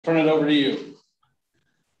Turn it over to you.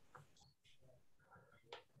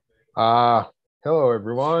 Hello,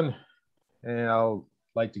 everyone. And I'll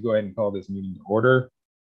like to go ahead and call this meeting to order.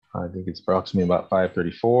 I think it's approximately about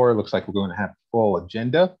 5:34. Looks like we're going to have a full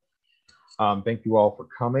agenda. Thank you all for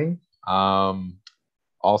coming.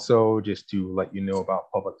 Also, just to let you know about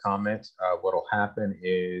public comment, what will happen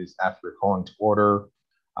is after calling to order,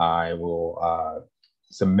 I will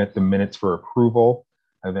submit the minutes for approval.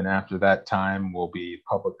 And then after that time will be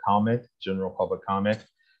public comment, general public comment.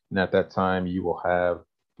 And at that time, you will have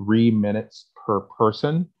 3 minutes per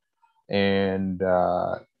person. And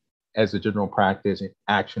as a general practice,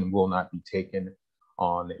 action will not be taken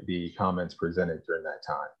on the comments presented during that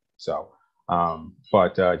time. So,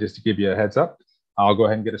 but just to give you a heads up, I'll go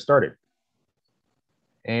ahead and get it started.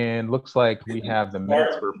 And looks like we have the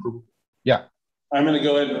minutes for approval. Yeah. I'm going to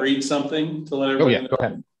go ahead and read something to let everybody know. Go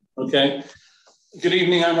ahead. Okay. Good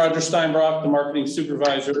evening. I'm Roger Steinbrock, the marketing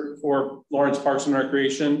supervisor for Lawrence Parks and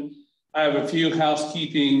Recreation. I have a few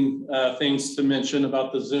housekeeping things to mention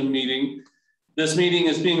about the Zoom meeting. This meeting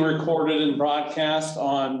is being recorded and broadcast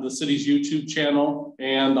on the city's YouTube channel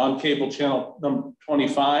and on cable channel number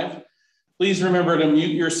 25. Please remember to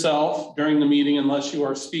mute yourself during the meeting unless you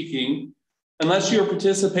are speaking. Unless you're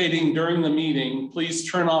participating during the meeting,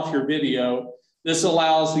 please turn off your video. This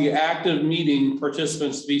allows the active meeting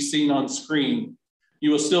participants to be seen on screen. You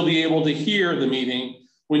will still be able to hear the meeting.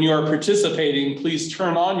 When you are participating, please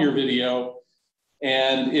turn on your video.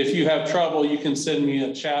 And if you have trouble, you can send me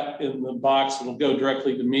a chat in the box. It'll go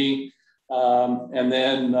directly to me. And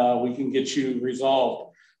then we can get you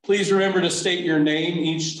resolved. Please remember to state your name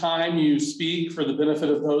each time you speak for the benefit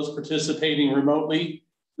of those participating remotely.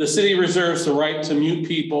 The city reserves the right to mute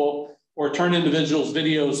people or turn individuals'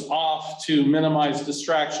 videos off to minimize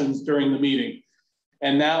distractions during the meeting.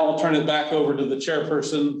 And now I'll turn it back over to the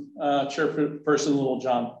chairperson, Little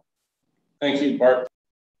John. Thank you, Bart.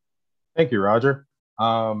 Thank you, Roger.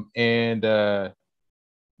 Now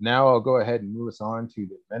I'll go ahead and move us on to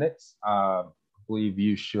the minutes. I believe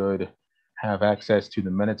you should have access to the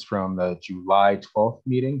minutes from the July 12th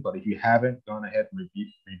meeting, but if you haven't gone ahead and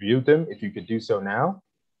reviewed them, if you could do so now,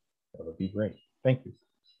 that would be great. Thank you.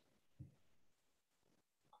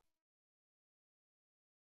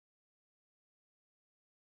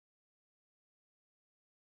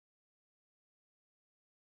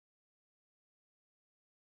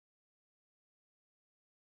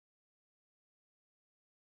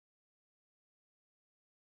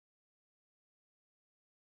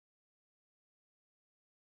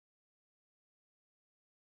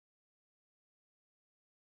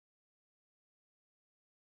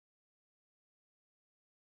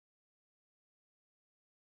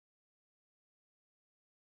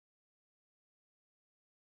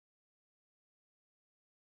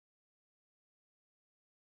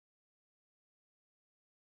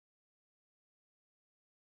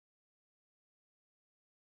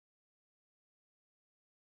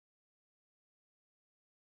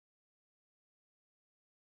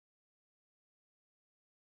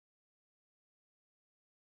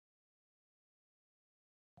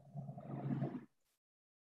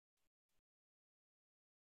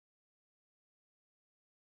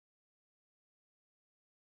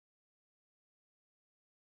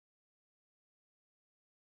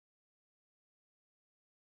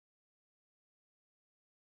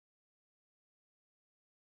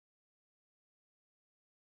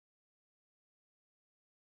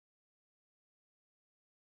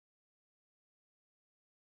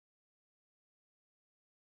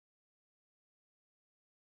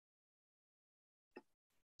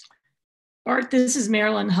 Bart, this is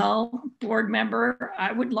Marilyn Hull, board member.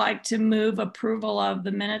 I would like to move approval of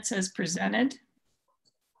the minutes as presented.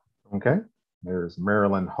 Okay, there's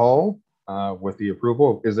Marilyn Hull with the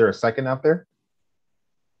approval. Is there a second out there?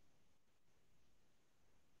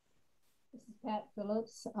 This is Pat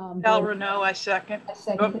Phillips. Al Renault, I second.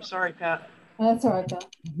 Oh, sorry, Pat. That's all right,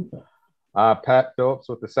 Pat. Pat Phillips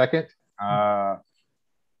with the second.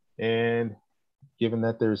 And given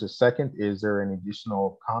that there's a second, is there any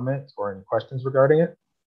additional comments or any questions regarding it?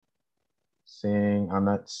 I'm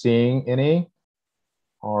not seeing any.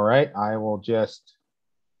 All right, I will just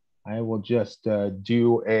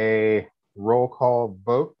do a roll call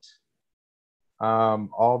vote.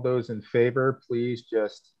 All those in favor, please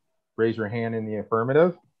just raise your hand in the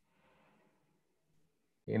affirmative.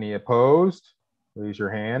 Any opposed? Raise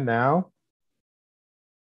your hand now.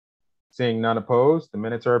 Seeing none opposed, the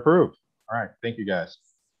minutes are approved. All right, thank you guys.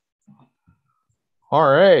 All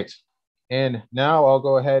right, and now I'll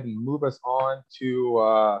go ahead and move us on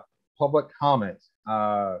to public comment.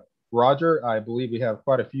 Roger, I believe we have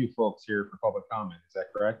quite a few folks here for public comment. Is that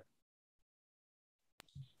correct?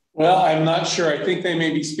 Well, I'm not sure. I think they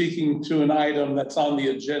may be speaking to an item that's on the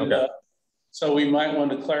agenda. Okay. So we might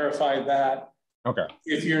want to clarify that. Okay.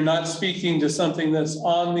 If you're not speaking to something that's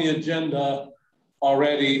on the agenda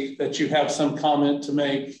already, that you have some comment to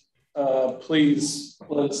make, please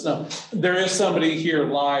let us know. There is somebody here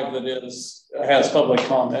live that has public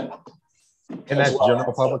comment. And that's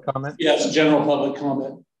general public comment? Yes, general public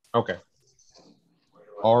comment. Okay.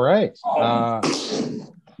 All right.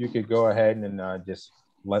 You could go ahead and just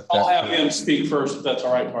let that. I'll have him speak first, if that's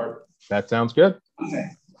all right, Bart. That sounds good. Okay.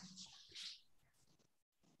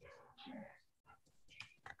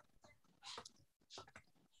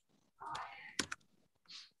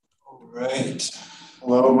 All right.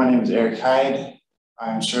 Hello, my name is Eric Hyde.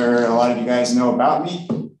 I'm sure a lot of you guys know about me,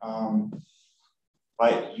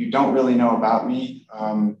 but you don't really know about me.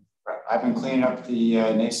 I've been cleaning up the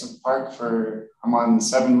Naismith Park I'm on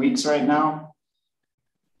 7 weeks right now.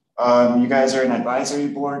 You guys are an advisory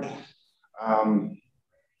board. I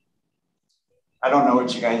don't know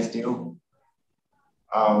what you guys do,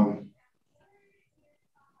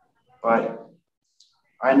 but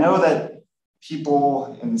I know that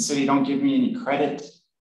people in the city don't give me any credit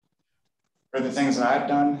for the things that I've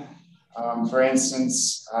done. For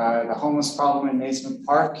instance, the homeless problem in Naismith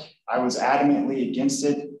Park, I was adamantly against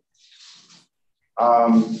it.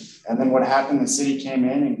 And then what happened, the city came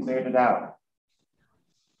in and cleared it out.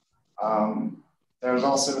 There was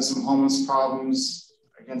also some homeless problems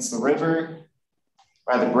against the river,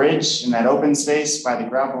 by the bridge, in that open space, by the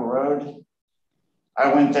gravel road.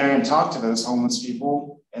 I went there and talked to those homeless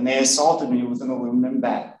people, and they assaulted me with an aluminum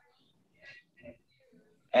bat.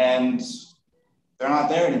 And they're not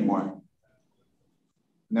there anymore.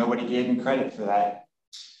 Nobody gave me credit for that.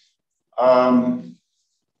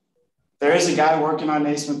 There is a guy working on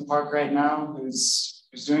Naismith Park right now who's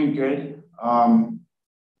doing good.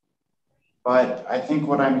 But I think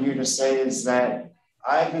what I'm here to say is that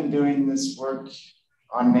I've been doing this work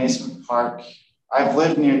on Naismith Park. I've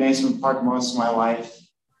lived near Naismith Park most of my life.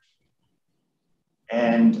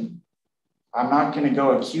 And I'm not going to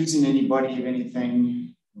go accusing anybody of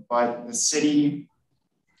anything, but the city,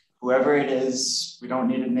 whoever it is, we don't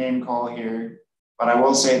need a name call here, but I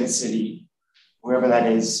will say the city, whoever that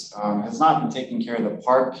is, has not been taking care of the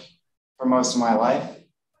park for most of my life.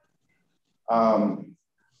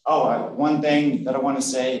 One thing that I want to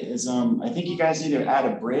say is I think you guys need to add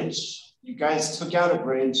a bridge. You guys took out a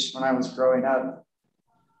bridge when I was growing up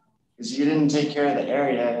because you didn't take care of the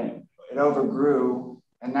area. It overgrew,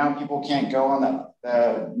 and now people can't go on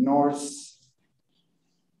the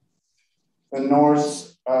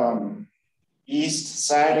east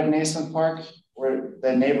side of Naismith Park, where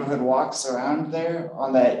the neighborhood walks around there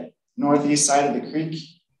on that northeast side of the creek.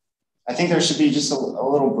 I think there should be just a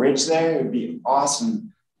little bridge there. It would be awesome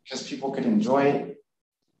because people could enjoy it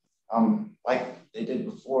like they did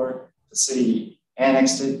before the city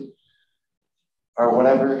annexed it or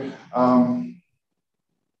whatever.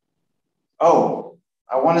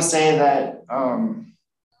 I want to say that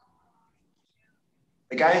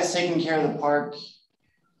the guy who's taking care of the park,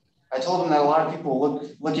 I told him that a lot of people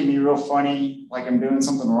look at me real funny, like I'm doing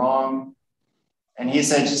something wrong. And he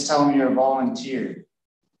said, just tell him you're a volunteer.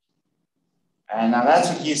 And now that's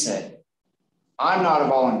what he said. I'm not a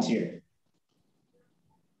volunteer.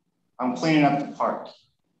 I'm cleaning up the park.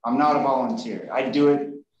 I'm not a volunteer. I do it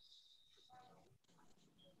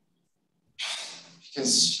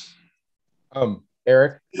because...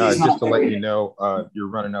 Eric, just to let you know, you're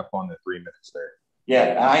running up on the 3 minutes there.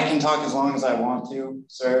 Yeah, I can talk as long as I want to,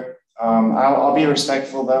 sir. I'll be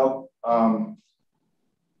respectful though.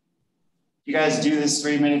 You guys do this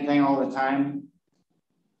 3-minute thing all the time.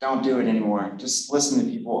 Don't do it anymore. Just listen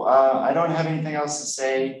to people. I don't have anything else to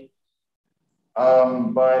say,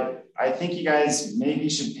 but I think you guys maybe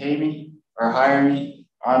should pay me or hire me.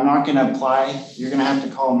 I'm not going to apply. You're going to have to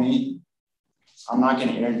call me. I'm not going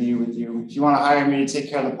to interview with you. If you want to hire me to take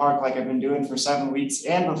care of the park like I've been doing for 7 weeks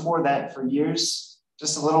and before that for years,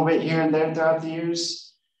 just a little bit here and there throughout the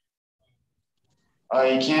years,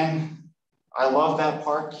 you can. I love that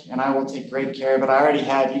park and I will take great care of it. I already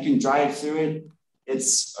have. You can drive through it.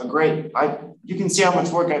 It's a great, you can see how much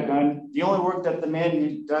work I've done. The only work that the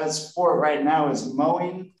man does for it right now is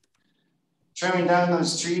mowing, trimming down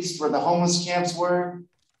those trees where the homeless camps were.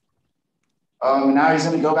 Now he's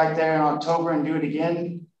going to go back there in October and do it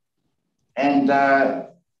again. And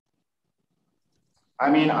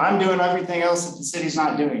I'm doing everything else that the city's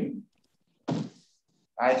not doing.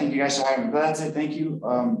 I think you guys should hire me. But that's it. Thank you.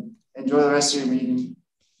 Enjoy the rest of your meeting.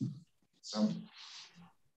 So.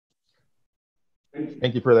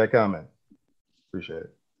 Thank you for that comment. Appreciate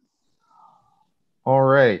it. All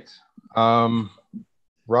right.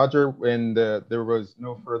 Roger, and there was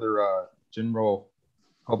no further general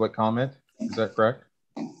public comment. Is that correct?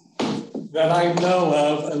 That I know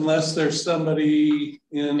of, unless there's somebody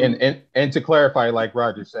in. And to clarify, like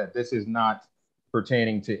Roger said, this is not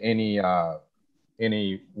pertaining to any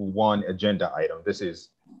one agenda item. This is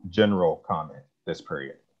general comment this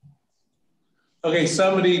period. Okay,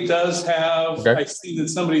 somebody does have, okay. I see that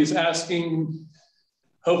somebody's asking,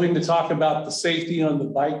 hoping to talk about the safety on the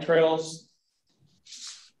bike trails.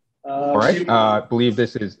 All right, I believe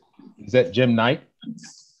this is that Jim Knight?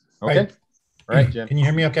 Okay, right. All right, Jim. Can you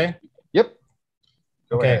hear me okay? Yep.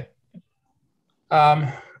 Go ahead.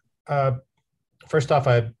 First off,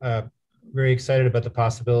 I'm very excited about the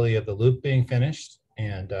possibility of the loop being finished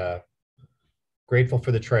and grateful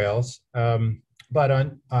for the trails. But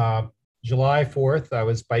on July 4th, I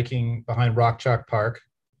was biking behind Rock Chalk Park,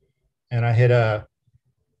 and I hit it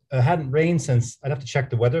hadn't rained since, I'd have to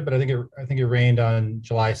check the weather, but I think it rained on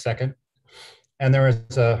July 2nd. And there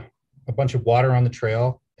was a bunch of water on the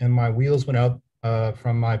trail, and my wheels went out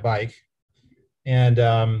from my bike.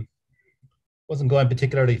 And wasn't going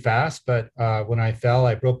particularly fast, but when I fell,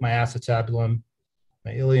 I broke my acetabulum,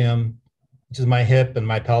 my ilium, which is my hip and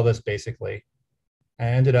my pelvis, basically. I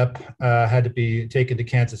ended up, had to be taken to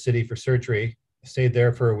Kansas City for surgery. Stayed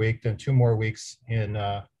there for a week, then 2 more weeks in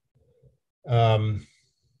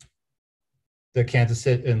the Kansas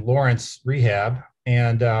City in Lawrence rehab.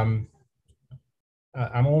 And I'm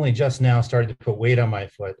only just now starting to put weight on my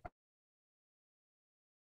foot.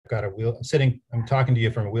 I've got a wheel, I'm talking to you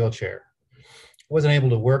from a wheelchair. I wasn't able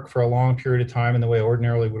to work for a long period of time in the way I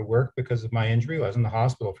ordinarily would work because of my injury. I was in the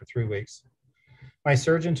hospital for 3 weeks. My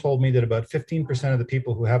surgeon told me that about 15% of the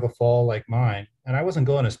people who have a fall like mine, and I wasn't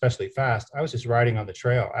going especially fast, I was just riding on the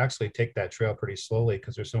trail. I actually take that trail pretty slowly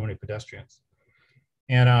because there's so many pedestrians.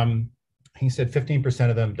 And he said 15%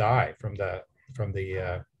 of them die from the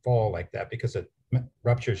fall like that because it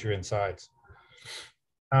ruptures your insides.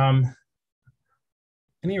 At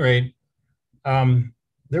any rate,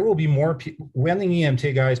 there will be more people. When the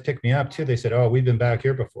EMT guys picked me up too, they said, oh, we've been back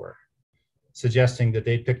here before, suggesting that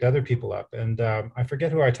they'd picked other people up. And I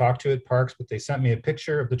forget who I talked to at Parks, but they sent me a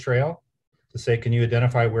picture of the trail to say, can you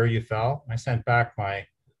identify where you fell? I sent back my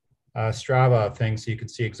Strava thing so you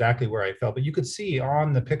could see exactly where I fell. But you could see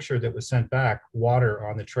on the picture that was sent back, water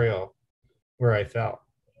on the trail where I fell.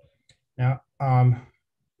 Now,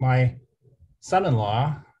 my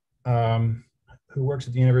son-in-law, who works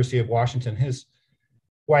at the University of Washington, his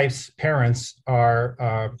wife's parents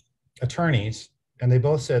are attorneys, and they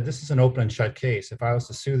both said this is an open and shut case. If I was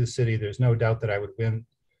to sue the city, there's no doubt that I would win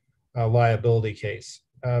a liability case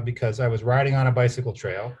because I was riding on a bicycle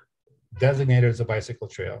trail, designated as a bicycle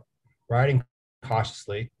trail, riding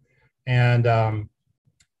cautiously, and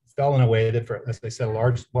fell in a way that, for, as they said,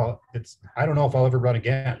 I don't know if I'll ever run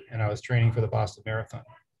again. And I was training for the Boston Marathon.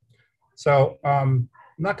 So I'm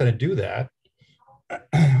not going to do that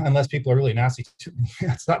unless people are really nasty to me.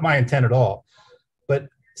 It's not my intent at all. But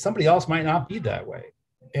somebody else might not be that way.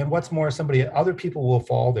 And what's more, other people will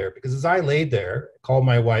fall there, because as I laid there, called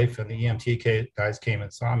my wife, and the EMT guys came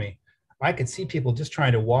and saw me, I could see people just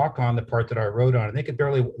trying to walk on the part that I rode on, and they could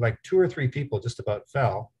barely, like 2 or 3 people just about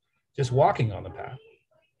fell, just walking on the path.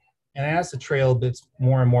 And as the trail gets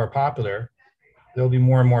more and more popular, there'll be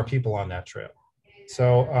more and more people on that trail.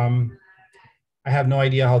 So I have no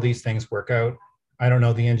idea how these things work out. I don't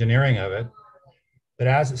know the engineering of it. But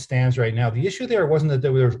as it stands right now, the issue there wasn't that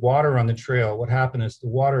there was water on the trail. What happened is the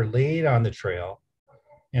water laid on the trail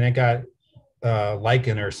and it got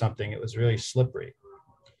lichen or something. It was really slippery.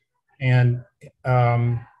 And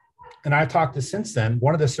I've talked to since then,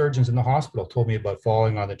 one of the surgeons in the hospital told me about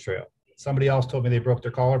falling on the trail. Somebody else told me they broke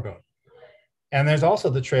their collarbone. And there's also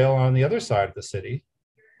the trail on the other side of the city,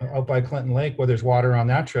 out by Clinton Lake, where there's water on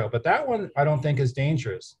that trail. But that one I don't think is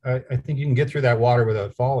dangerous. I think you can get through that water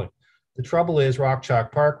without falling. The trouble is Rock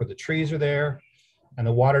Chalk Park, where the trees are there and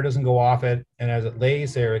the water doesn't go off it. And as it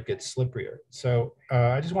lays there, it gets slipperier. So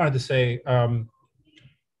I just wanted to say, I'm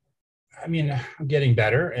getting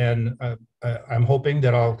better, and I'm hoping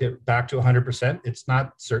that I'll get back to 100%. It's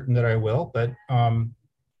not certain that I will, but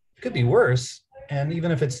it could be worse. And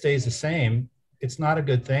even if it stays the same, it's not a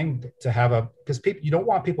good thing to have because you don't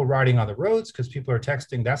want people riding on the roads because people are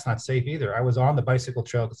texting. That's not safe either. I was on the bicycle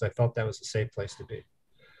trail because I felt that was a safe place to be.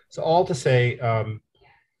 So all to say, I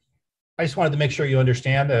just wanted to make sure you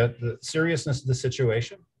understand the seriousness of the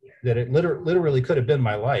situation, that it literally could have been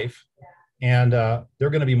my life. And there are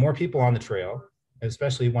going to be more people on the trail,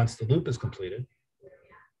 especially once the loop is completed.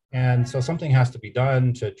 And so something has to be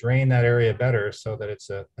done to drain that area better so that it's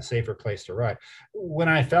a safer place to ride. When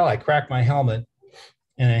I fell, I cracked my helmet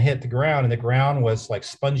and I hit the ground, and the ground was like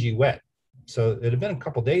spongy wet. So it had been a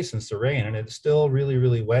couple days since the rain, and it's still really,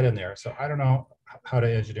 really wet in there. So I don't know how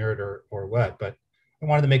to engineer it or what, but I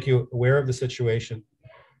wanted to make you aware of the situation.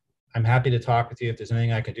 I'm happy to talk with you if there's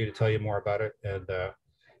anything I can do to tell you more about it, and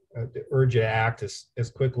urge you to act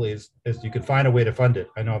as quickly as you can find a way to fund it.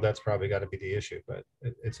 I know that's probably got to be the issue, but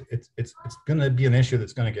it's going to be an issue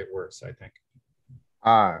that's going to get worse, I think.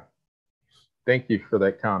 Thank you for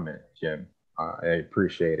that comment, Jim. I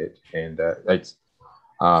appreciate it, and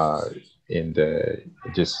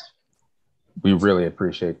we really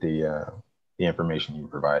appreciate the information you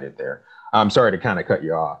provided there. I'm sorry to kind of cut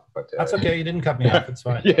you off, but that's okay. You didn't cut me off. It's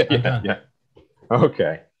fine. Yeah.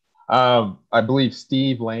 Okay. I believe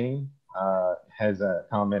Steve Lane has a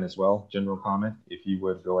comment as well, general comment. If you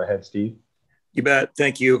would go ahead, Steve. You bet.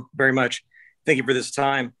 Thank you very much. Thank you for this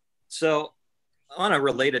time. So on a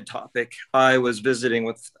related topic, I was visiting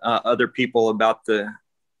with other people about the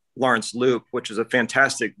Lawrence Loop, which is a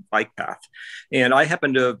fantastic bike path. And I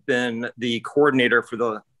happen to have been the coordinator for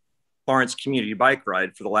the Lawrence Community Bike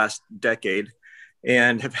Ride for the last decade,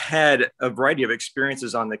 and have had a variety of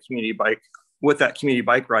experiences on the community bike with that community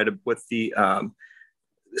bike ride, with the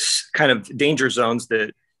kind of danger zones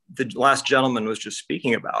that the last gentleman was just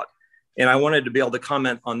speaking about. And I wanted to be able to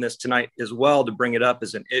comment on this tonight as well, to bring it up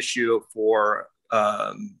as an issue for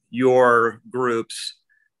your group's,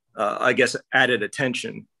 I guess, added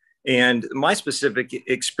attention. And my specific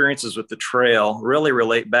experiences with the trail really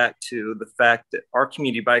relate back to the fact that our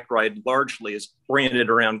community bike ride largely is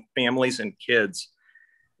oriented around families and kids.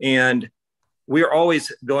 And we're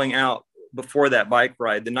always going out before that bike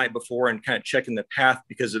ride, the night before, and kind of checking the path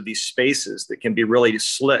because of these spaces that can be really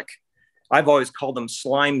slick. I've always called them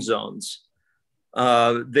slime zones.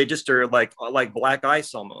 They just are like black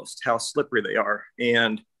ice almost, how slippery they are.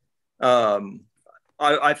 And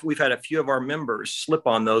we've had a few of our members slip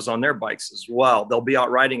on those on their bikes as well. They'll be out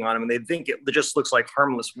riding on them and they think it just looks like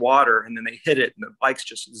harmless water, and then they hit it and the bikes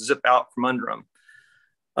just zip out from under them.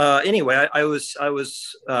 Anyway, I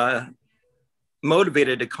was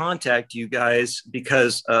motivated to contact you guys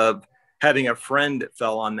because of having a friend that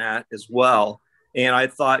fell on that as well. And I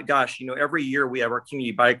thought, gosh, every year we have our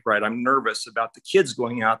community bike ride, I'm nervous about the kids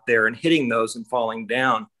going out there and hitting those and falling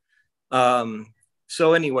down.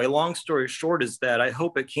 So anyway, long story short is that I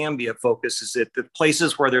hope it can be a focus, is that the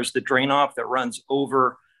places where there's the drain off that runs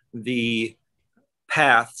over the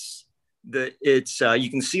paths, that it's you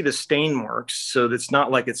can see the stain marks. So it's not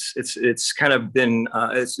like it's kind of been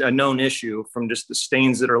it's a known issue from just the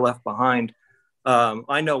stains that are left behind.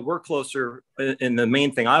 I know we're closer, and the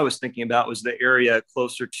main thing I was thinking about was the area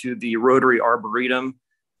closer to the Rotary Arboretum,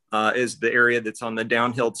 is the area that's on the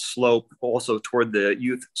downhill slope, also toward the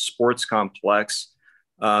youth sports complex.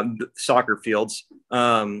 The soccer fields.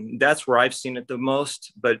 That's where I've seen it the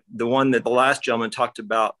most, but the one that the last gentleman talked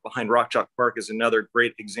about behind Rock Chalk Park is another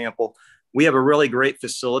great example. We have a really great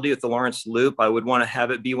facility at the Lawrence Loop. I would want to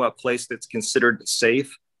have it be a place that's considered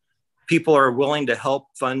safe. People are willing to help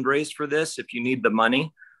fundraise for this if you need the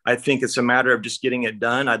money. I think it's a matter of just getting it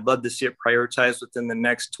done. I'd love to see it prioritized within the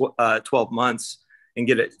next 12 months and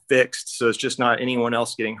get it fixed, so it's just not anyone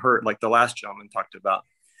else getting hurt like the last gentleman talked about.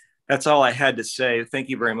 That's all I had to say. Thank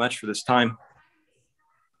you very much for this time.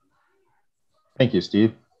 Thank you,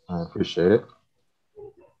 Steve. I appreciate it.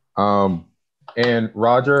 And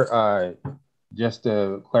Roger, just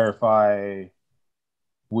to clarify,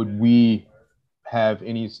 would we have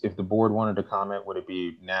any, if the board wanted to comment, would it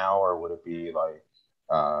be now or would it be like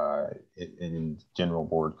in general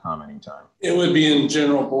board commenting time? It would be in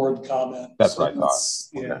general board comment. That's what I thought.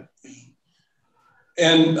 Yeah. Okay.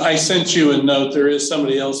 And I sent you a note. There is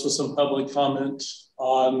somebody else with some public comment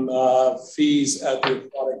on fees at the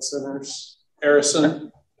aquatic centers.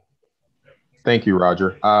 Harrison. Thank you,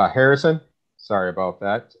 Roger. Harrison, sorry about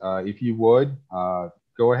that. If you would,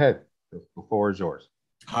 go ahead. The floor is yours.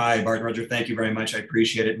 Hi, Bart and Roger. Thank you very much. I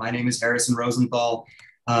appreciate it. My name is Harrison Rosenthal.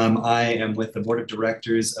 I am with the board of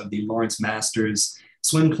directors of the Lawrence Masters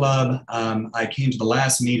Swim Club. I came to the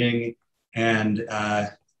last meeting and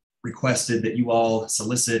requested that you all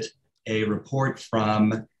solicit a report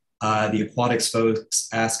from the aquatics folks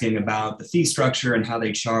asking about the fee structure and how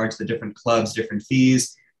they charge the different clubs different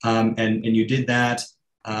fees. And you did that.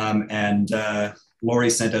 And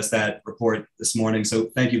Lori sent us that report this morning.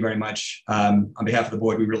 So thank you very much. On behalf of the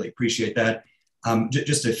board, we really appreciate that.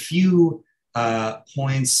 Just a few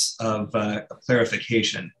points of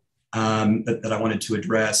clarification that I wanted to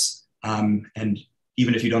address. And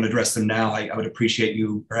even if you don't address them now, I would appreciate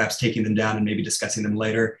you perhaps taking them down and maybe discussing them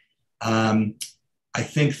later. I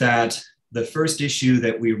think that the first issue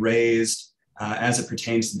that we raised as it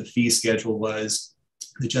pertains to the fee schedule was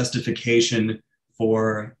the justification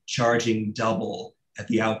for charging double at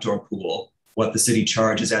the outdoor pool what the city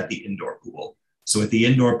charges at the indoor pool. So at the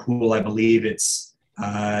indoor pool, I believe it's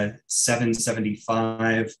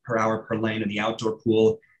 $7.75 per hour per lane, and the outdoor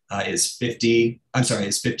pool is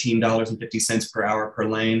 $15.50 per hour per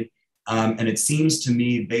lane. And it seems to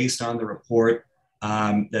me, based on the report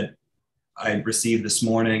that I received this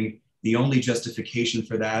morning, the only justification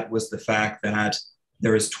for that was the fact that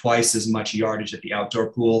there is twice as much yardage at the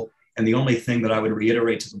outdoor pool. And the only thing that I would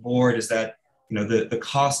reiterate to the board is that, you know, the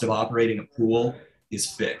cost of operating a pool is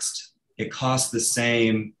fixed. It costs the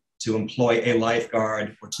same to employ a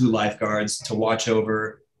lifeguard or 2 lifeguards to watch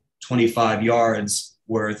over 25 yards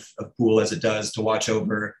worth of pool as it does to watch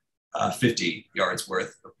over 50 yards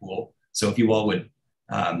worth of pool. So if you all would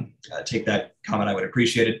take that comment, I would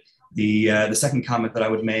appreciate it. The second comment that I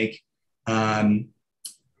would make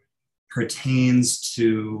pertains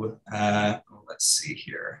to, let's see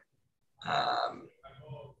here.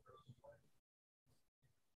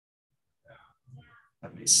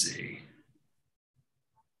 Let me see.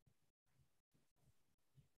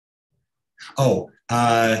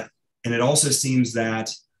 And it also seems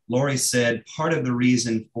that Lori said part of the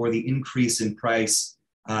reason for the increase in price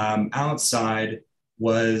outside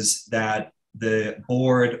was that the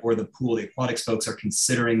board or the pool, the aquatics folks, are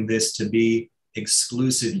considering this to be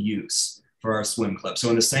exclusive use for our swim club. So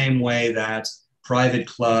in the same way that private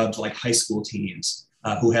clubs like high school teams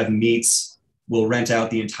who have meets will rent out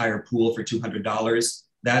the entire pool for $200,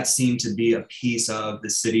 that seemed to be a piece of the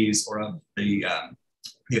city's or of the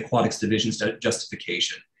aquatics division's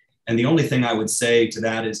justification. And the only thing I would say to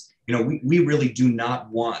that is, you know, we really do not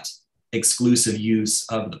want exclusive use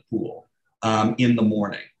of the pool in the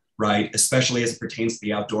morning, right? Especially as it pertains to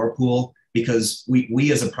the outdoor pool, because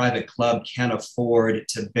we as a private club can't afford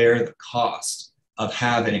to bear the cost of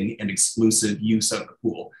having an exclusive use of the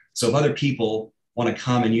pool. So if other people want to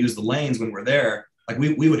come and use the lanes when we're there, like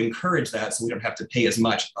we would encourage that so we don't have to pay as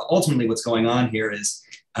much. Ultimately, what's going on here is,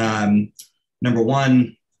 number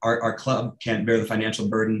one, our club can't bear the financial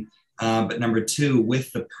burden. But number two,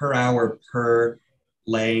 with the per hour per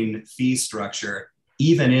lane fee structure,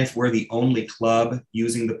 even if we're the only club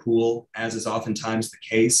using the pool, as is oftentimes the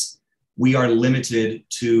case, we are limited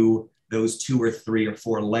to those 2 or 3 or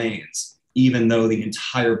 4 lanes, even though the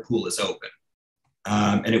entire pool is open.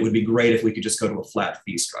 And it would be great if we could just go to a flat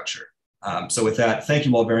fee structure. So with that, thank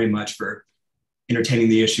you all very much for entertaining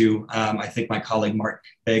the issue. I think my colleague, Mark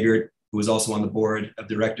Bagert, who is also on the board of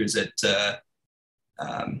directors at the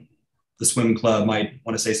swim club, might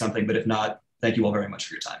want to say something, but if not, thank you all very much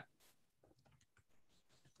for your time.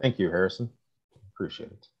 Thank you, Harrison.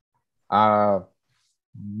 Appreciate it.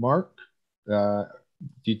 Mark,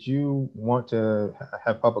 did you want to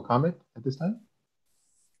have public comment at this time?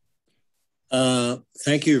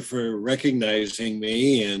 Thank you for recognizing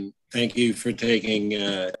me, and thank you for taking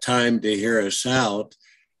time to hear us out.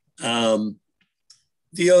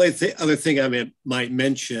 The only other thing I might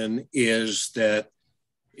mention is that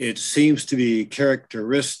it seems to be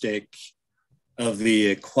characteristic of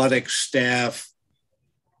the aquatic staff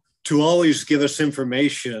to always give us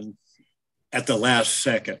information at the last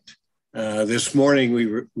second. This morning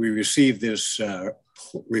we received this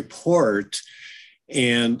report,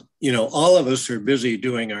 and you know, all of us are busy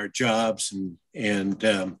doing our jobs,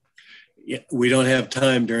 and we don't have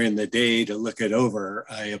time during the day to look it over.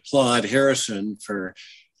 I applaud Harrison for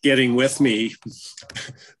getting with me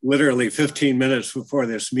literally 15 minutes before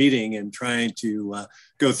this meeting and trying to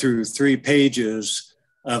go through 3 pages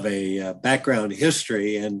of a background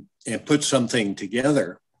history and put something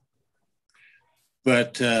together.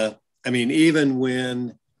 But I mean, even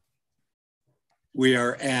when we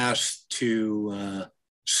are asked to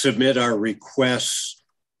submit our requests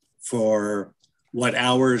for what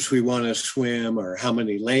hours we want to swim or how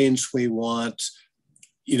many lanes we want,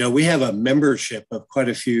 you know, we have a membership of quite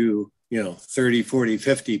a few, you know, 30, 40,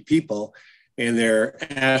 50 people, and they're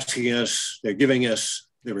asking us, they're giving us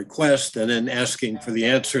the request and then asking for the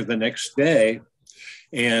answer the next day.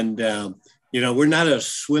 And, you know, we're not a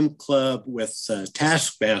swim club with a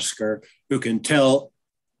taskmaster who can tell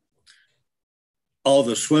all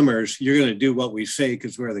the swimmers, you're going to do what we say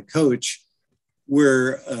because we're the coach.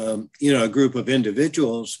 We're, you know, a group of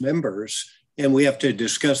individuals, members, and we have to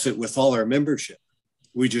discuss it with all our membership.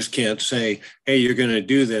 We just can't say, hey, you're going to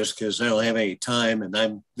do this because I don't have any time and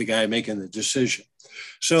I'm the guy making the decision.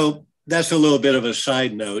 So that's a little bit of a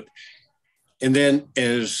side note. And then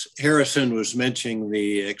as Harrison was mentioning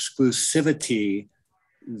the exclusivity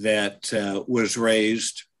that was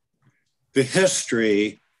raised, the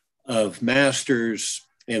history of masters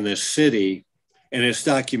in this city, and it's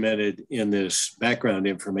documented in this background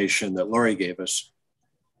information that Lori gave us.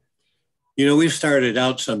 You know, we started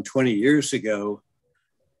out some 20 years ago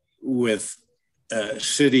with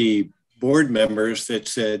city board members that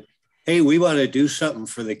said, hey, we want to do something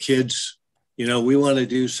for the kids. You know, we want to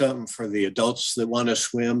do something for the adults that want to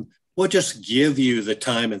swim. We'll just give you the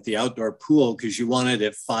time at the outdoor pool because you want it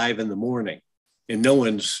at 5 in the morning. And no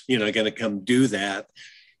one's, you know, going to come do that.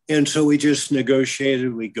 And so we just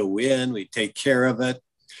negotiated, we go in, we take care of it.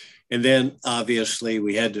 And then obviously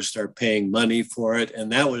we had to start paying money for it,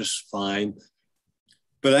 and that was fine.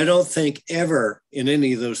 But I don't think ever in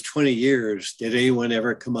any of those 20 years did anyone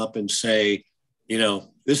ever come up and say, you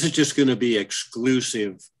know, this is just going to be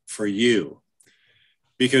exclusive for you.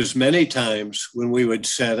 Because many times when we would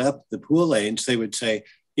set up the pool lanes, they would say,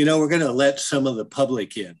 you know, we're going to let some of the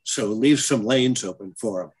public in, so leave some lanes open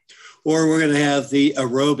for them. Or we're going to have the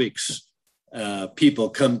aerobics people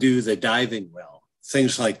come do the diving well,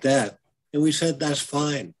 things like that. And we said, that's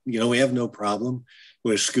fine. You know, we have no problem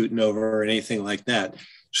with scooting over or anything like that.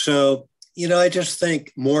 So, you know, I just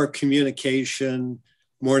think more communication,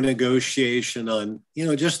 more negotiation on, you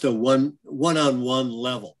know, just a one-on-one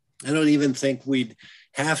level. I don't even think we'd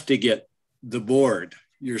have to get the board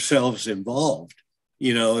yourselves involved.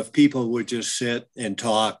 You know, if people would just sit and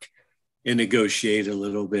talk and negotiate a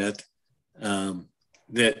little bit,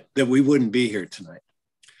 that we wouldn't be here tonight.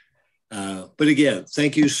 But again,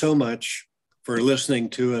 thank you so much for listening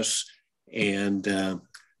to us, and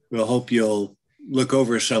we'll hope you'll look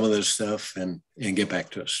over some of this stuff and get back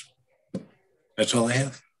to us. That's all I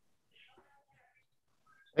have.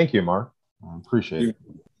 Thank you, Mark. I appreciate it.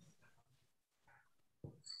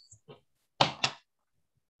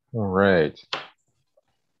 All right.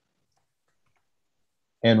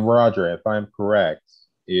 And Roger, if I'm correct,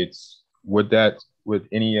 it's with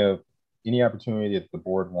any opportunity that the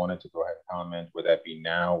board wanted to go ahead and comment, would that be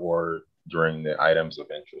now or during the items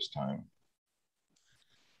of interest time?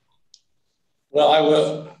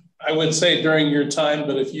 Well, I would say during your time,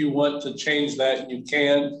 but if you want to change that, you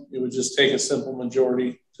can. It would just take a simple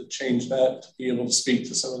majority to change that, to be able to speak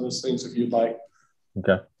to some of those things if you'd like.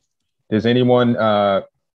 Okay. Does anyone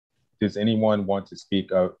want to speak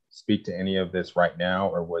to any of this right now,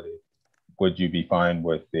 or would you be fine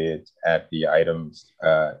with it at the items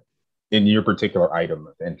in your particular item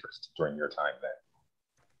of interest during your time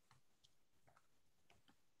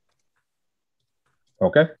then?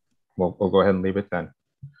 Okay, we'll go ahead and leave it then.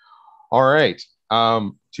 All right,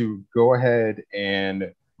 to go ahead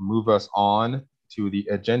and move us on to the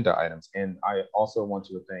agenda items. And I also want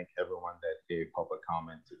to thank everyone that gave public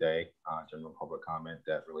comment today, general public comment.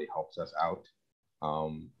 That really helps us out.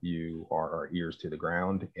 You are our ears to the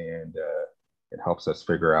ground, and it helps us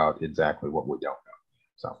figure out exactly what we don't know.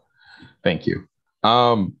 So thank you.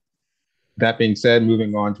 That being said,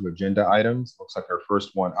 moving on to agenda items, looks like our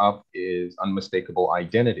first one up is Unmistakable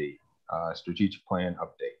Identity, strategic plan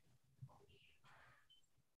update.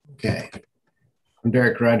 Okay. I'm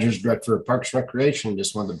Derek Rogers, Director of Parks and Recreation.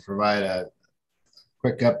 Just wanted to provide a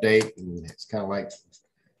quick update. And it's kind of like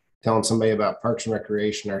telling somebody about Parks and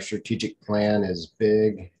Recreation. Our strategic plan is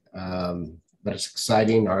big, but it's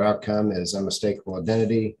exciting. Our outcome is Unmistakable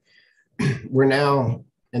Identity. We're now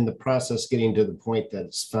in the process getting to the point that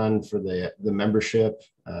it's fun for the membership.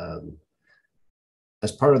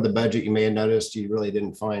 As part of the budget, you may have noticed you really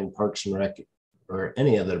didn't find Parks and Rec or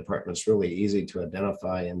any of the departments really easy to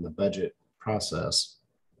identify in the budget process.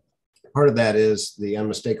 Part of that is the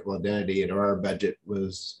Unmistakable Identity, and our budget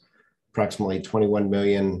was approximately $21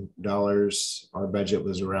 million. Our budget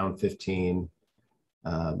was around 15.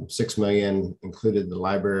 6 million included the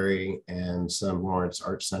library and some Lawrence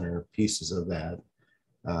Art Center pieces of that.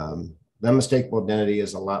 The Unmistakable Identity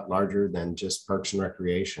is a lot larger than just Parks and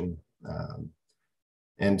Recreation.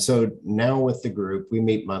 And so now with the group, we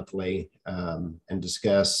meet monthly and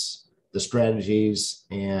discuss the strategies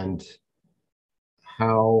and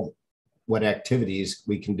what activities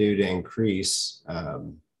we can do to increase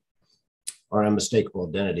our Unmistakable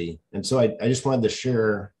Identity. And so I just wanted to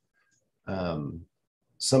share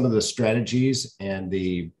some of the strategies and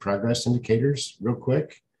the progress indicators real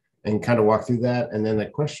quick and kind of walk through that. And then the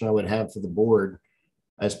question I would have for the board,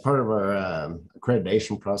 as part of our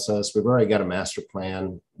accreditation process, we've already got a master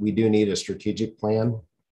plan. We do need a strategic plan.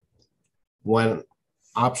 One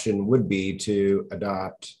option would be to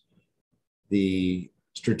adopt the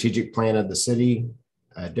strategic plan of the city.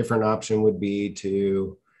 A different option would be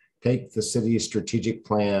to take the city's strategic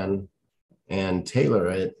plan and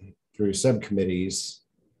tailor it through subcommittees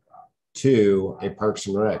to a Parks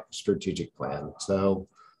and Rec strategic plan. So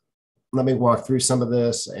let me walk through some of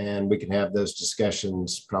this, and we can have those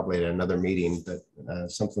discussions probably at another meeting,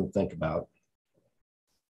 but something to think about.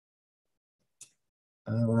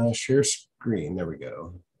 Share screen, there we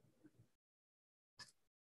go.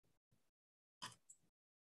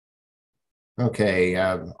 Okay,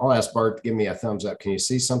 I'll ask Bart to give me a thumbs up. Can you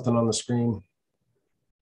see something on the screen?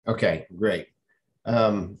 Okay, great.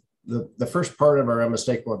 The first part of our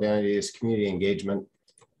unmistakable identity is community engagement.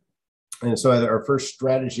 And so our first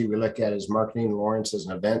strategy we look at is marketing Lawrence as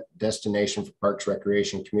an event destination for parks,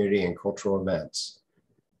 recreation, community, and cultural events.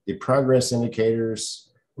 The progress indicators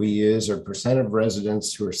we use are percent of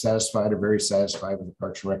residents who are satisfied or very satisfied with the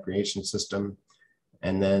parks and recreation system.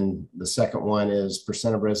 And then the second one is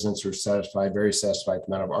percent of residents who are satisfied, very satisfied with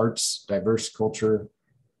the amount of arts, diverse culture,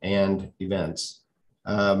 and events.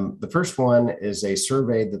 The first one is a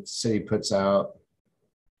survey that the city puts out.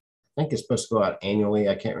 I think it's supposed to go out annually.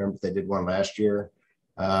 I can't remember if they did one last year.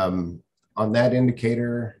 On that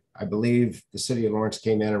indicator, I believe the city of Lawrence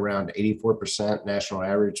came in around 84%. National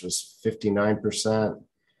average was 59%.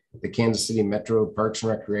 The Kansas City Metro Parks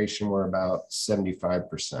and Recreation were about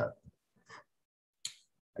 75%.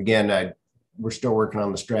 Again, we're still working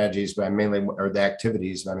on the strategies, but the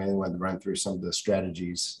activities, but I mainly wanted to run through some of the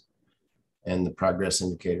strategies and the progress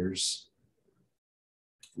indicators.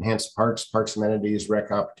 Enhance parks amenities,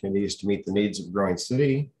 rec opportunities to meet the needs of a growing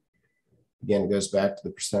city. Again, it goes back to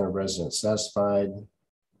the percent of residents satisfied.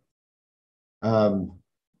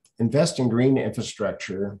 Invest in green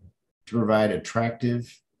infrastructure to provide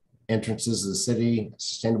attractive entrances to the city,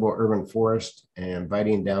 sustainable urban forest, and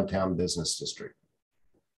inviting downtown business district.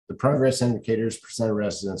 The progress indicators, percent of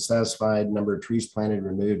residents satisfied, number of trees planted,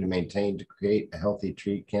 removed, and maintained to create a healthy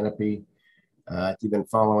tree canopy. If you've been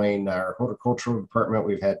following our horticultural department,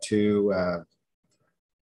 we've had two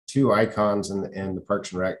icons in the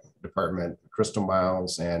Parks and Rec department, Crystal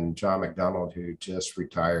Miles and John McDonald, who just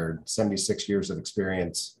retired, 76 years of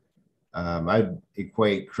experience. I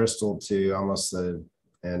equate Crystal to almost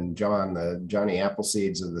John, the Johnny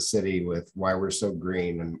Appleseeds of the city, with why we're so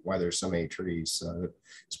green and why there's so many trees. So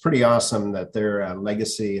it's pretty awesome that their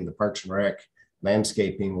legacy in the Parks and Rec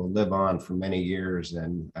landscaping will live on for many years,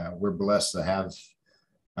 and we're blessed to have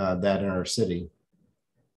that in our city.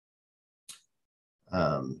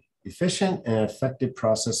 Efficient and effective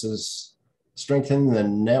processes strengthen the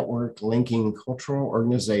network linking cultural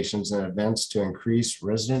organizations and events to increase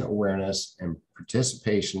resident awareness and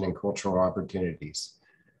participation in cultural opportunities.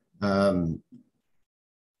 For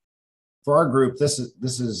our group, this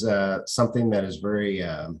is something that is very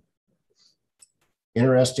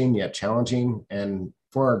interesting yet challenging. And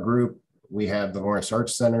for our group, we have the Lawrence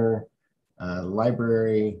Arts Center,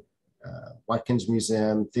 library, Watkins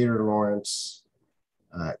Museum, Theater Lawrence,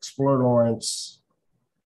 Explore Lawrence.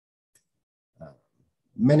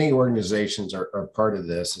 Many organizations are part of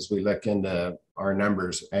this as we look into our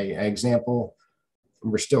numbers. An example,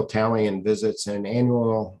 we're still tallying visits, an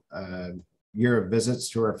annual year of visits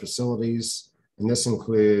to our facilities. And this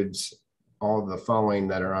includes all the following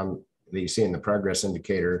that you see in the progress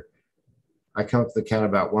indicator. I come up with the count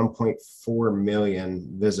about 1.4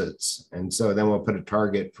 million visits. And so then we'll put a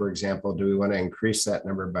target, for example, do we want to increase that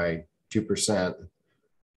number by 2%?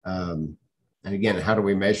 And again, how do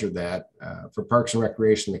we measure that? For Parks and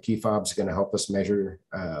Recreation, the key fob is going to help us measure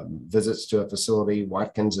visits to a facility.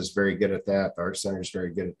 Watkins is very good at that. The Arts Center is very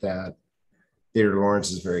good at that. Theater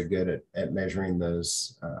Lawrence is very good at measuring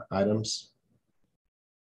those items.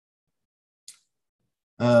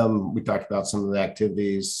 We talked about some of the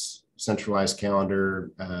activities, centralized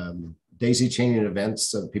calendar, daisy chaining events,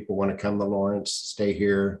 so people want to come to Lawrence, stay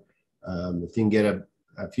here. If you can get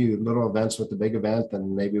a few little events with the big event,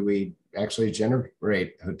 then maybe we actually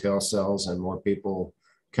generate hotel sales and more people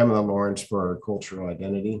come to Lawrence for our cultural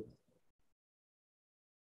identity.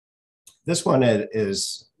 This one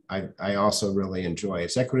is, I also really enjoy.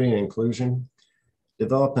 It's equity and inclusion.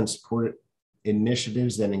 Develop and support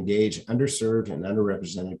initiatives that engage underserved and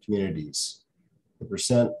underrepresented communities. The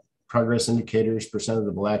percent progress indicators, percent of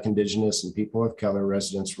the Black, Indigenous, and people of color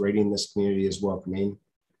residents rating this community as welcoming.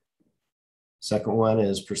 Second one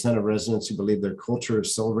is percent of residents who believe their culture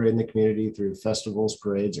is celebrated in the community through festivals,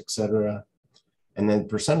 parades, etc. And then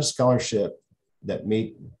percent of scholarship that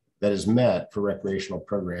is met for recreational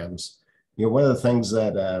programs. You know, one of the things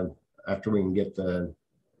that after we can get the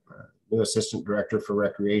new assistant director for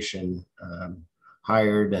recreation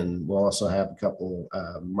hired, and we'll also have a couple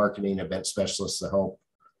marketing event specialists to help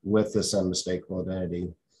with this unmistakable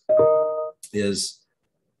identity, is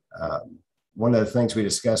one of the things we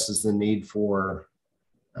discussed is the need for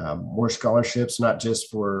more scholarships, not just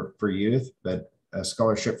for youth, but a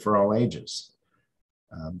scholarship for all ages.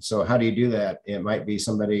 So how do you do that? It might be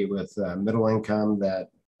somebody with middle income that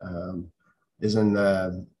is in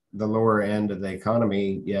the lower end of the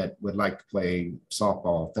economy, yet would like to play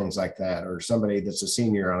softball, things like that, or somebody that's a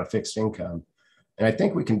senior on a fixed income. And I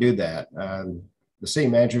think we can do that. The city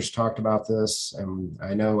managers talked about this, and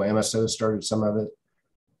I know MSO started some of it.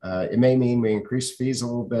 It may mean we increase fees a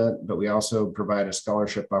little bit, but we also provide a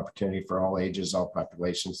scholarship opportunity for all ages, all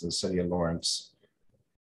populations in the city of Lawrence.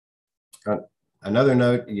 Another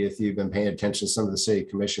note, if you've been paying attention to some of the city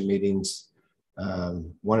commission meetings,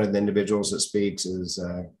 one of the individuals that speaks is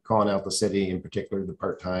calling out the city, in particular the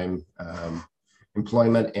part-time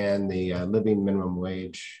employment and the living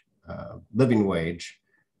wage.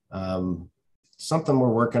 Something we're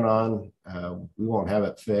working on. We won't have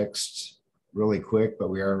it fixed really quick, but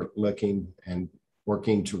we are looking and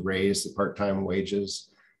working to raise the part-time wages.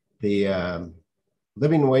 The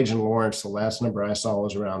living wage in Lawrence, the last number I saw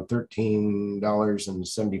was around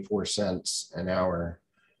 $13.74 an hour.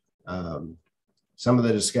 Some of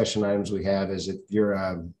the discussion items we have is if you're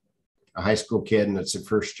a high school kid and it's your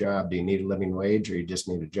first job, do you need a living wage or you just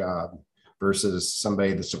need a job? Versus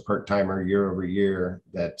somebody that's a part-timer year over year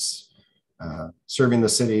that's serving the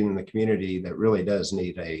city and the community that really does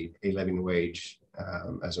need a living wage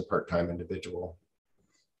as a part-time individual.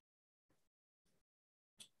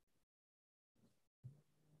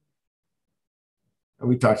 And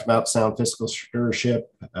we talked about sound fiscal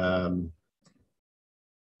stewardship. The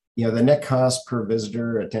net cost per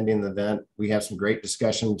visitor attending the event, we have some great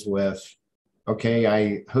discussions with, okay,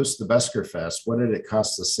 I host the Busker Fest. What did it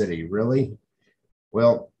cost the city? Really?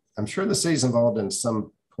 Well, I'm sure the city's involved in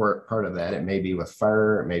some part of that. It may be with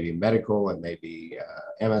fire, it may be medical, it may be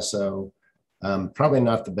MSO. Probably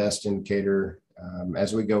not the best indicator.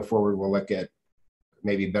 As we go forward, we'll look at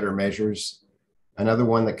maybe better measures. Another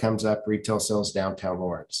one that comes up, retail sales downtown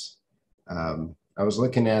Lawrence. I was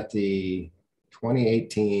looking at the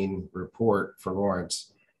 2018 report for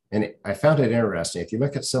Lawrence, and I found it interesting. If you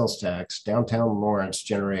look at sales tax, downtown Lawrence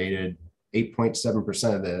generated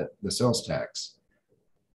 8.7% of the sales tax.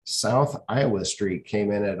 South Iowa Street came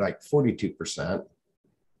in at like 42%. 6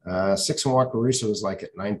 and Wakarusa was like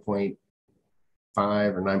at 9.5 or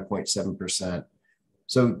 9.7%.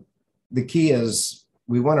 So the key is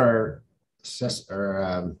we want our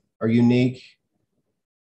unique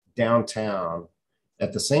downtown.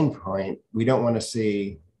 At the same point, we don't want to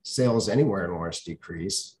see sales anywhere in Lawrence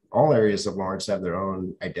decrease. All areas of Lawrence have their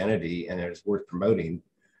own identity and it's worth promoting.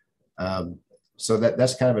 So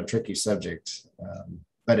that's kind of a tricky subject.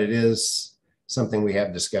 But it is something we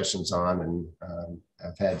have discussions on, and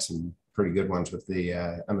I've had some pretty good ones with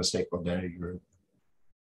the Unmistakable Identity group.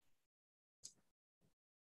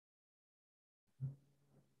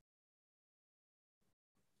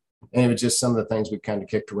 And it was just some of the things we kind of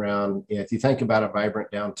kicked around. If you think about a vibrant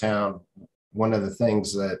downtown, one of the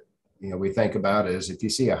things that we think about is if you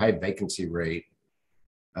see a high vacancy rate,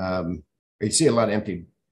 you see a lot of empty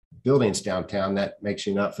buildings downtown, that makes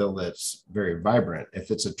you not feel that it's very vibrant.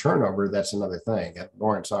 If it's a turnover, that's another thing.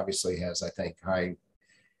 Lawrence obviously has, I think, high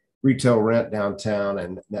retail rent downtown,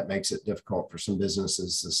 and that makes it difficult for some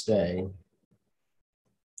businesses to stay.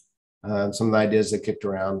 Some of the ideas that kicked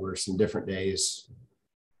around were some different days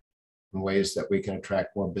and ways that we can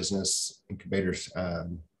attract more business incubators,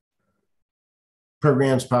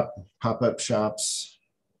 programs, pop-up shops.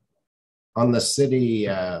 On the city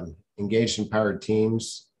engaged empowered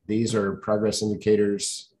teams, these are progress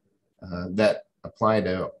indicators that apply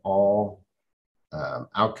to all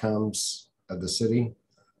outcomes of the city.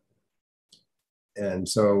 And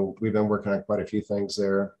so we've been working on quite a few things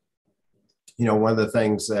there. One of the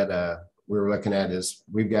things that we were looking at is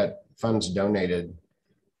we've got funds donated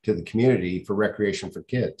to the community for recreation for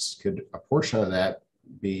kids. Could a portion of that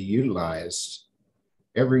be utilized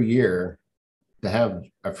every year to have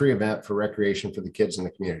a free event for recreation for the kids in the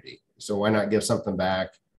community? So why not give something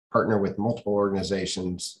back, partner with multiple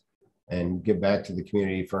organizations, and give back to the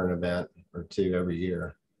community for an event or two every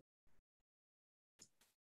year?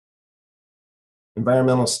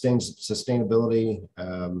 Environmental sustainability.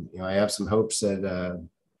 I have some hopes that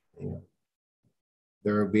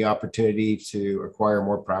there will be opportunity to acquire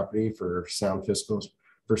more property for sound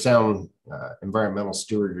environmental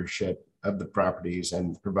stewardship of the properties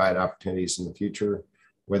and provide opportunities in the future,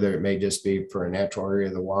 whether it may just be for a natural area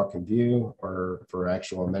to walk and view or for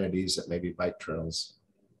actual amenities that may be bike trails.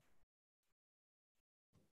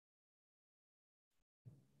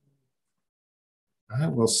 I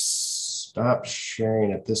will stop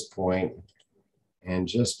sharing at this point and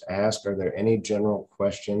just ask, are there any general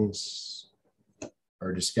questions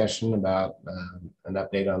or discussion about an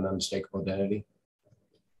update on the unmistakable identity?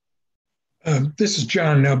 This is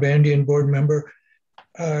John Nalbandian, board member.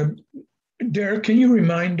 Derek, can you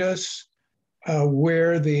remind us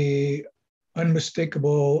where the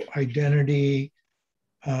unmistakable identity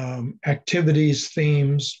activities,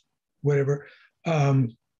 themes, whatever,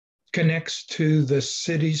 connects to the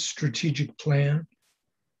city's strategic plan?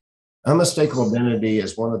 Unmistakable identity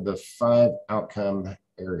is one of the 5 outcome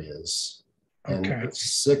areas and Okay.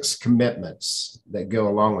 6 commitments that go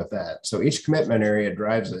along with that. So each commitment area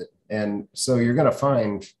drives it. And so you're going to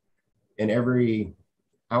find in every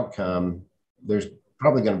outcome, there's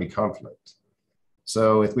probably going to be conflict.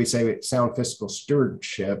 So if we say sound fiscal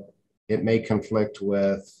stewardship, it may conflict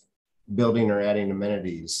with building or adding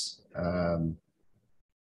amenities.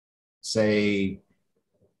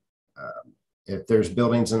 If there's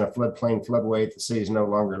buildings in a floodplain, floodway that the city is no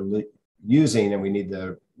longer using and we need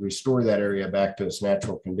to restore that area back to its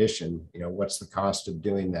natural condition, you know, what's the cost of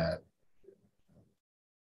doing that?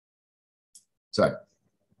 So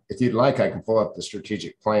if you'd like, I can pull up the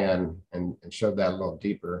strategic plan and show that a little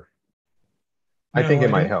deeper. I think it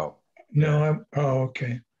might help. No,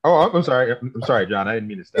 okay. Oh, I'm sorry. I'm sorry, John. I didn't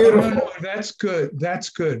mean to step No, that's good. That's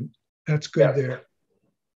good. That's good. Yeah. There.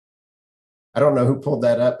 I don't know who pulled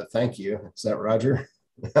that up, but thank you. Is that Roger?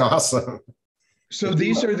 Awesome. So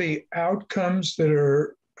these are the outcomes that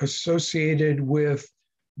are associated with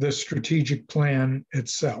the strategic plan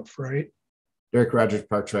itself, right? Derek Rogers,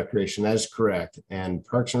 Parks and Recreation, that is correct. And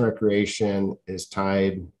Parks and Recreation is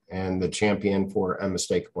tied and the champion for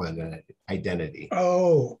unmistakable identity.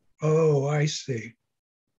 Oh, I see.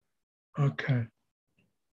 Okay.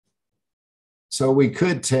 So we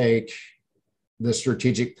could take the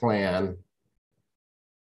strategic plan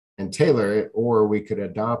and tailor it, or we could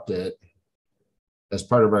adopt it as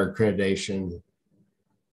part of our accreditation,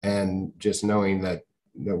 and just knowing that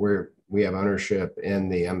we have ownership in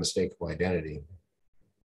the unmistakable identity.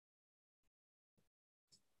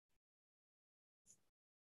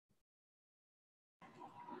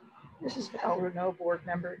 This is Val Renault, board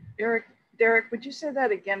member. Derek, would you say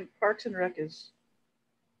that again? Parks and Rec is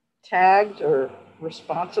tagged or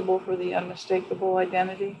responsible for the unmistakable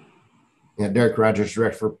identity? Yeah, Derek Rogers,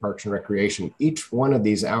 Director for Parks and Recreation. Each one of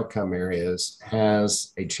these outcome areas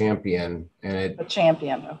has a champion, and a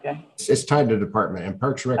champion. Okay. It's tied to department, and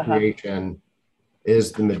Parks and Recreation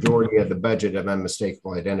is the majority of the budget of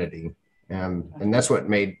unmistakable identity, and that's what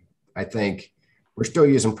made, I think, we're still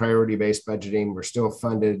using priority-based budgeting. We're still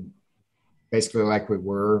funded basically like we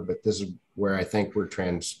were, but this is where I think we're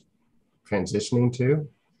transitioning to,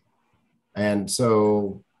 and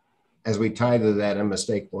so. As we tie to that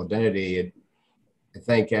unmistakable identity, I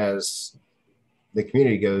think as the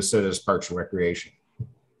community goes, so does Parks and Recreation.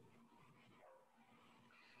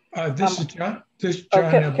 This is John.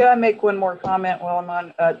 Can I make one more comment while I'm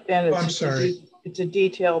on? And I'm sorry. It's a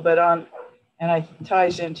detail, but and it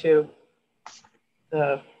ties into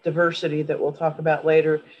the diversity that we'll talk about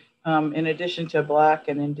later. In addition to Black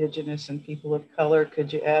and Indigenous and people of color,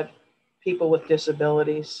 could you add people with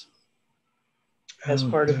disabilities as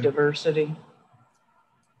part of diversity?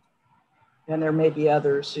 And there may be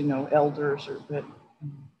others, you know, elders, but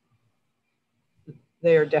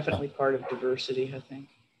they are definitely part of diversity, I think.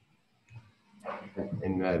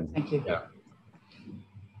 And, thank you. Yeah.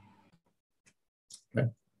 Okay.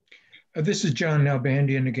 This is John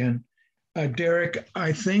Nalbandian again. Derek,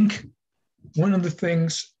 I think one of the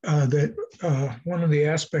things one of the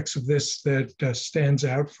aspects of this that stands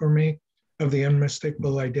out for me of the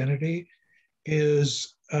unmistakable identity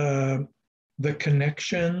is the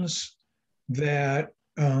connections that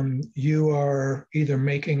you are either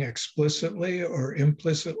making explicitly or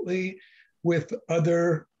implicitly with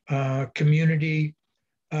other community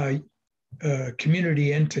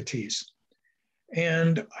entities.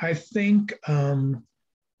 And I think,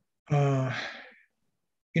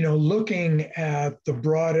 looking at the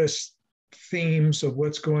broadest themes of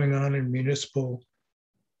what's going on in municipal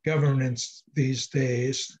governance these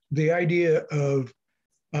days, the idea of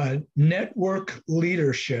network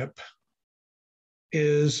leadership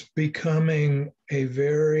is becoming a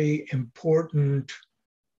very important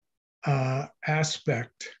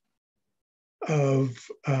aspect of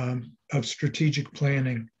strategic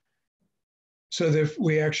planning. So that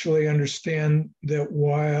we actually understand that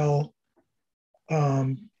while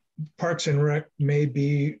Parks and Rec may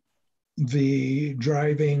be the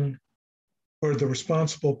driving or the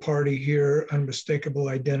responsible party here, unmistakable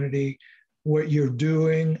identity, what you're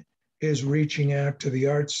doing is reaching out to the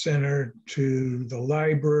Arts Center, to the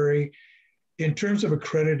library. In terms of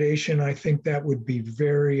accreditation, I think that would be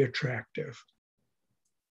very attractive.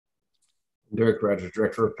 Derek Rogers,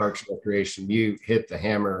 Director of Parks and Recreation, you hit the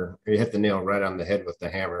hammer, you hit the nail right on the head with the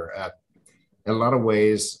hammer. in a lot of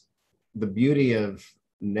ways, the beauty of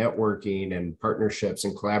networking and partnerships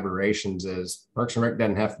and collaborations is Parks and Rec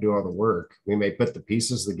doesn't have to do all the work. We may put the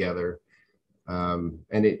pieces together, and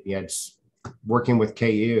it's working with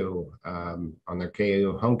KU on their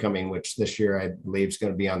KU homecoming, which this year I believe is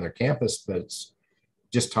going to be on their campus, but it's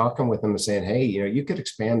just talking with them and saying, hey, you could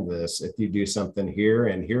expand this if you do something here,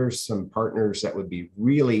 and here's some partners that would be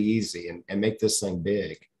really easy and make this thing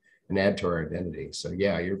big and add to our identity. So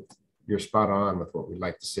yeah, you're spot on with what we'd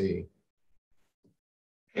like to see.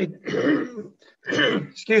 Hey,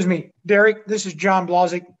 excuse me, Derek, this is John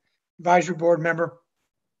Blazek, advisory board member.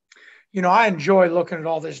 I enjoy looking at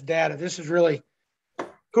all this data. This is really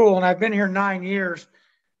cool. And I've been here 9 years,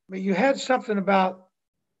 but you had something about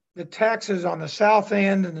the taxes on the south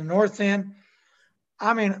end and the north end.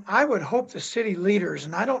 I mean, I would hope the city leaders,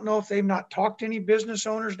 and I don't know if they've not talked to any business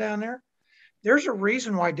owners down there. There's a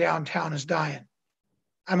reason why downtown is dying.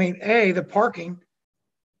 I mean, A, the parking.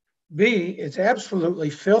 B, it's absolutely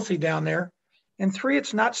filthy down there. And 3,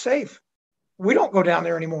 it's not safe. We don't go down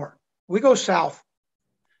there anymore. We go south.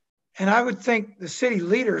 And I would think the city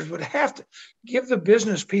leaders would have to give the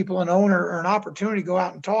business people an owner or an opportunity to go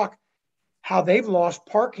out and talk how they've lost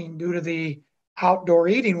parking due to the outdoor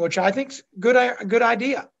eating, which I think is a good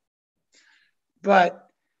idea. But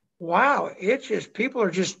wow, it's just, people are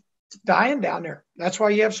just dying down there. That's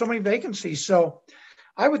why you have so many vacancies. So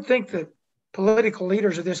I would think that political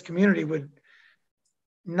leaders of this community would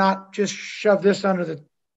not just shove this under the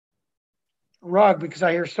rug, because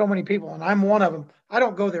I hear so many people, and I'm one of them. I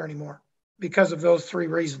don't go there anymore because of those 3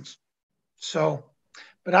 reasons. So,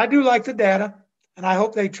 but I do like the data, and I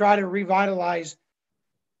hope they try to revitalize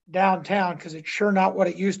downtown, because it's sure not what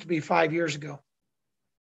it used to be 5 years ago.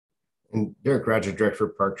 And Derek Roger, Director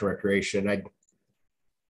of Parks and Recreation.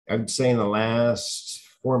 I'd say in the last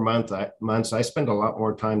 4 months, I spend a lot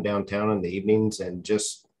more time downtown in the evenings and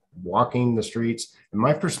just walking the streets. And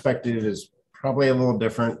my perspective is probably a little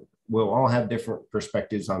different. We'll all have different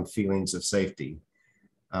perspectives on feelings of safety.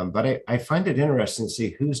 But I find it interesting to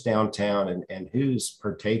see who's downtown and who's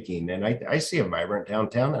partaking. And I see a vibrant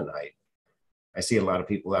downtown at night. I see a lot of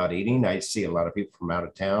people out eating. I see a lot of people from out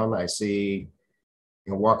of town. I see,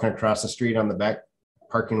 walking across the street on the back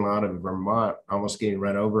parking lot of Vermont, almost getting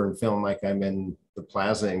run over and feeling like I'm in the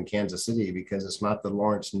plaza in Kansas City, because it's not the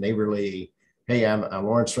Lawrence neighborly, hey, I'm a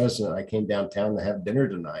Lawrence resident, I came downtown to have dinner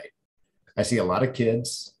tonight. I see a lot of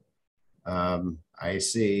kids. I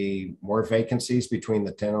see more vacancies between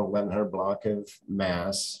the 10 and 1100 block of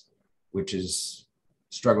Mass, which has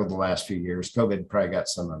struggled the last few years. COVID probably got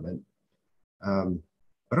some of it.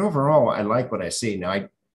 But overall, I like what I see. Now, I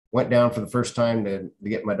went down for the first time to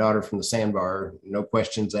get my daughter from the sandbar. No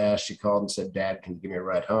questions asked. She called and said, Dad, can you give me a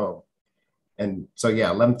ride home? And so,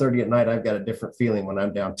 yeah, 11:30 at night, I've got a different feeling when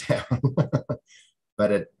I'm downtown.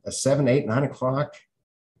 But at 7, 8, 9 o'clock,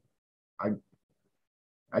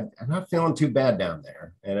 I'm not feeling too bad down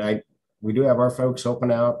there. And we do have our folks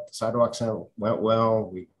helping out. The sidewalks went well.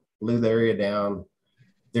 We blew the area down.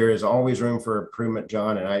 There is always room for improvement,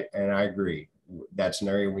 John, and I agree. That's an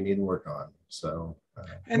area we need to work on. So.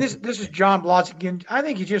 And this is John Blotz again. I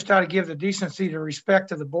think you just ought to give the decency to respect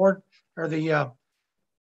to the board or the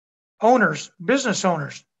owners, business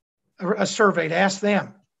owners, a survey to ask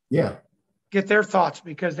them. Yeah. Get their thoughts,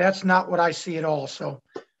 because that's not what I see at all. So.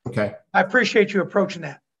 Okay. I appreciate you approaching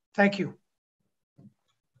that. Thank you.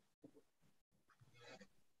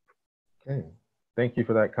 Okay. Thank you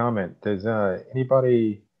for that comment. Does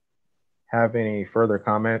anybody have any further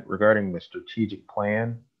comment regarding the strategic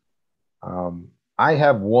plan? I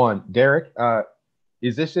have one. Derek,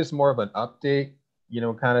 is this just more of an update,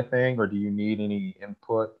 kind of thing, or do you need any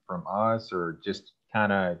input from us, or just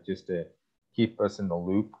to keep us in the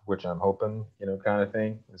loop, which I'm hoping, kind of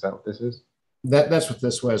thing? Is that what this is? That's what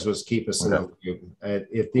this was keep us in the loop.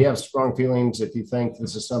 If you have strong feelings, if you think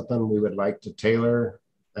this is something we would like to tailor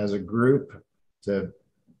as a group to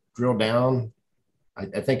drill down,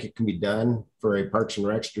 I think it can be done for a Parks and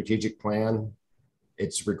Rec strategic plan.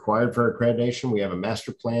 It's required for accreditation. We have a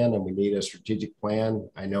master plan and we need a strategic plan.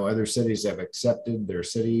 I know other cities have accepted their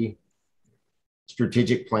city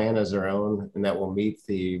strategic plan as their own, and that will meet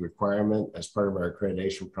the requirement as part of our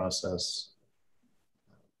accreditation process.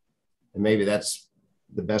 And maybe that's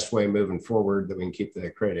the best way moving forward, that we can keep the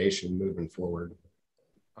accreditation moving forward.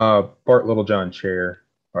 Bart Littlejohn, Chair,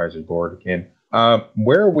 Advisory Board again.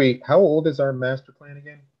 Where are we? How old is our master plan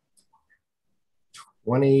again?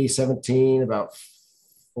 2017, about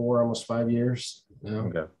 4, almost 5 years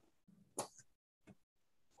now.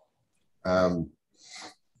 Okay.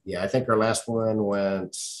 Yeah, I think our last one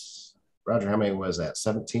went, Roger, how many was that?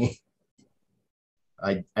 17?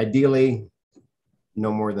 Ideally,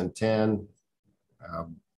 no more than 10.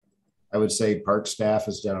 I would say park staff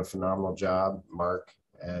has done a phenomenal job, Mark,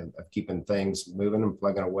 and of keeping things moving and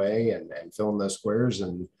plugging away and filling those squares.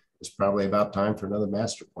 And it's probably about time for another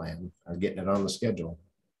master plan or getting it on the schedule.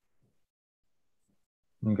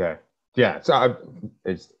 Okay. Yeah. So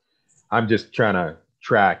I'm just trying to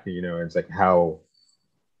track, it's like how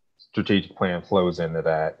strategic plan flows into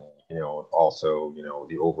that, also,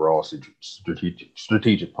 the overall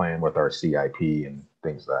strategic plan with our CIP and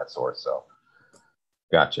things of that sort. So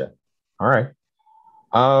gotcha. All right.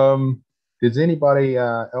 Does anybody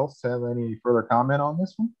else have any further comment on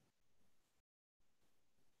this one?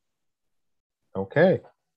 Okay,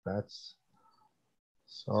 that's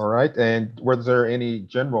all right. And was there any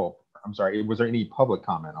public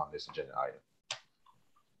comment on this agenda item?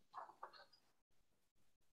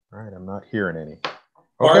 All right, I'm not hearing any.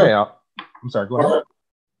 Okay, I'm sorry, go ahead.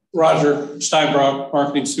 Roger Steinbrock,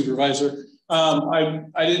 Marketing Supervisor. I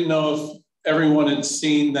didn't know if everyone had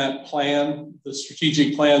seen that plan, the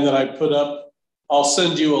strategic plan that I put up. I'll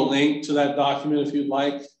send you a link to that document if you'd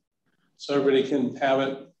like, so everybody can have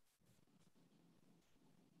it.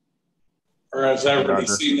 Or has everybody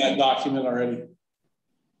seen that document already?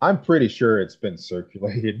 I'm pretty sure it's been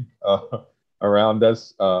circulated around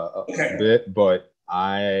us a bit, but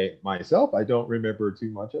I don't remember too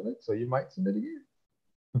much of it, so you might send it again.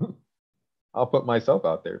 I'll put myself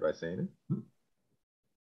out there by saying it.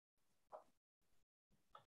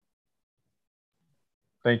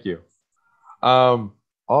 Thank you. All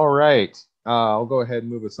right. I'll go ahead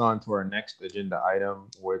and move us on to our next agenda item,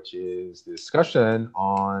 which is discussion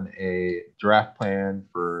on a draft plan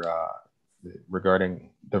for regarding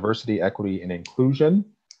diversity, equity, and inclusion.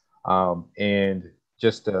 And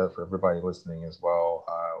just for everybody listening as well,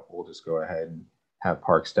 we'll just go ahead and have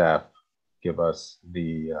park staff give us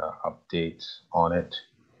the update on it,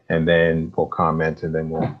 and then we'll comment, and then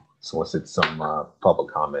we'll solicit some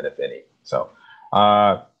public comment, if any. So,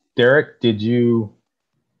 Derek, did you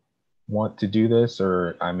want to do this,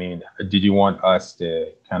 or did you want us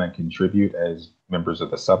to kind of contribute as members of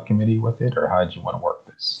the subcommittee with it, or how did you want to work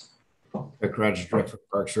this? Roger, Director of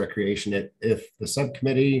Parks Recreation. If the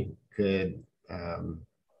subcommittee could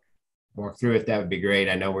walk through it, that would be great.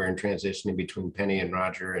 I know we're in transitioning between Penny and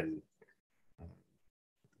Roger, and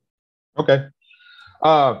okay.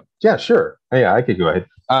 Yeah, sure. Yeah, I could go ahead.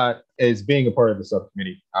 As being a part of the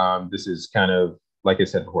subcommittee, this is kind of, like I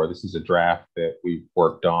said before, this is a draft that we've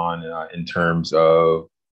worked on in terms of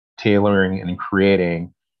tailoring and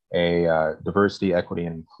creating a diversity, equity,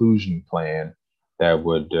 and inclusion plan that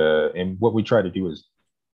would, and what we try to do is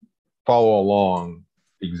follow along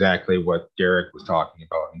exactly what Derek was talking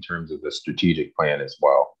about in terms of the strategic plan as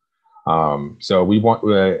well. So we want,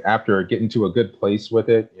 after getting to a good place with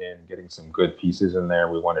it and getting some good pieces in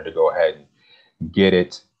there, we wanted to go ahead and get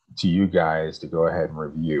it to you guys to go ahead and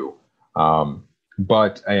review.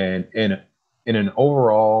 But in an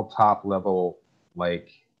overall top level,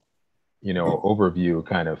 overview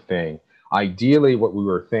kind of thing, ideally what we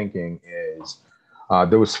were thinking is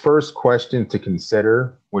those first questions to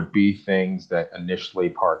consider would be things that initially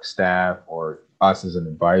park staff or us as an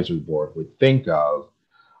advisory board would think of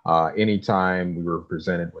anytime we were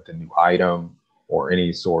presented with a new item or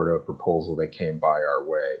any sort of proposal that came by our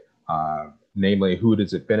way. Namely, who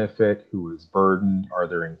does it benefit? Who is burdened?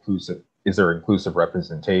 Is there inclusive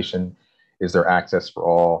representation? Is there access for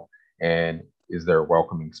all? And is there a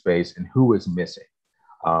welcoming space? And who is missing?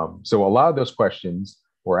 So a lot of those questions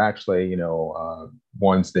were actually,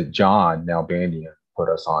 ones that John Nalbandian put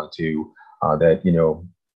us onto that,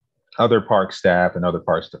 other park staff and other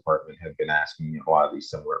parks department have been asking a lot of these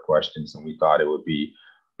similar questions. And we thought it would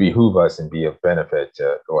behoove us and be of benefit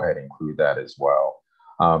to go ahead and include that as well.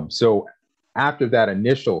 So after that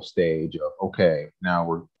initial stage of, okay, now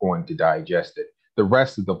we're going to digest it, the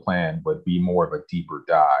rest of the plan would be more of a deeper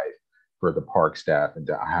dive for the park staff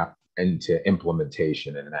into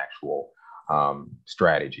implementation and an actual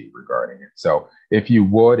strategy regarding it. So if you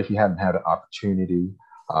haven't had an opportunity,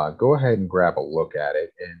 go ahead and grab a look at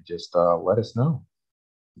it and just let us know.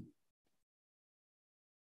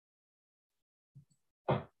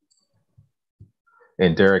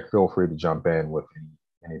 And Derek, feel free to jump in with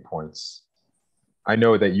any points. I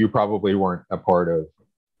know that you probably weren't a part of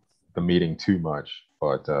the meeting too much,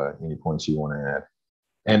 but any points you want to add?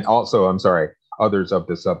 And also, I'm sorry, others of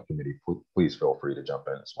the subcommittee, please feel free to jump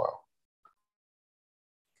in as well.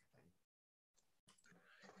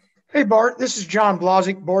 Hey, Bart, this is John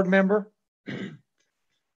Blozick, board member.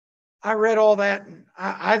 I read all that, and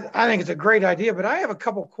I think it's a great idea, but I have a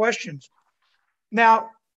couple questions.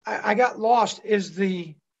 Now, I got lost. Is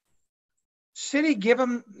the city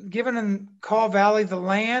given in Caw Valley the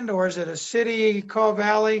land, or is it a city Caw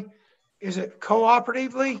Valley? Is it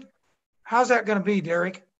cooperatively? How's that going to be,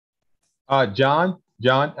 Derek? John,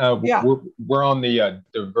 yeah. we're on the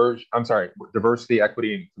diversity,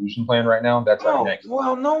 equity, and inclusion plan right now. That's our next.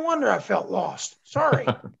 Well, no wonder I felt lost. Sorry.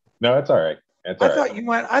 No, that's all right. That's all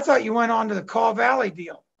right. I thought you went on to the Caw Valley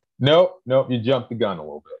deal. Nope, you jumped the gun a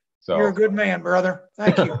little bit. So you're a good man, brother.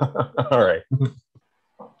 Thank you. All right.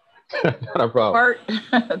 Not a problem. Bart,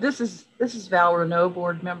 this is Val Renault,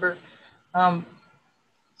 board member.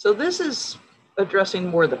 So this is addressing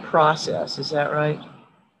more the process. Is that right?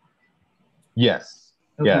 Yes.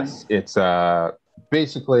 Okay. Yes. It's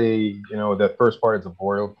basically, the first part is a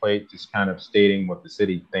boilerplate, just kind of stating what the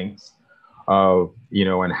city thinks of,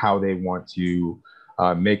 and how they want to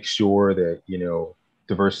make sure that,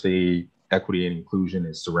 diversity, equity, and inclusion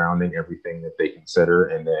is surrounding everything that they consider.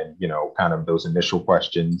 And then, kind of those initial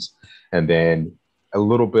questions, and then a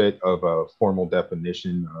little bit of a formal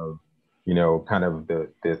definition of, kind of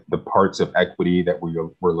the parts of equity that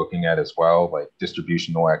we're looking at as well, like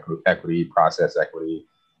distributional equity, process equity,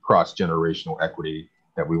 cross-generational equity,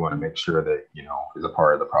 that we want to make sure that, is a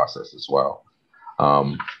part of the process as well.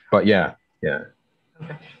 But yeah.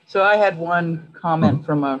 Okay. So I had one comment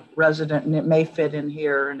from a resident, and it may fit in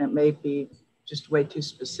here, and it may be just way too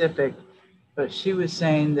specific, but she was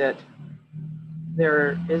saying that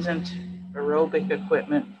there isn't aerobic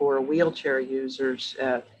equipment for wheelchair users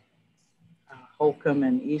at Holcomb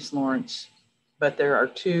and East Lawrence, but there are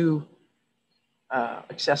 2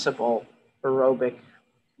 accessible aerobic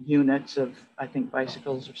units of, I think,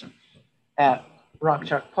 bicycles or something at Rock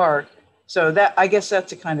Chalk Park. So that, I guess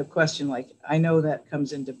that's a kind of question, like, I know that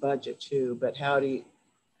comes into budget too, but how do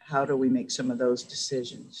we make some of those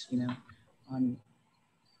decisions, on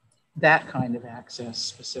that kind of access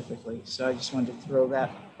specifically? So I just wanted to throw that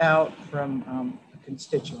out from a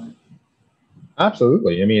constituent.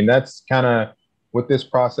 Absolutely. I mean, that's kind of what this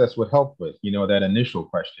process would help with, that initial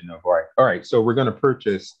question of, all right, so we're going to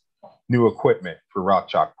purchase new equipment for Rock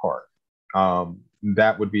Chalk Park.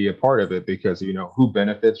 That would be a part of it, because, who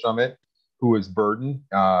benefits from it? Who is burdened?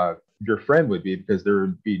 Your friend would be, because there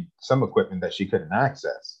would be some equipment that she couldn't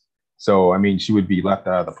access. So, I mean, she would be left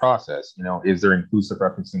out of the process. Is there inclusive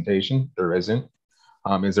representation? There isn't.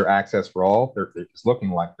 Is there access for all? It's looking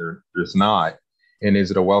like there's not. And is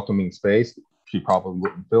it a welcoming space? She probably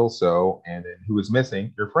wouldn't feel so. And then who is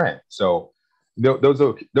missing? Your friend. So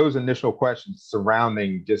those initial questions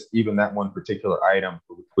surrounding just even that one particular item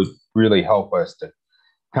would really help us to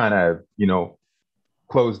kind of,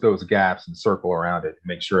 close those gaps and circle around it and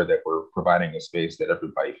make sure that we're providing a space that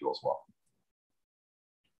everybody feels welcome.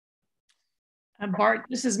 Bart,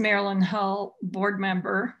 this is Marilyn Hull, board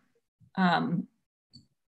member. I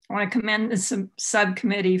want to commend the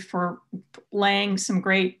subcommittee for laying some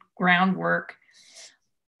great groundwork.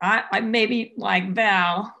 I maybe like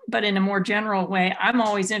Val, but in a more general way, I'm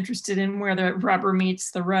always interested in where the rubber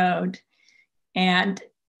meets the road, and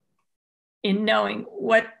in knowing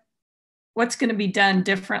what's going to be done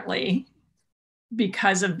differently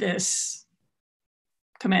because of this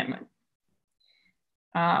commitment.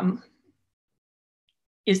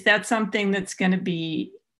 Is that something that's going to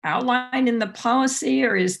be outlined in the policy,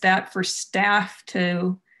 or is that for staff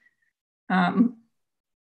to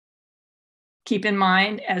keep in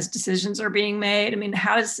mind as decisions are being made? I mean,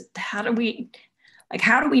 how do we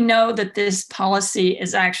know that this policy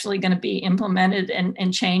is actually going to be implemented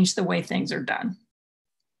and change the way things are done?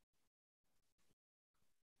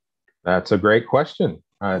 That's a great question.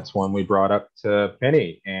 It's one we brought up to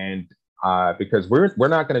Penny, and because we're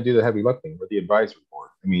not going to do the heavy lifting. We're the advisory board.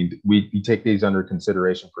 I mean, we take these under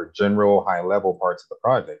consideration for general high-level parts of the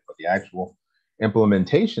project, but the actual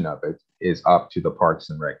implementation of it is up to the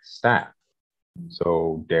Parks and Rec staff.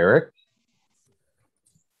 So, Derek?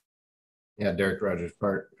 Yeah, Derek Rogers,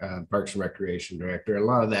 Parks and Recreation Director. A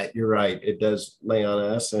lot of that, you're right, it does lay on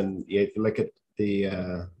us. And if you look at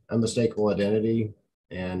the unmistakable identity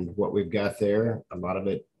and what we've got there, a lot of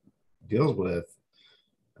it deals with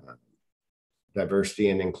diversity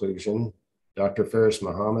and inclusion. Dr. Faris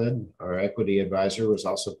Muhammad, our equity advisor, was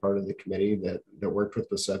also part of the committee that worked with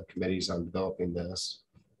the subcommittees on developing this.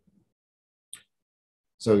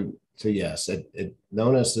 So yes, the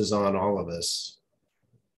onus is on all of us,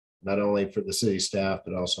 not only for the city staff,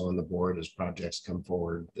 but also on the board as projects come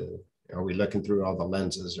forward. Are we looking through all the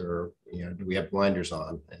lenses, or do we have blinders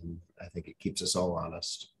on? And I think it keeps us all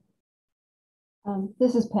honest.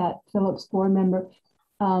 This is Pat Phillips, board member.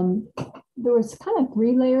 There was kind of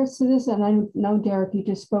 3 layers to this, and I know, Derek, you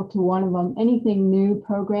just spoke to one of them. Anything new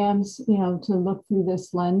programs, to look through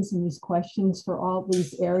this lens and these questions for all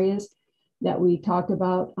these areas. that we talked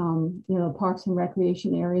about, you know, parks and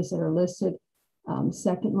recreation areas that are listed,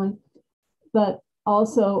 secondly, but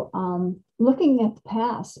also looking at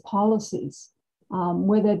past policies,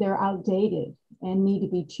 whether they're outdated and need to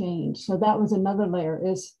be changed. So that was another layer,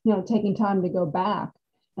 is, you know, taking time to go back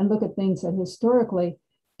and look at things that historically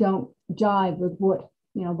don't jive with what,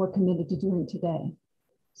 you know, we're committed to doing today.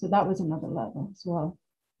 So that was another level as well.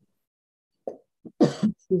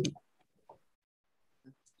 Excuse me.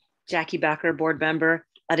 Jackie Becker, board member.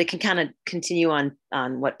 To kind of continue on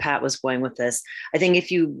what Pat was going with this, I think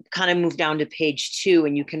if you kind of move down to page 2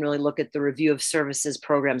 and you can really look at the review of services,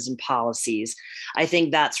 programs, and policies, I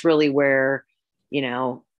think that's really where, you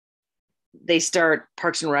know,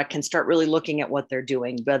 Parks and Rec can start really looking at what they're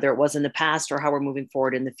doing, whether it was in the past or how we're moving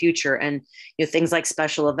forward in the future. And, you know, things like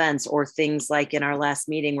special events, or things like in our last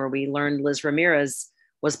meeting where we learned Liz Ramirez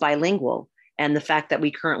was bilingual. And the fact that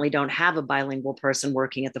we currently don't have a bilingual person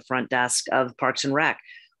working at the front desk of Parks and Rec.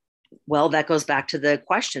 Well, that goes back to the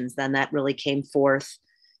questions then that really came forth,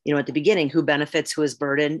 you know, at the beginning: who benefits, who is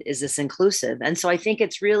burdened, is this inclusive? And so I think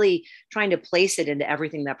it's really trying to place it into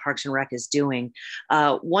everything that Parks and Rec is doing.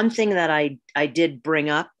 One thing that I did bring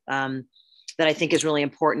up that I think is really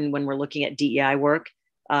important when we're looking at DEI work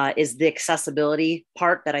is the accessibility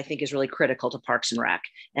part that I think is really critical to Parks and Rec,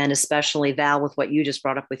 and especially, Val, with what you just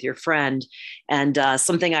brought up with your friend. And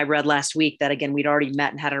something I read last week that, again, we'd already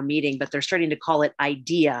met and had our meeting, but they're starting to call it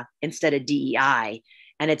IDEA instead of DEI.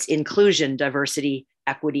 And it's inclusion, diversity,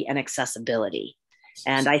 equity, and accessibility.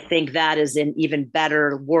 And I think that is an even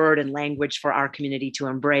better word and language for our community to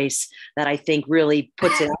embrace, that I think really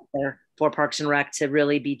puts it out there for Parks and Rec to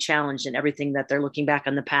really be challenged in everything that they're looking back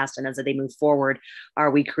on the past. And as they move forward,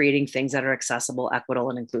 are we creating things that are accessible,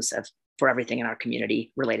 equitable, and inclusive for everything in our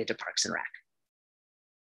community related to Parks and Rec?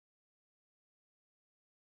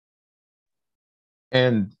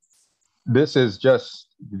 And this is just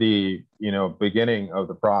the, you know, beginning of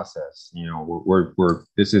the process. You know,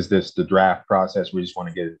 this is the draft process. We just want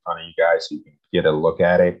to get it in front of you guys so you can get a look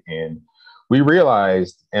at it. And we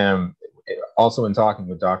realized, also in talking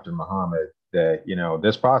with Dr. Muhammad, that, you know,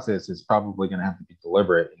 this process is probably going to have to be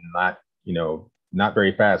deliberate and not, you know, not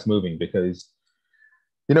very fast moving, because,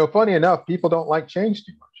 you know, funny enough, people don't like change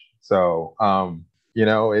too much. So, you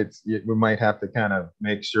know, we might have to kind of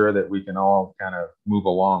make sure that we can all kind of move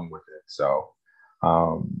along with it. So,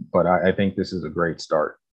 but I think this is a great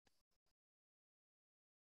start.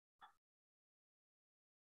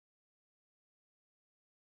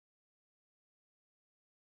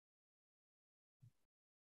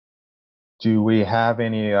 Do we have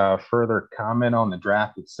any further comment on the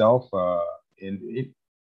draft itself?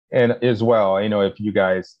 And as well, you know, if you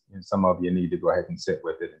guys, some of you need to go ahead and sit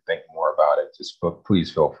with it and think more about it, just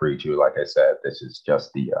please feel free to. Like I said, this is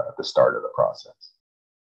just the start of the process.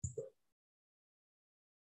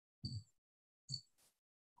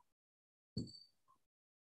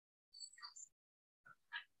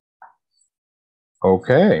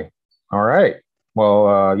 Okay. All right.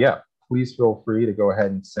 Well, yeah, please feel free to go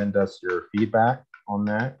ahead and send us your feedback on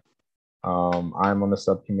that. I'm on the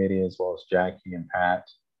subcommittee, as well as Jackie and Pat.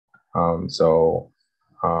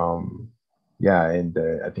 Yeah, and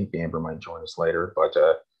I think Amber might join us later,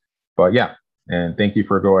 but yeah, and thank you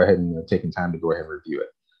for go ahead and taking time to go ahead and review it.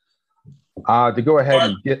 To go ahead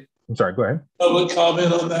and get, I'm sorry, go ahead. Public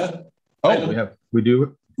comment on that? Oh, we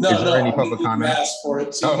do. No, is there any public comment? Ask for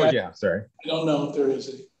it. So oh, yeah, sorry. I don't know if there is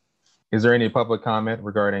any. Is there any public comment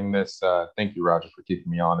regarding this? Thank you, Roger, for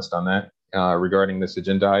keeping me honest on that. Regarding this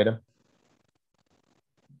agenda item.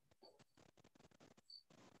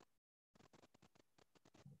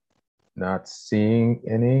 Not seeing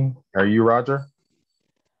any. Are you, Roger?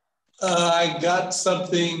 I got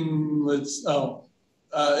something that's,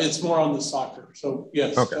 it's more on the soccer. So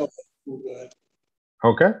yes. Okay. We'll go ahead.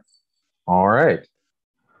 Okay. All right.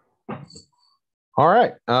 All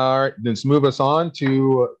right. Let's move us on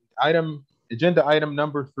to agenda item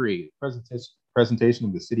number 3, presentation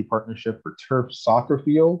of the city partnership for turf soccer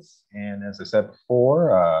fields. And as I said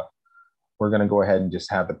before, we're going to go ahead and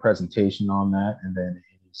just have the presentation on that, and then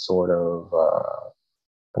any sort of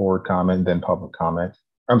board comment, then public comment.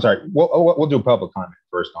 I'm sorry, we'll do public comment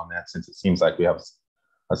first on that, since it seems like we have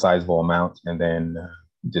a sizable amount, and then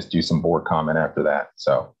just do some board comment after that.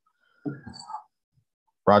 So,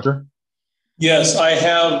 Roger? Yes, I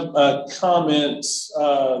have a comment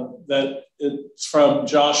that it's from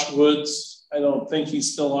Josh Woods. I don't think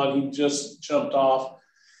he's still on. He just jumped off.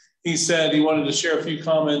 He said he wanted to share a few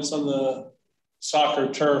comments on the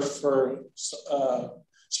soccer turf for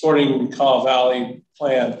Sporting Kaw Valley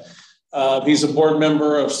plan. He's a board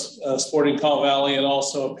member of Sporting Kaw Valley and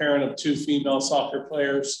also a parent of 2 female soccer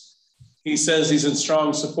players. he says he's in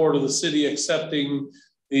strong support of the city accepting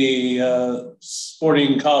the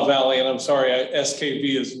Sporting Kaw Valley, and I'm sorry,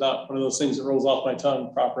 SKV is not one of those things that rolls off my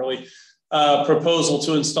tongue properly, proposal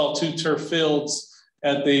to install 2 turf fields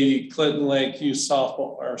at the Clinton Lake Youth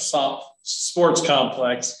Softball or Sports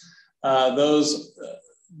Complex.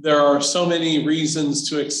 There are so many reasons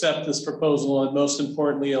to accept this proposal, and most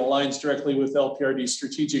importantly, it aligns directly with LPRD's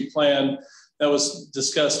strategic plan that was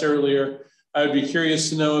discussed earlier. I would be curious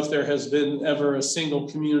to know if there has been ever a single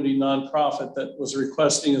community nonprofit that was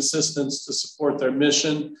requesting assistance to support their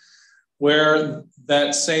mission, where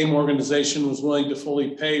that same organization was willing to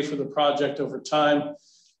fully pay for the project over time.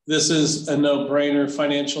 This is a no-brainer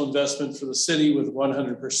financial investment for the city with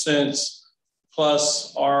 100%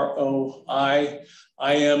 plus ROI.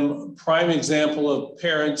 I am prime example of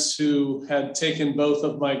parents who had taken both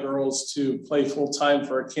of my girls to play full-time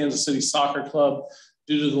for a Kansas City soccer club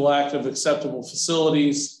due to the lack of acceptable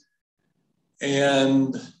facilities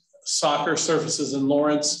and soccer surfaces in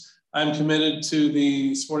Lawrence. I'm committed to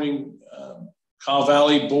the Sporting Kaw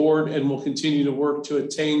Valley Board and will continue to work to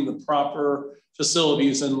attain the proper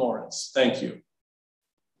facilities in Lawrence. Thank you.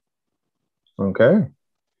 Okay.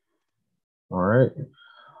 All right.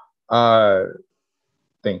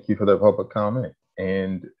 Thank you for the public comment.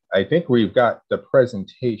 And I think we've got the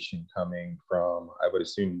presentation coming from, I would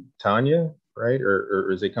assume, Tanya, right?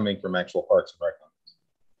 Or is it coming from actual Parks and Rec?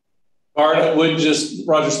 Bart, would just,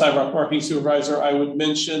 Roger Steinbrock, Marketing Supervisor, I would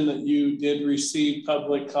mention that you did receive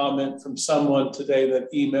public comment from someone today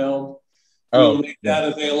that emailed. We'll make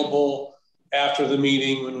that available after the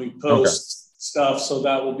meeting when we post stuff, so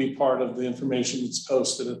that will be part of the information that's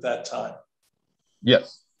posted at that time.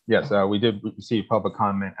 Yes. Yes, we did receive public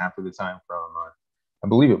comment after the time from, I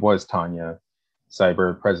believe it was Tanya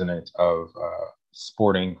Cyber, president of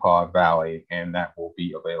Sporting Kaw Valley, and that will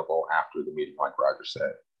be available after the meeting, like Roger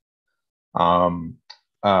said.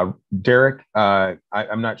 Derek,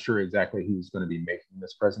 I'm not sure exactly who's going to be making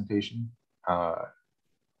this presentation.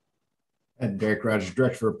 And Derek Rogers,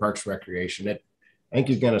 Director of Parks and Recreation. I think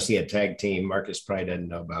you're going to see a tag team. Marcus probably doesn't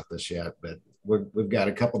know about this yet, but we've got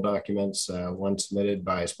a couple documents, one submitted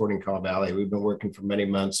by Sporting Kaw Valley. We've been working for many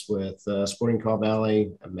months with Sporting Kaw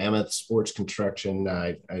Valley, Mammoth Sports Construction.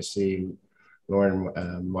 I see Lauren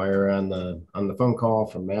Meyer on the phone call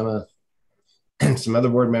from Mammoth and some other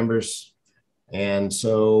board members. And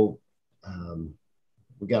so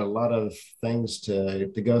we got a lot of things to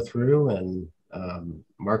go through. And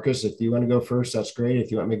Marcus, if you want to go first, that's great.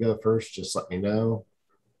 If you want me to go first, just let me know.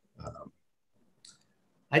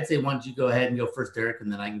 I'd say why don't you go ahead and go first, Derek, and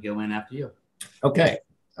then I can go in after you. Okay.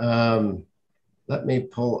 Let me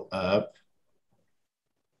pull up,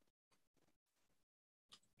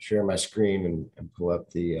 share my screen and pull up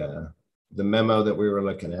the memo that we were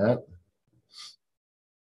looking at.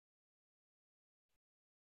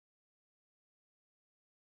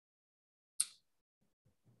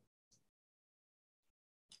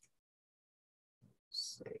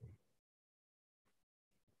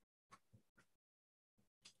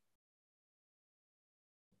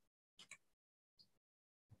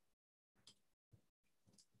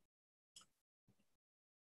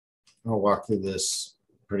 I'll walk through this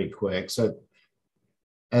pretty quick. So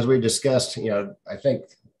as we discussed, I think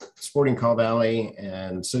Sporting Kaw Valley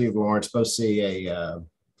and City of Lawrence both see a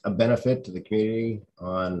benefit to the community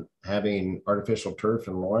on having artificial turf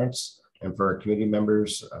in Lawrence. And for our community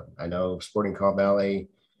members, I know Sporting Kaw Valley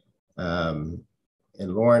in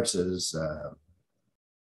Lawrence is,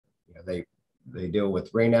 they deal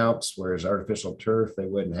with rainouts, whereas artificial turf, they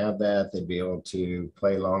wouldn't have that. They'd be able to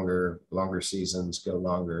play longer seasons, go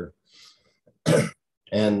longer.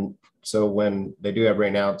 And so when they do have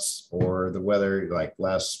rainouts or the weather, like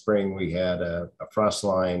last spring, we had a frost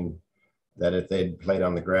line that if they'd played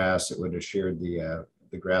on the grass, it would have sheared the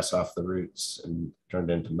grass off the roots and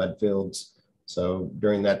turned into mud fields. So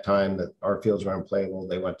during that time that our fields were unplayable,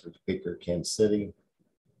 they went to Topeka, Kansas City.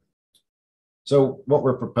 So what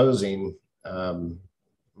we're proposing,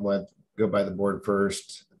 we'll go by the board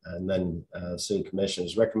first, and then City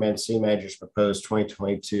Commissioners recommend City Manager's proposed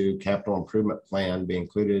 2022 capital improvement plan be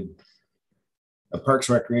included a Parks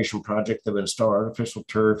and Recreation project that would install artificial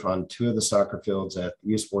turf on 2 of the soccer fields at the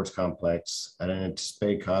Youth Sports Complex at an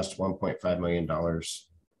anticipated cost of $1.5 million.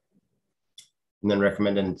 And then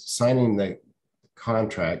recommending signing the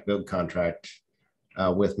build contract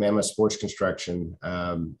with Mammoth Sports Construction.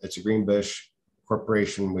 It's a Greenbush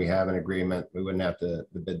Corporation. We have an agreement. We wouldn't have to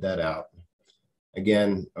bid that out.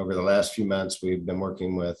 Again, over the last few months, we've been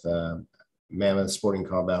working with Mammoth, Sporting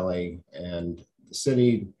Kaw Valley, and the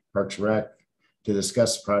city, Parks and Rec, to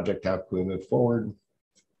discuss the project, how can we move forward.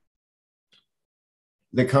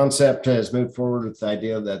 The concept has moved forward with the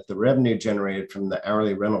idea that the revenue generated from the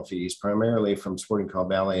hourly rental fees, primarily from Sporting Call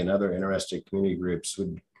Valley and other interested community groups,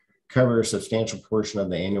 would cover a substantial portion of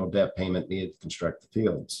the annual debt payment needed to construct the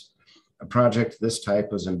fields. A project of this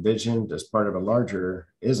type was envisioned as part of a larger,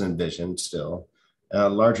 is envisioned still, a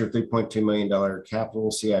larger $3.2 million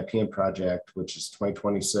capital CIP project, which is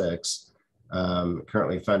 2026,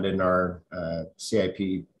 currently funded in our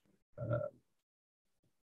CIP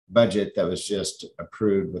budget that was just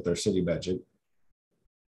approved with our city budget.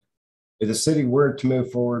 If the city were to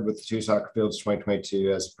move forward with the two soccer fields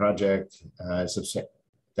 2022 as a project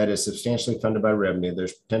that is substantially funded by revenue,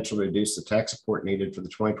 there's potential to reduce the tax support needed for the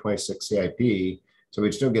 2026 CIP. So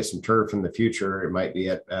we'd still get some turf in the future. It might be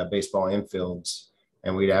at baseball infields,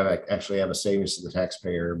 and we'd actually have a savings to the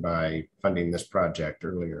taxpayer by funding this project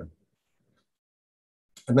earlier.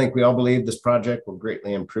 I think we all believe this project will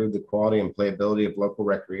greatly improve the quality and playability of local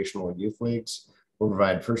recreational and youth leagues, will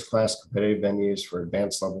provide first-class competitive venues for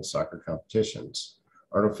advanced level soccer competitions.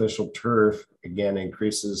 Artificial turf, again,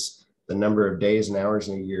 increases the number of days and hours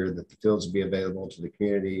in a year that the fields will be available to the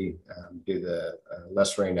community due to the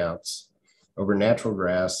less rainouts over natural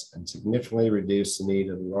grass, and significantly reduce the need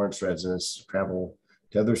of the Lawrence residents to travel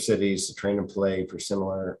to other cities to train and play for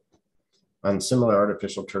similar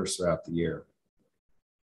artificial turfs throughout the year.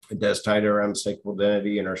 It does tie to our unmistakable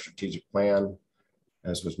identity and our strategic plan,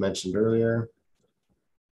 as was mentioned earlier.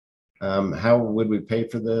 How would we pay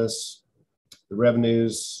for this? The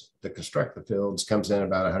revenues to construct the fields comes in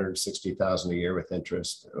about $160,000 a year with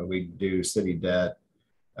interest. We do city debt.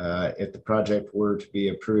 If the project were to be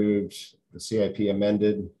approved, the CIP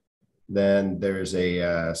amended, then there's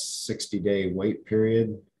a 60-day wait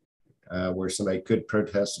period where somebody could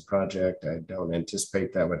protest the project. I don't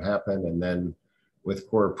anticipate that would happen. And then with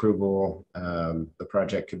core approval, the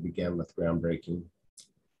project could begin with groundbreaking.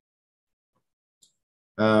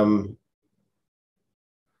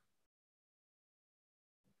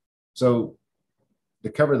 So to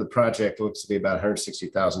cover the project looks to be about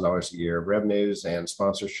 $160,000 a year of revenues and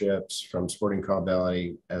sponsorships from Sporting Call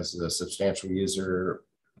Valley as a substantial user,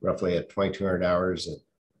 roughly at 2,200 hours at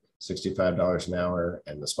 $65 an hour,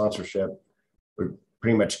 and the sponsorship would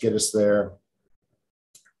pretty much get us there.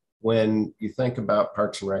 When you think about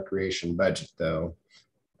Parks and Recreation budget, though,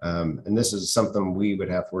 and this is something we would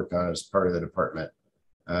have to work on as part of the department.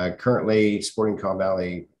 Currently, Sporting Call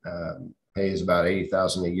Valley pays about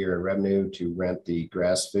 $80,000 a year in revenue to rent the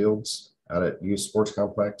grass fields out at Youth Sports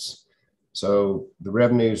Complex. So the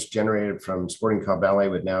revenues generated from Sporting Call Valley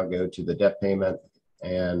would now go to the debt payment,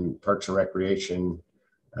 and Parks and Recreation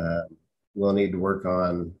will need to work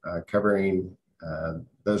on covering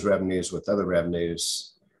those revenues with other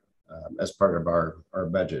revenues as part of our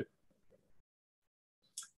budget.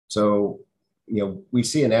 So, we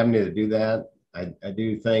see an avenue to do that. I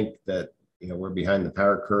do think that, we're behind the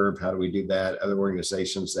power curve. How do we do that? Other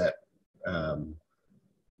organizations that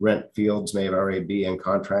rent fields may already be in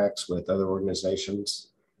contracts with other organizations.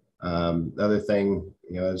 The other thing,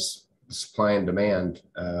 is supply and demand.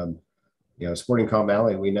 Sporting Call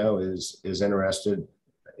Valley, we know is interested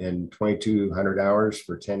in 2,200 hours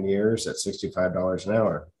for 10 years at $65 an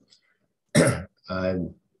hour.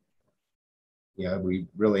 We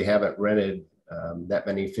really haven't rented that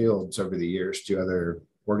many fields over the years to other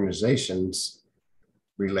organizations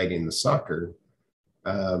relating to soccer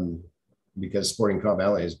because Sporting Call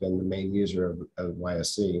Valley has been the main user of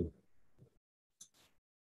YSC.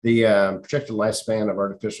 The projected lifespan of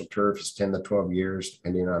artificial turf is 10 to 12 years,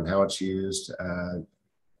 depending on how it's used.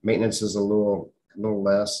 Maintenance is a little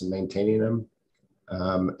less in maintaining them.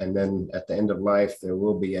 And then at the end of life, there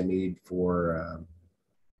will be a need for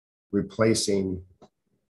replacing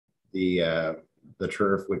the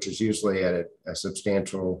turf, which is usually at a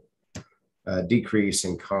substantial decrease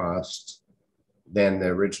in cost than the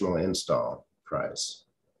original install price.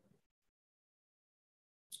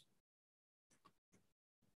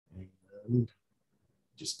 And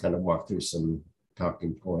just kind of walk through some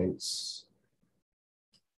talking points.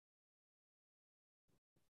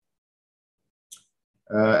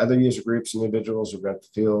 Other user groups and individuals who rent the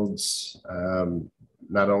fields,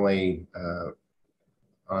 not only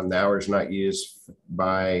on the hours not used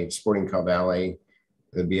by Sporting Call Valley,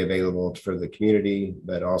 it would be available for the community,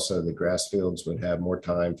 but also the grass fields would have more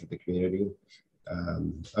time for the community.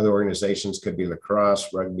 Other organizations could be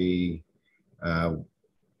lacrosse, rugby.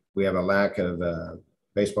 We have a lack of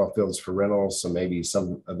baseball fields for rentals, so maybe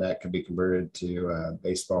some of that could be converted to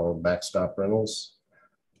baseball backstop rentals.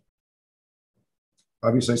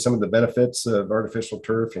 Obviously, some of the benefits of artificial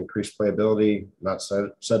turf: increased playability, not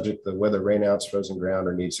subject to weather, rainouts, frozen ground,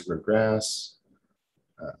 or needs to grow grass,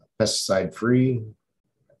 pesticide free,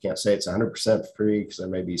 can't say it's 100% free because there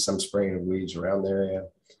may be some spraying of weeds around the area.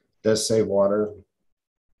 It does save water.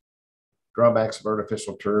 Drawbacks of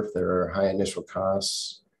artificial turf, there are high initial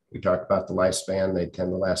costs. We talked about the lifespan. They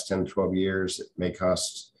tend to last 10 to 12 years. It may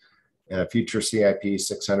cost in a future CIP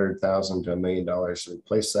 $600,000 to $1 million to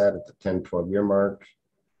replace that at the 10, 12-year mark.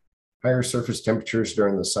 Higher surface temperatures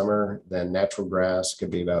during the summer than natural grass, could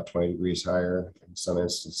be about 20 degrees higher in some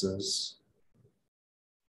instances.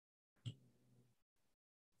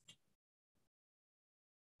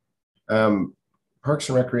 Parks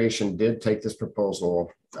and Recreation did take this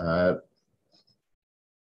proposal to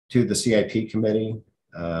the CIP committee,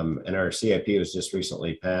 and our CIP was just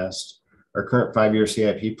recently passed. Our current 5-year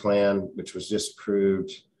CIP plan, which was just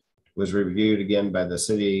approved, was reviewed again by the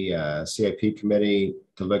city CIP committee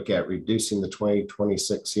to look at reducing the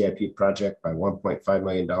 2026 CIP project by $1.5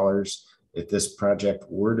 million if this project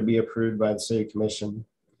were to be approved by the city commission.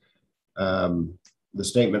 The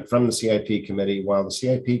statement from the CIP committee, while the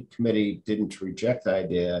CIP committee didn't reject the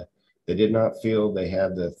idea, they did not feel they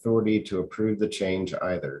had the authority to approve the change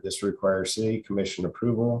either. This requires city commission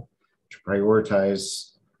approval to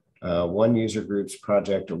prioritize one user group's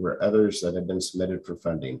project over others that have been submitted for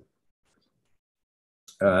funding.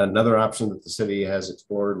 Another option that the city has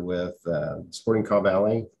explored with Sporting Call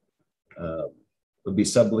Valley would be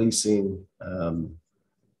subleasing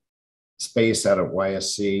space out of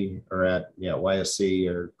YSC or at YSC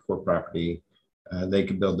or core property. They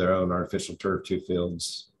could build their own artificial turf 2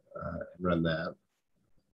 fields and run that.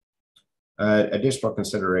 Additional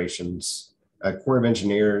considerations, Corps of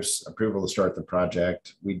Engineers approval to start the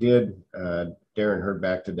project. We did, Darren heard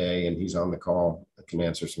back today and he's on the call, can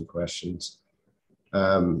answer some questions.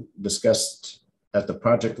 Discussed at the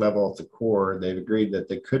project level at the Corps, they've agreed that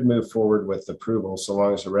they could move forward with approval so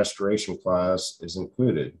long as a restoration clause is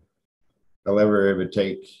included. However, it would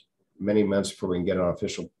take many months before we can get an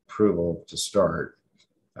official approval to start.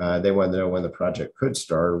 They wanted to know when the project could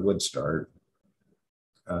start or would start.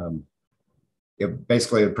 It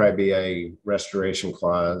basically would probably be a restoration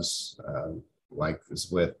clause like this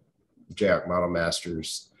with JAC Model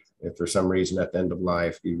Masters. If for some reason at the end of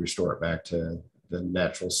life, you restore it back to the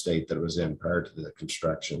natural state that it was in prior to the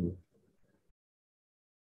construction.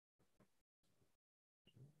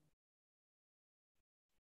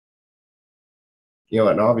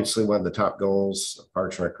 And obviously one of the top goals of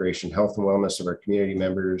Parks and Recreation, health and wellness of our community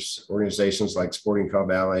members, organizations like Sporting Call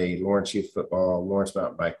Valley, Lawrence Youth Football, Lawrence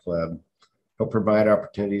Mountain Bike Club, help provide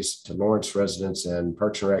opportunities to Lawrence residents, and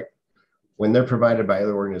Parks and Rec. When they're provided by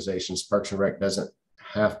other organizations, Parks and Rec doesn't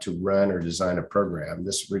have to run or design a program.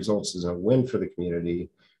 This results in a win for the community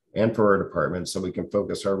and for our department, so we can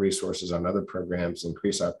focus our resources on other programs,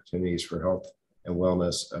 increase opportunities for health and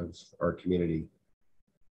wellness of our community.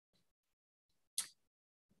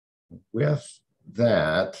 With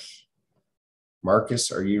that, Marcus,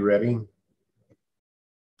 are you ready?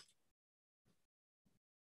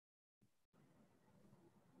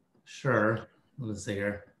 Sure. Let's see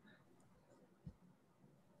here.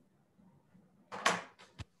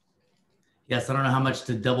 Yes, I don't know how much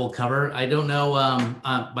to double cover. I don't know.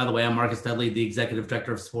 By the way, I'm Marcus Dudley, the Executive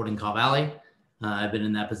Director of Sporting Call Valley. I've been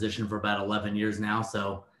in that position for about 11 years now.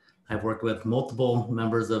 So I've worked with multiple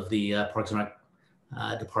members of the Parks and Rec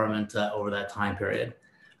department over that time period.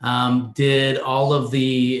 Did all of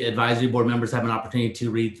the advisory board members have an opportunity to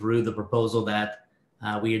read through the proposal that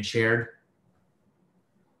we had shared?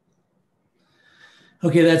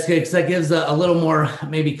 Okay, that's good, because that gives a little more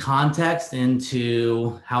maybe context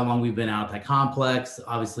into how long we've been out at that complex.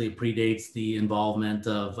 Obviously, it predates the involvement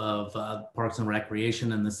of Parks and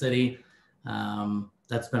Recreation in the city.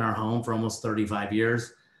 That's been our home for almost 35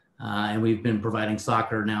 years. And we've been providing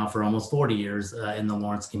soccer now for almost 40 years in the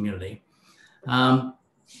Lawrence community.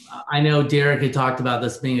 I know Derek had talked about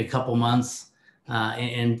this being a couple months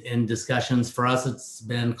in discussions. For us, it's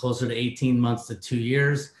been closer to 18 months to 2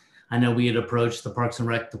 years. I know we had approached the Parks and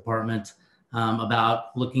Rec department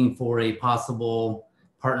about looking for a possible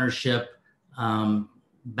partnership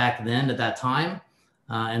back then at that time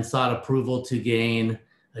and sought approval to gain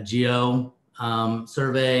a geo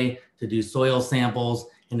survey, to do soil samples,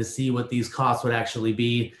 and to see what these costs would actually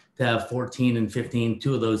be to have 14 and 15,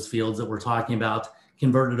 2 of those fields that we're talking about,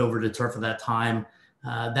 converted over to turf at that time.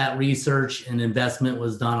 That research and investment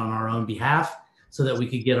was done on our own behalf so that we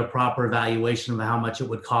could get a proper evaluation of how much it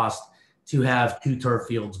would cost to have 2 turf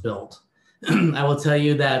fields built. I will tell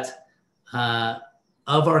you that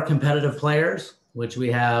of our competitive players, which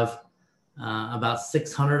we have about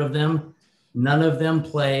 600 of them, none of them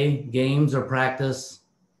play games or practice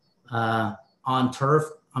on turf.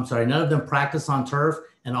 I'm sorry, none of them practice on turf,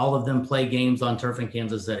 and all of them play games on turf in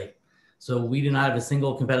Kansas City. So we do not have a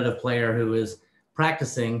single competitive player who is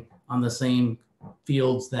practicing on the same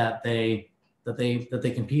fields that they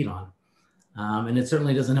compete on. And it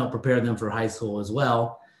certainly doesn't help prepare them for high school as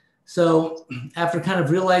well. So after kind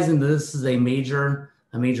of realizing that this is a major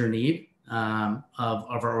need of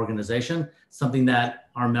our organization, something that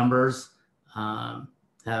our members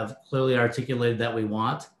have clearly articulated that we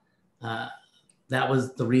want, that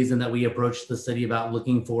was the reason that we approached the city about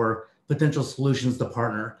looking for potential solutions to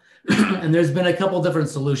partner. And there's been a couple different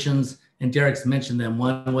solutions, and Derek's mentioned them.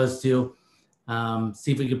 One was to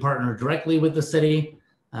see if we could partner directly with the city.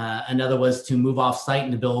 Another was to move off site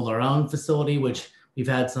and to build our own facility, which we've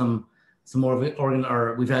had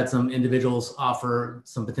we've had some individuals offer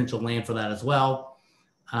some potential land for that as well.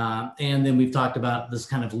 And then we've talked about this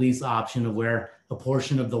kind of lease option of where a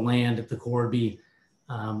portion of the land at the core would be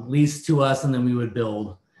leased to us, and then we would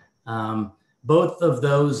build. Both of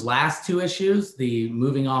those last two issues, the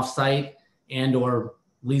moving off site and or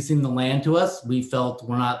leasing the land to us, we felt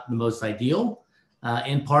were not the most ideal,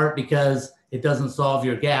 in part because it doesn't solve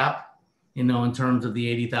your gap, in terms of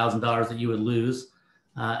the $80,000 that you would lose,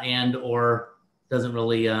 and or doesn't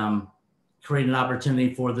really create an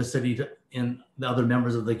opportunity for the city and the other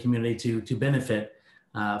members of the community to benefit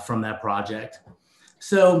from that project.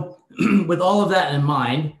 So with all of that in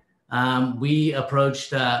mind, we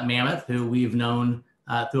approached Mammoth, who we've known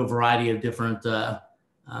through a variety of different, I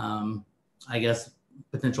guess,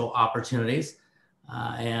 potential opportunities.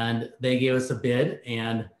 And they gave us a bid.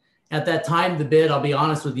 And at that time, the bid, I'll be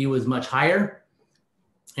honest with you, was much higher.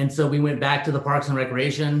 And so we went back to the Parks and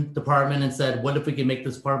Recreation Department and said, what if we could make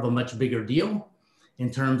this part of a much bigger deal in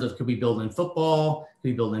terms of, could we build in football,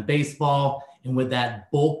 could we build in baseball, and would that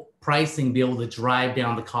bulk pricing be able to drive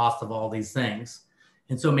down the cost of all these things?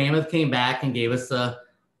 And so Mammoth came back and gave us a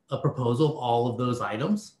proposal of all of those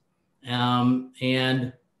items.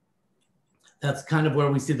 And that's kind of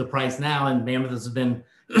where we see the price now. And Mammoth has been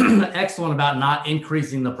excellent about not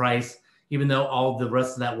increasing the price, even though all the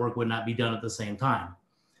rest of that work would not be done at the same time.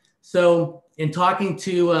 So in talking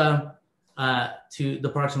to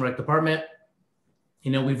the Parks and Rec Department,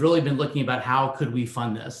 we've really been looking about how could we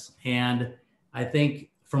fund this. And I think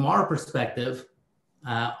from our perspective,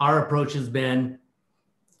 our approach has been,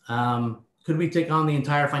 could we take on the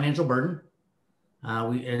entire financial burden?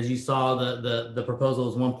 As you saw, the proposal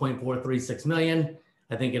is $1.436 million.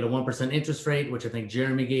 I think at a 1% interest rate, which I think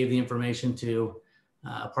Jeremy gave the information to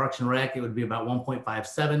Parks and Rec, it would be about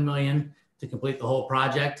 $1.57 million to complete the whole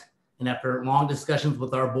project. And after long discussions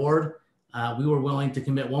with our board, we were willing to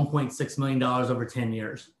commit $1.6 million over 10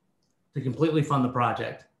 years to completely fund the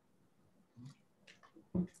project.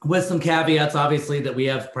 With some caveats, obviously, that we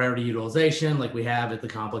have priority utilization, like we have at the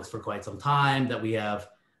complex for quite some time, that we have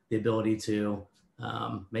the ability to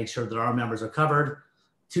make sure that our members are covered.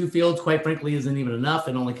 2 fields, quite frankly, isn't even enough.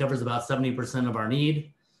 It only covers about 70% of our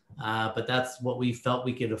need, but that's what we felt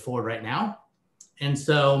we could afford right now. And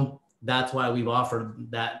so that's why we've offered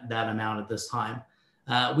that amount at this time.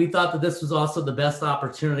 We thought that this was also the best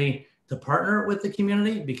opportunity to partner with the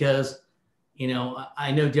community because,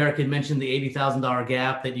 I know Derek had mentioned the $80,000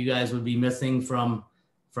 gap that you guys would be missing from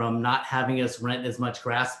not having us rent as much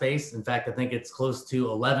grass space. In fact, I think it's close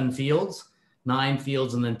to 11 fields, 9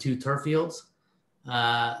 fields, and then 2 turf fields,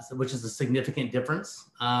 which is a significant difference.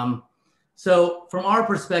 So from our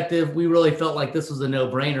perspective, we really felt like this was a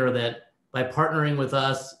no-brainer that by partnering with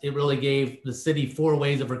us, it really gave the city 4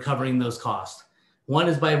 ways of recovering those costs. One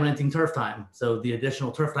is by renting turf time. So the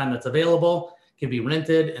additional turf time that's available could be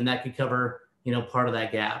rented, and that could cover, part of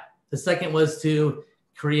that gap. The second was to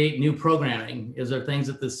create new programming. Is there things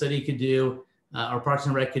that the city could do or Parks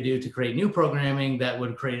and Rec could do to create new programming that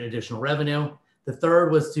would create additional revenue? The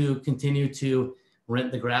third was to continue to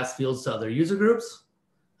rent the grass fields to other user groups.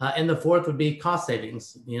 And the fourth would be cost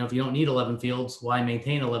savings. If you don't need 11 fields, why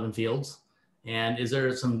maintain 11 fields? And is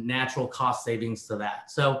there some natural cost savings to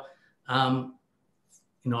that? So,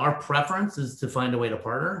 our preference is to find a way to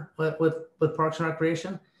partner with Parks and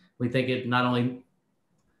Recreation. We think it not only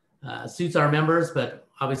suits our members, but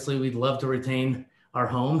obviously we'd love to retain our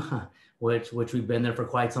home, which we've been there for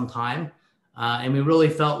quite some time. And we really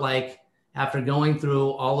felt like after going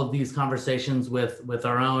through all of these conversations with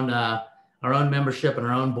our own membership and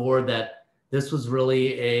our own board, that this was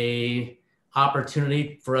really a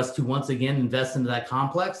opportunity for us to once again invest into that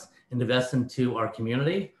complex and invest into our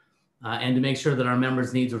community and to make sure that our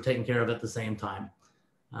members' needs were taken care of at the same time.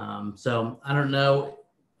 So I don't know,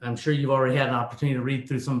 I'm sure you've already had an opportunity to read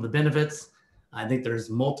through some of the benefits. I think there's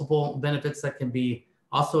multiple benefits that can be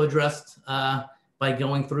also addressed by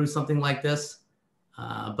going through something like this.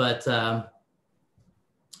 But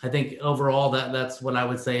I think overall that's what I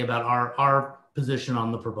would say about our position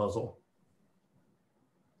on the proposal.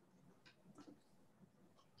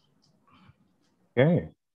 Okay.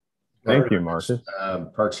 Thank you, Marcus.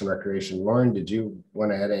 Parks and Recreation. Lauren, did you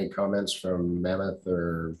want to add any comments from Mammoth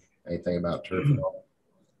or anything about turf at all?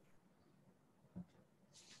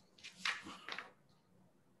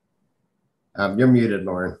 You're muted,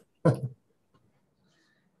 Lauren.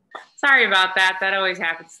 Sorry about that. That always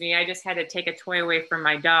happens to me. I just had to take a toy away from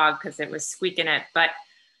my dog because it was squeaking it. But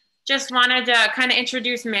just wanted to kind of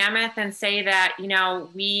introduce Mammoth and say that, you know,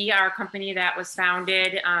 we are a company that was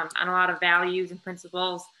founded on a lot of values and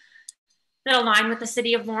principles that align with the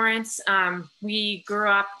city of Lawrence. Our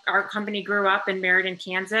company grew up in Meriden,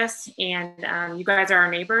 Kansas, and you guys are our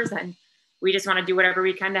neighbors, and we just want to do whatever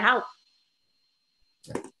we can to help.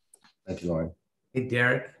 Thank you, Lauren. Hey,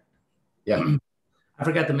 Derek. Yeah. I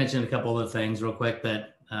forgot to mention a couple of things real quick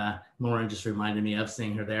that Lauren just reminded me of,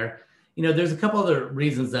 seeing her there. You know, there's a couple other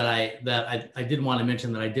reasons that I did want to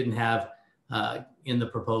mention that I didn't have in the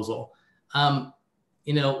proposal.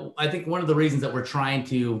 You know, I think one of the reasons that we're trying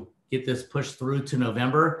to get this pushed through to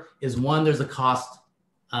November is, one, there's a cost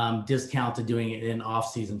discount to doing it in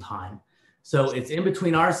off-season time. So it's in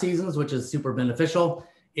between our seasons, which is super beneficial.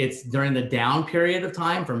 It's during the down period of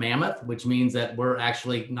time for Mammoth, which means that we're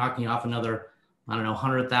actually knocking off another, I don't know,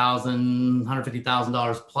 $100,000,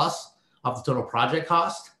 $150,000 plus off the total project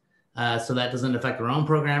cost. So that doesn't affect our own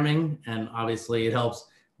programming. And obviously it helps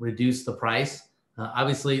reduce the price.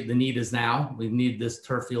 Obviously the need is now. We've needed this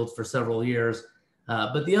turf field for several years.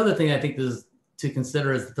 But the other thing I think is to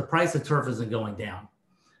consider is that the price of turf isn't going down.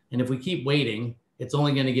 And if we keep waiting, it's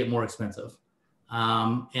only going to get more expensive.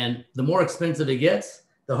 And the more expensive it gets,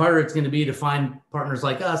 the harder it's going to be to find partners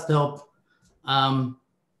like us to help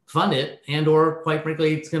fund it. And or quite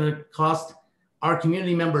frankly, it's going to cost our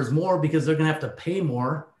community members more because they're going to have to pay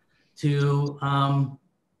more to,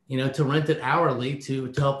 you know, to rent it hourly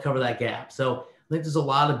to help cover that gap. So I think there's a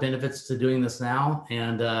lot of benefits to doing this now.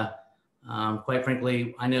 And quite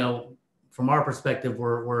frankly, I know from our perspective,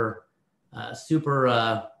 we're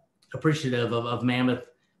super appreciative of Mammoth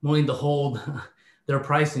willing to hold their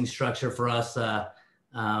pricing structure for us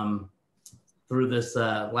through this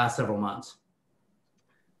last several months.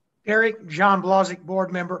 Derek, John Blozic,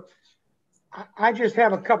 board member. I just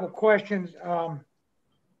have a couple questions.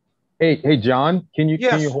 Hey, John, can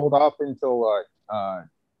you hold off until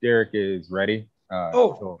Derek is ready?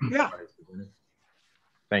 Yeah.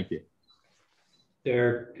 Thank you.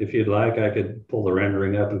 Derek, if you'd like, I could pull the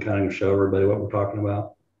rendering up and kind of show everybody what we're talking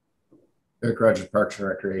about. Derek Rogers, Parks and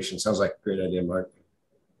Recreation. Sounds like a great idea, Mark.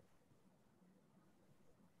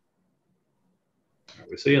 Are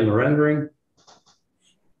we seeing the rendering?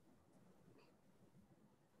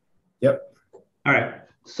 Yep. All right.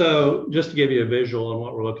 So just to give you a visual on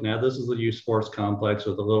what we're looking at, this is the youth sports complex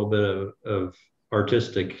with a little bit of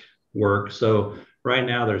artistic work. So right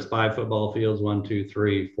now there's 5 football fields, 1, 2,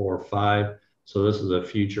 3, 4, 5. So this is a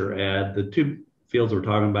future add. The 2 fields we're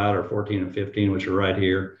talking about are 14 and 15, which are right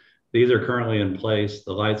here. These are currently in place.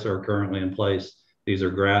 The lights are currently in place. These are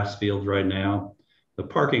grass fields right now. The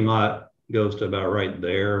parking lot goes to about right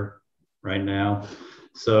there right now.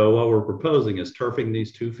 So what we're proposing is turfing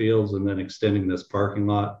these 2 fields and then extending this parking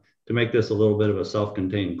lot to make this a little bit of a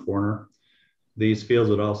self-contained corner. These fields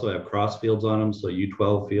would also have cross fields on them. So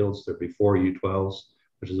U12 fields, there'd be 4 U12s,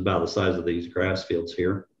 which is about the size of these grass fields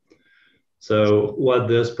here. So what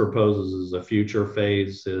this proposes is a future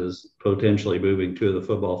phase is potentially moving 2 of the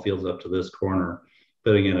football fields up to this corner,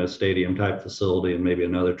 putting in a stadium type facility and maybe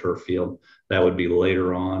another turf field. That would be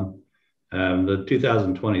later on. The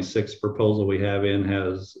 2026 proposal we have in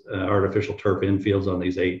has artificial turf infields on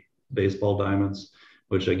these 8 baseball diamonds,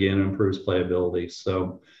 which again improves playability.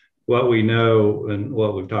 So what we know and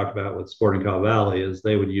what we've talked about with Sporting Cow Valley is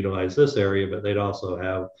they would utilize this area, but they'd also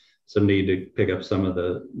have some need to pick up some of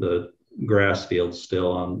the grass fields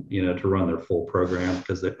still on, you know, to run their full program,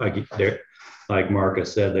 because like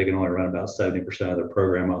Marcus said, they can only run about 70% of their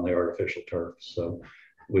program on the artificial turf. So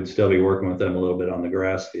we'd still be working with them a little bit on the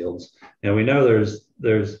grass fields. And we know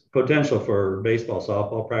there's potential for baseball,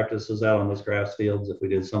 softball practices out on those grass fields if we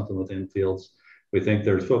did something with infields. We think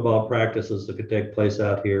there's football practices that could take place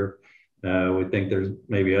out here. We think there's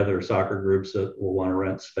maybe other soccer groups that will want to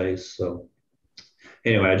rent space. So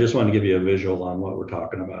anyway, I just want to give you a visual on what we're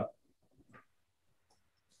talking about.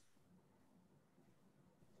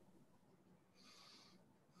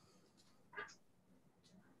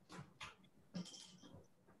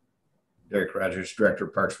 Derek Rogers, Director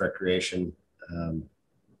of Parks Recreation.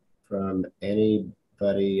 From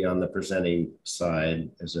anybody on the presenting side,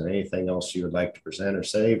 is there anything else you would like to present or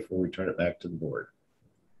say before we turn it back to the board?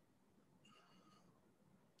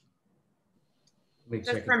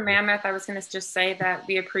 Just from Mammoth, I was going to just say that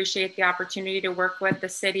we appreciate the opportunity to work with the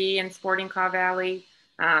city and Sporting Kaw Valley.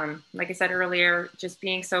 Like I said earlier, just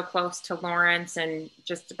being so close to Lawrence and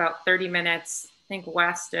just about 30 minutes, I think,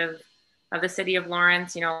 west of the city of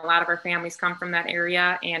Lawrence. You know, a lot of our families come from that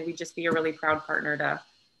area, and we'd just be a really proud partner to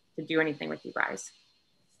do anything with you guys.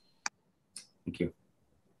 Thank you.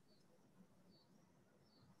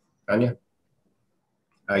 Tanya?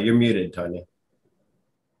 You're muted, Tanya.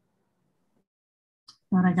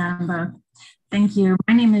 Glad I got them both. Thank you.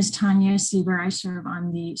 My name is Tanya Sieber. I serve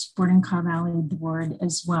on the Sporting Kaw Valley board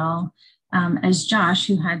as well as Josh,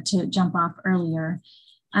 who had to jump off earlier.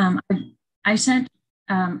 I sent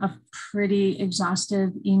a pretty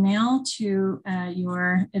exhaustive email to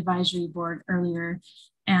your advisory board earlier,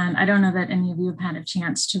 and I don't know that any of you have had a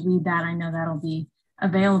chance to read that. I know that'll be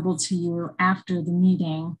available to you after the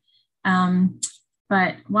meeting.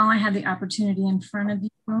 But while I had the opportunity in front of you,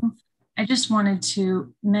 I just wanted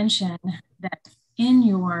to mention that in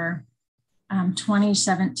your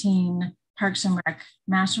 2017 Parks and Rec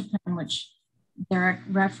Master Plan, which Derek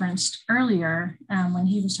referenced earlier when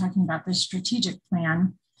he was talking about this strategic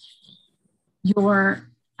plan, your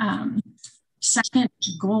second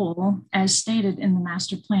goal, as stated in the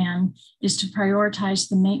master plan, is to prioritize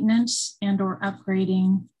the maintenance and or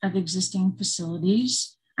upgrading of existing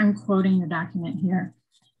facilities. I'm quoting the document here.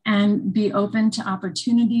 And be open to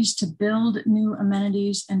opportunities to build new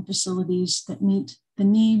amenities and facilities that meet the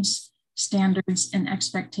needs, standards, and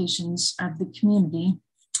expectations of the community.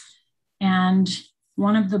 And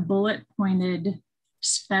one of the bullet pointed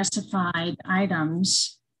specified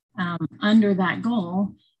items under that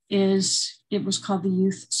goal is, it was called the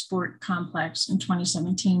Youth Sport Complex in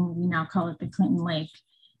 2017. We now call it the Clinton Lake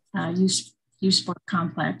Youth Sport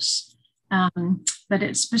Complex. But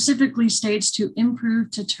it specifically states to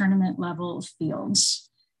improve to tournament level fields.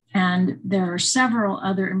 And there are several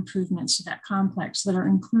other improvements to that complex that are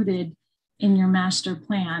included in your master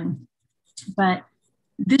plan. But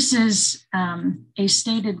this is a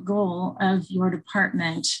stated goal of your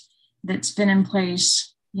department that's been in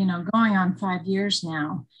place, you know, going on 5 years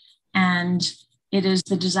now. And it is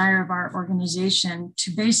the desire of our organization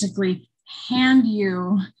to basically hand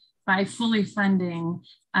you, by fully funding,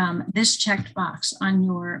 this checked box on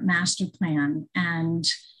your master plan. And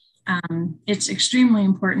it's extremely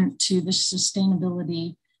important to the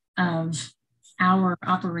sustainability of our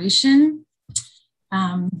operation.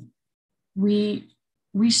 We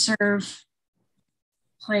serve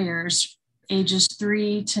players ages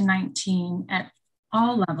 3 to 19 at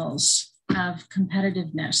all levels of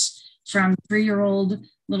competitiveness, from 3-year-old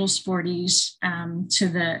little sporties to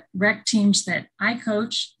the rec teams that I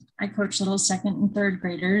coach. I coach little 2nd and 3rd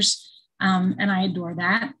graders, and I adore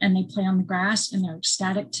that. And they play on the grass and they're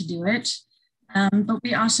ecstatic to do it. But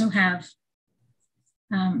we also have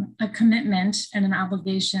a commitment and an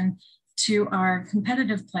obligation to our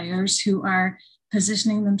competitive players who are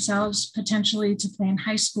positioning themselves potentially to play in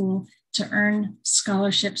high school, to earn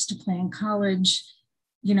scholarships to play in college.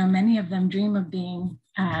 You know, many of them dream of being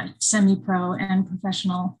semi-pro and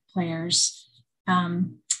professional players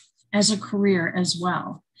as a career as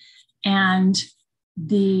well. And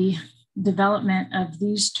the development of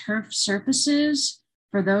these turf surfaces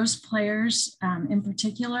for those players in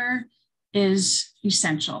particular is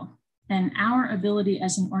essential. And our ability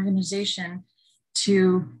as an organization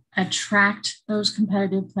to attract those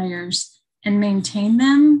competitive players and maintain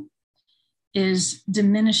them is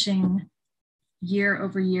diminishing year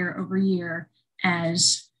over year over year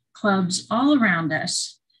as clubs all around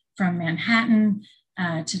us, from Manhattan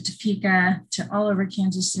to Topeka to all over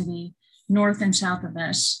Kansas City, north and south of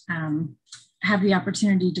us, have the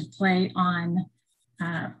opportunity to play on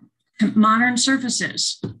modern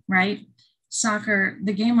surfaces, right? Soccer,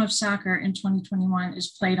 the game of soccer in 2021 is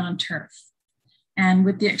played on turf. And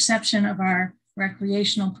with the exception of our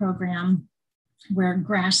recreational program, where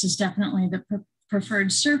grass is definitely the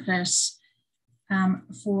preferred surface,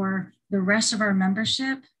 for the rest of our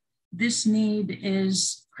membership, this need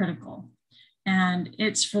is critical. And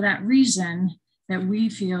it's for that reason that we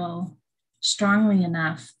feel strongly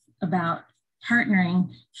enough about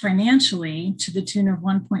partnering financially to the tune of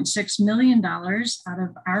 $1.6 million out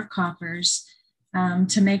of our coffers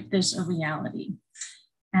to make this a reality.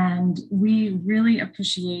 And we really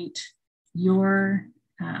appreciate your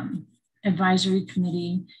advisory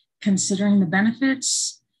committee considering the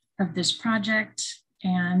benefits of this project.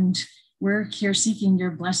 And we're here seeking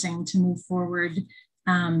your blessing to move forward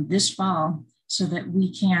this fall so that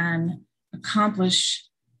we can accomplish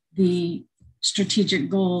the strategic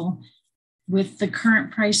goal with the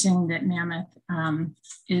current pricing that Mammoth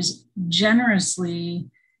is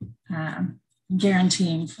generously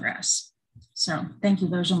guaranteeing for us. So thank you.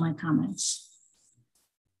 Those are my comments.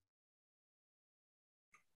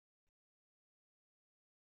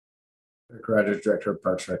 Rick Rogers, Director of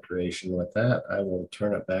Parks and Recreation. With that, I will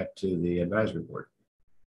turn it back to the advisory board.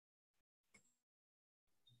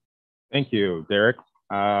 Thank you, Derek.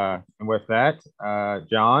 And with that,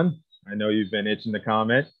 John, I know you've been itching to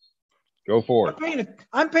comment. Go for it.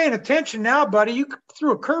 I'm paying attention now, buddy. You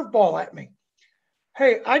threw a curveball at me.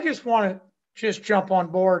 Hey, I just want to just jump on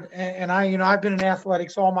board. And I've been in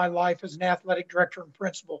athletics all my life as an athletic director and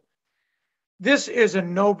principal. This is a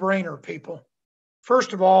no-brainer, people.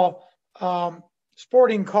 First of all,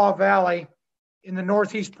 Sporting Caw Valley in the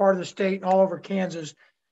northeast part of the state and all over Kansas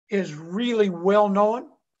is really well known,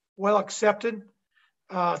 well accepted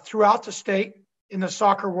throughout the state in the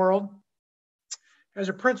soccer world. As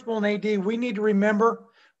a principal and AD, we need to remember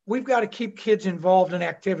we've got to keep kids involved in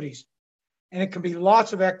activities. And it can be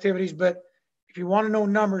lots of activities, but if you want to know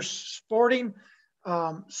numbers,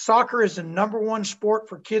 soccer is the #1 sport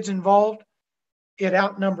for kids involved. It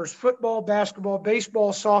outnumbers football, basketball,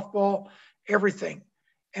 baseball, softball, everything.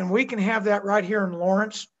 And we can have that right here in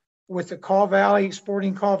Lawrence with the Caw Valley,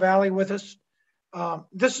 Sporting Caw Valley with us.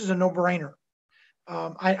 This is a no-brainer.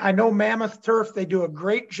 I know Mammoth Turf, they do a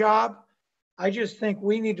great job. I just think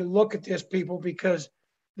we need to look at this, people, because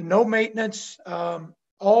the no maintenance,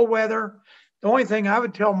 all weather. The only thing I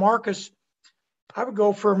would tell Marcus, I would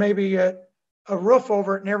go for maybe a roof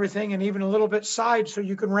over it and everything, and even a little bit side so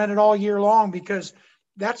you can rent it all year long, because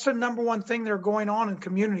that's the #1 thing they're going on in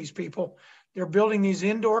communities, people. They're building these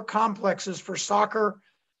indoor complexes for soccer,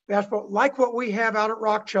 basketball, like what we have out at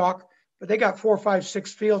Rock Chalk, but they got 4, 5,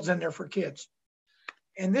 6 fields in there for kids.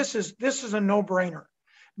 And this is a no-brainer.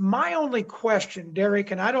 My only question,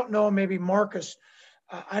 Derek, and I don't know, maybe Marcus,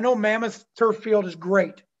 I know Mammoth Turf Field is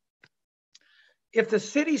great. If the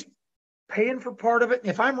city's paying for part of it, and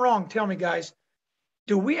if I'm wrong, tell me, guys,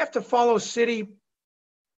 do we have to follow city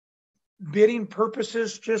bidding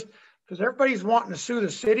purposes just because everybody's wanting to sue the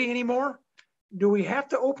city anymore? Do we have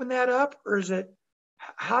to open that up, or is it,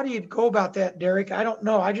 how do you go about that, Derek? I don't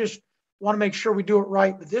know. I just want to make sure we do it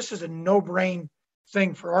right, but this is a no-brain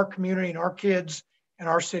thing for our community and our kids and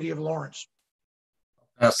our city of Lawrence.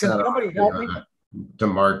 Can somebody help me? To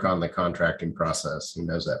Mark on the contracting process. He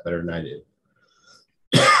knows that better than I do.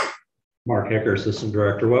 Mark Hecker, Assistant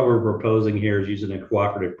Director. What we're proposing here is using a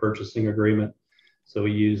cooperative purchasing agreement. So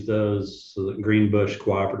we use those, so that Greenbush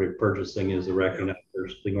Cooperative Purchasing is a recognized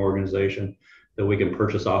purchasing organization that we can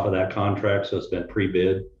purchase off of that contract. So it's been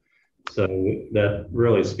pre-bid. So that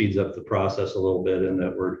really speeds up the process a little bit, in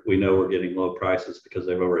that we know we're getting low prices because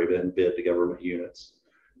they've already been bid to government units.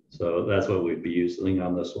 So that's what we'd be using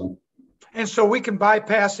on this one. And so we can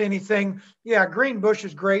bypass anything. Yeah, Greenbush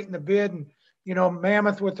is great in the bid, and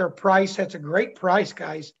Mammoth with their price, that's a great price,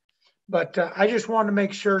 guys. But I just wanted to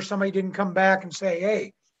make sure somebody didn't come back and say,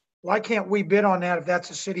 hey, why can't we bid on that if that's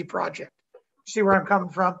a city project? See where I'm coming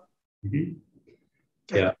from? Mm-hmm.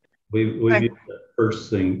 Okay. Yeah, we've used the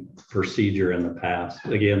purchasing procedure in the past.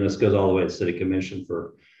 Again, this goes all the way to City Commission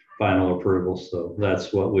for final approval. So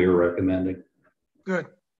that's what we were recommending. Good.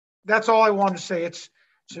 That's all I wanted to say. It's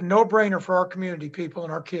a no-brainer for our community, people,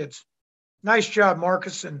 and our kids. Nice job,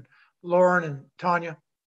 Marcus and Lauren and Tanya.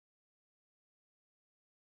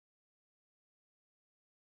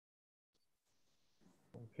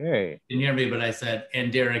 Okay. Didn't hear me, but I said,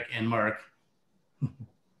 and Derek and Mark.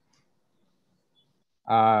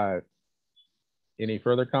 Any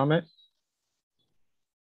further comments?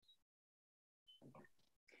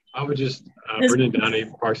 I would just, Brendan Downey,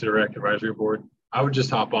 Parks and Rec Advisory Board. I would just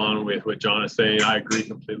hop on with what John is saying. I agree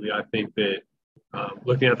completely. I think that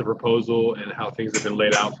looking at the proposal and how things have been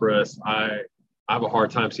laid out for us, I have a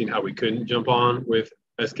hard time seeing how we couldn't jump on with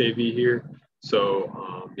SKV here.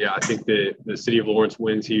 So yeah, I think that the city of Lawrence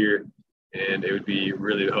wins here, and it would be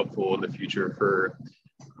really helpful in the future for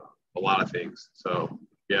a lot of things. So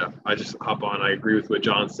yeah, I just hop on. I agree with what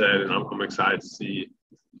John said, and I'm excited to see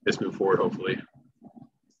this move forward, hopefully.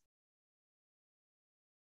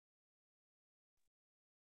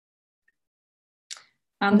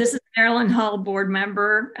 This is Marilyn Hull, board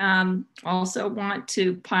member. Also want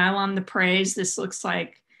to pile on the praise. This looks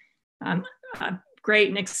like a great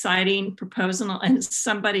and exciting proposal. And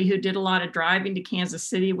somebody who did a lot of driving to Kansas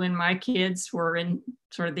City when my kids were in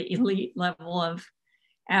sort of the elite level of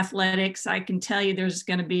athletics, I can tell you there's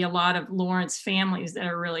going to be a lot of Lawrence families that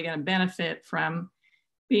are really going to benefit from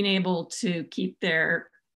being able to keep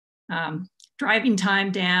their driving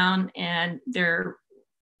time down and their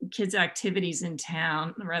kids' activities in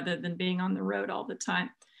town rather than being on the road all the time.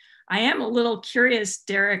 I am a little curious,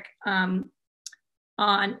 Derek, on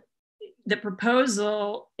the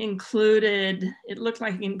proposal included, it looked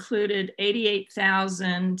like it included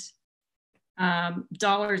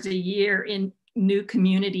 $88,000 a year in new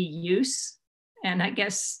community use. And I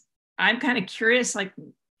guess I'm kind of curious, like,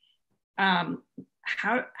 how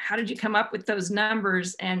did you come up with those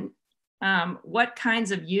numbers, and what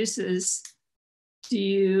kinds of uses do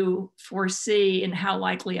you foresee, and how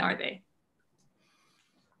likely are they?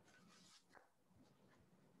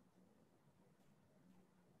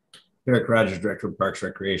 Eric Rogers, Director of Parks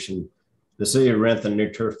Recreation. The city will rent the new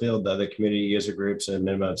turf field to other community user groups at a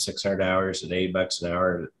minimum of 600 hours at $80 an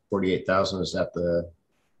hour. 48,000, is that the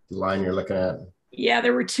line you're looking at? Yeah,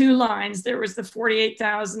 there were two lines. There was the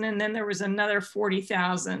 48,000, and then there was another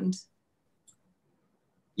 40,000.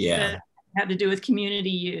 Yeah, that had to do with community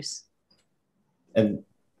use. And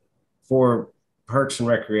for Parks and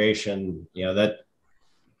Recreation, you know,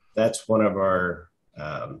 that's one of our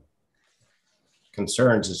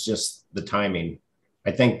concerns, is just the timing.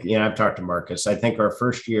 I think, you know, I've talked to Marcus. I think our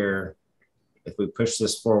first year, if we push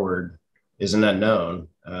this forward, is an unknown.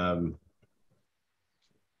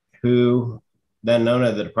 The unknown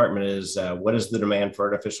of the department is what is the demand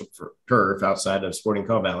for artificial turf outside of Sporting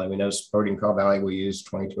Call Valley? We know Sporting Call Valley will use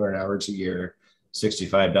 2,200 hours a year,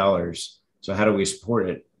 $65. So how do we support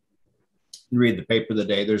it? You read the paper of the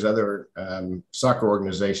day. There's other soccer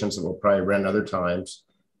organizations that will probably rent other times,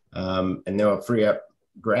 and they'll free up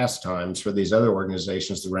grass times for these other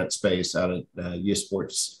organizations to rent space out at youth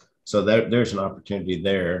sports. So there's an opportunity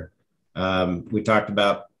there. We talked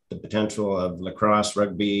about the potential of lacrosse,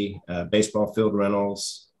 rugby, baseball field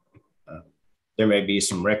rentals. There may be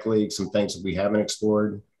some rec leagues, some things that we haven't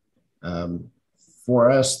explored.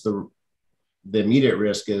 For us, the immediate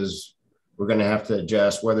risk is we're going to have to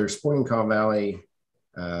adjust whether Sporting Call Valley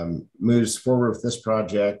moves forward with this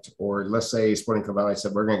project, or let's say Sporting Call Valley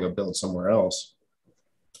said we're going to go build somewhere else.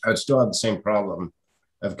 I would still have the same problem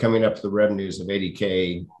of coming up with the revenues of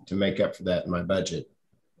 $80K to make up for that in my budget.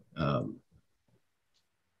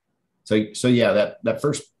 So yeah, that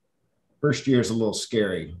first year is a little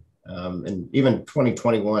scary. And even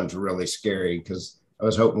 2021 is really scary because I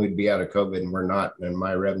was hoping we'd be out of COVID, and we're not, and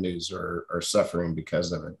my revenues are suffering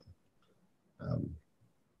because of it.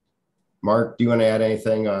 Mark, do you want to add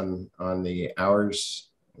anything on the hours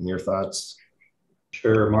and your thoughts?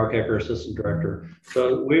 Sure, Mark Ecker, Assistant Director.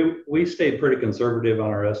 So we stayed pretty conservative on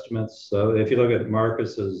our estimates. So if you look at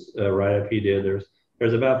Marcus's write-up he did,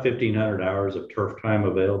 there's about 1,500 hours of turf time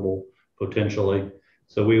available potentially.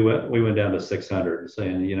 So we went down to 600,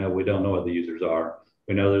 saying, you know, we don't know what the users are.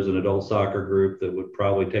 We know there's an adult soccer group that would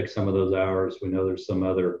probably take some of those hours. We know there's some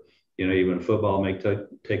other, you know, even football may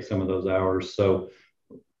take some of those hours. So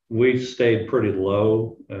we stayed pretty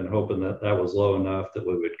low and hoping that that was low enough that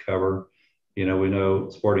we would cover. You know, we know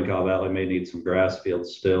Sporting Call Valley may need some grass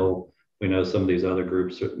fields still. We know some of these other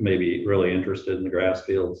groups may be really interested in the grass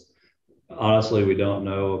fields. Honestly, we don't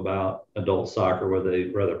know about adult soccer, whether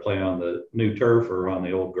they'd rather play on the new turf or on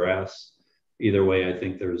the old grass. Either way, I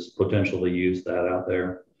think there's potential to use that out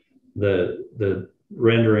there. The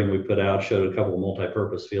rendering we put out showed a couple of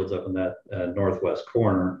multi-purpose fields up in that northwest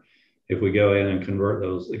corner. If we go in and convert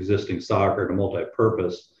those existing soccer to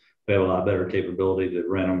multi-purpose, we have a lot better capability to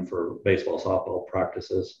rent them for baseball, softball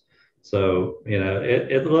practices. So, you know,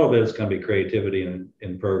 a little bit is going to be creativity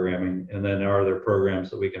in programming. And then are there programs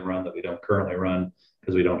that we can run that we don't currently run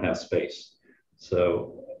because we don't have space?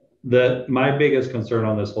 So my biggest concern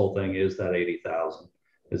on this whole thing is that 80,000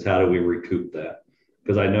 is how do we recoup that?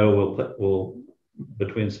 Because I know we'll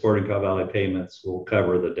between Sporting Call Valley payments, we'll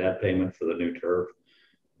cover the debt payment for the new turf.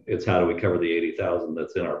 It's how do we cover the 80,000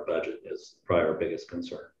 that's in our budget is probably our biggest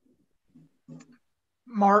concern.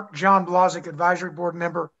 Mark, John Blozick, Advisory Board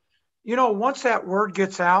Member. You know, once that word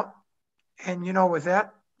gets out, and you know, with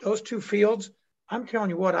those two fields, I'm telling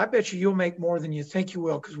you what, I bet you'll make more than you think you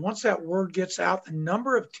will. Because once that word gets out, the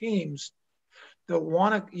number of teams that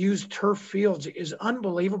want to use turf fields is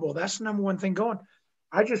unbelievable. That's the number one thing going.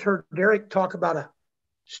 I just heard Derek talk about a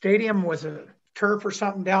stadium with a turf or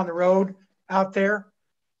something down the road out there.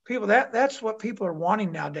 People, that's what people are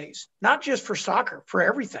wanting nowadays. Not just for soccer, for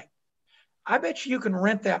everything. I bet you can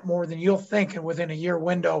rent that more than you'll think, and within a year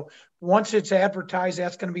window, once it's advertised,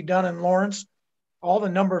 that's going to be done in Lawrence. All the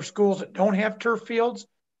number of schools that don't have turf fields,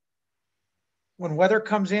 when weather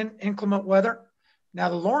comes in, inclement weather. Now,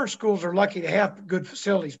 the Lawrence schools are lucky to have good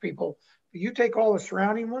facilities, people. But you take all the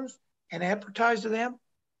surrounding ones and advertise to them,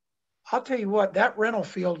 I'll tell you what, that rental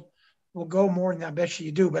field will go more than I bet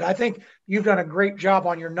you do. But I think you've done a great job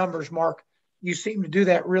on your numbers, Mark. You seem to do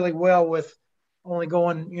that really well with only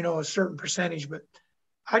going, you know, a certain percentage. But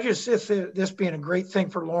I just see this being a great thing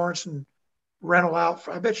for Lawrence, and rental out.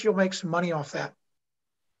 I bet you'll make some money off that,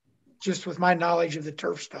 just with my knowledge of the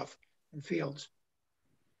turf stuff and fields.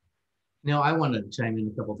 You know, I want to chime in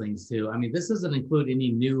a couple things too. I mean, this doesn't include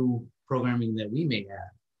any new programming that we may have.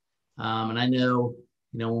 And I know,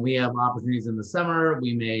 you know, when we have opportunities in the summer,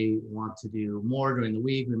 we may want to do more during the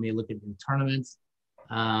week. We may look at new tournaments.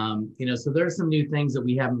 You know, so there's some new things that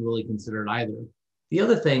we haven't really considered either. The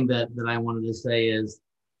other thing that I wanted to say is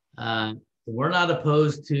we're not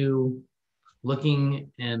opposed to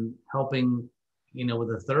looking and helping, you know,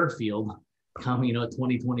 with a third field come, you know,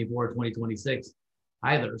 2024, 2026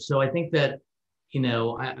 either. So I think that, you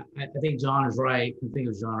know, I think John is right. I think it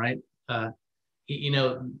was John, right? You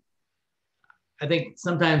know, I think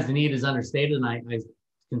sometimes the need is understated, and I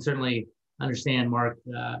can certainly understand Mark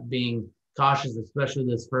being cautious, especially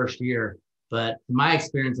this first year. But in my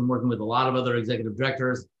experience, I'm working with a lot of other executive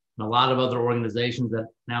directors and a lot of other organizations that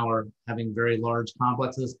now are having very large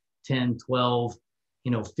complexes, 10, 12,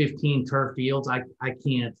 you know, 15 turf fields. I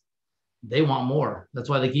can't, they want more. That's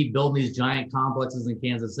why they keep building these giant complexes in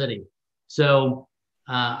Kansas City. So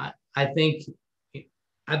I think if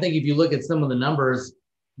you look at some of the numbers,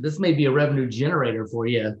 this may be a revenue generator for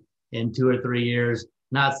you in 2 or 3 years,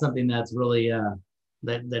 not something that's really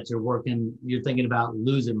that you're thinking about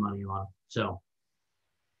losing money on. So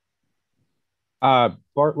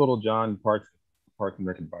Bart Littlejohn, Parks and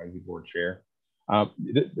Rec Advisory Board Chair.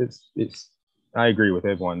 It's I agree with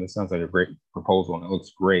everyone. This sounds like a great proposal and it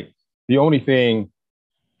looks great. The only thing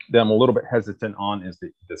that I'm a little bit hesitant on is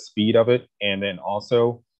the speed of it. And then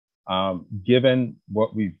also, given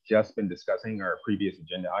what we've just been discussing, our previous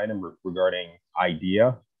agenda item regarding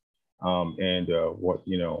IDEA, and what,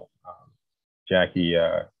 you know, Jackie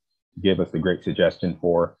gave us a great suggestion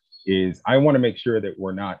for, is I want to make sure that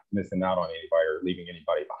we're not missing out on anybody or leaving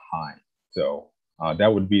anybody behind. So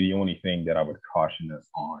that would be the only thing that I would caution us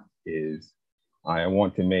on, is I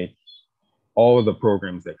want to make all of the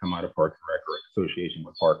programs that come out of Parks and Rec or association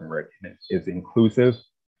with Park and Rec is inclusive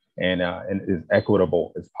and as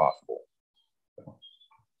equitable as possible. So.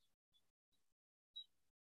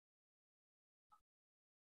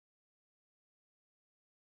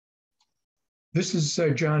 This is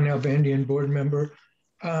John Nalbandian, board member.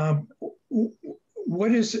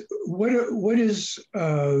 What is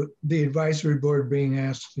the advisory board being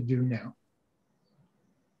asked to do now?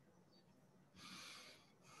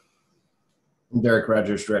 Derek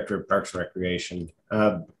Rogers, Director of Parks and Recreation.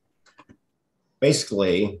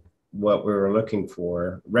 Basically, what we were looking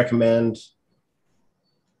for, recommend,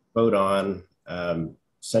 vote on,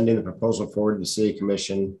 sending the proposal forward to the City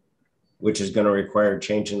Commission, which is going to require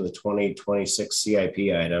changing the 2026 CIP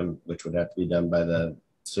item, which would have to be done by the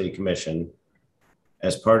City Commission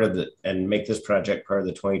as part of and make this project part of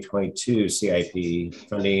the 2022 CIP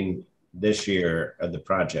funding this year of the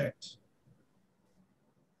project.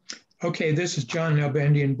 Okay, this is John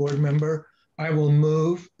Nalbandian, board member. I will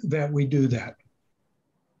move that we do that.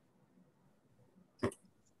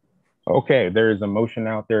 Okay, there is a motion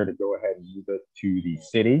out there to go ahead and move it to the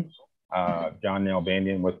city. John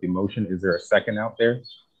Nalbandian with the motion. Is there a second out there?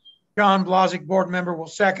 John Blazek, board member, will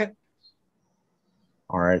second.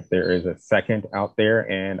 All right, there is a second out there,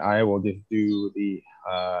 and I will just do the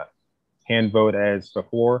hand vote as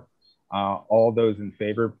before. All those in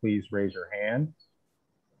favor, please raise your hand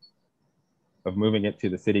of moving it to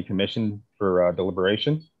the City Commission for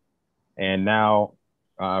deliberation. And now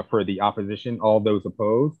for the opposition, all those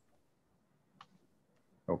opposed.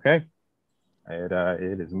 Okay,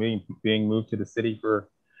 it is being moved to the city for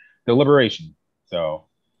deliberation. So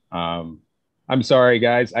I'm sorry,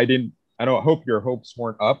 guys. I don't hope your hopes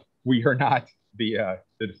weren't up. We are not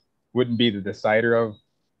wouldn't be the decider of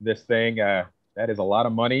this thing. That is a lot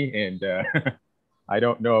of money, and I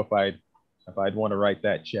don't know if I'd want to write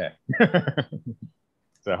that check.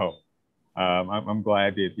 So I'm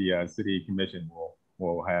glad that the City Commission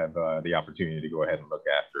will have the opportunity to go ahead and look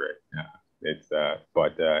after it.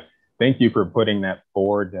 But thank you for putting that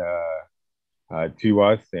forward to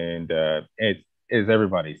us. And it's, as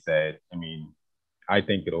everybody said, I mean, I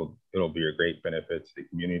think it'll be a great benefit to the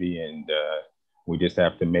community, and we just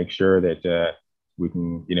have to make sure that we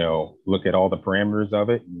can, you know, look at all the parameters of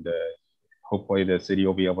it, and hopefully the city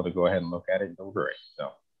will be able to go ahead and look at it and deliberate.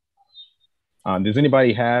 So, does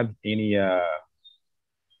anybody have any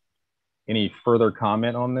further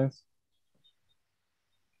comment on this?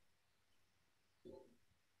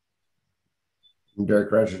 I'm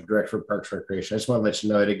Derek Rogers, Director of Parks and Recreation. I just want to let you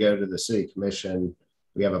know, to go to the City Commission,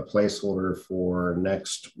 we have a placeholder for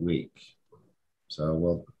next week. So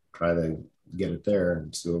we'll try to get it there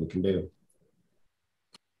and see what we can do.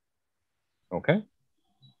 Okay.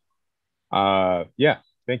 Yeah,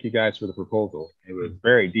 thank you guys for the proposal. It was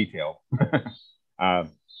very detailed.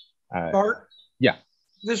 Bart? Yeah.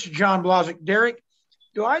 This is John Blozick. Derek,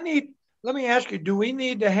 let me ask you, do we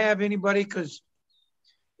need to have anybody, because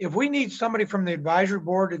if we need somebody from the advisory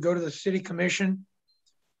board to go to the city commission,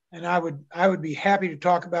 and I would be happy to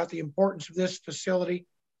talk about the importance of this facility,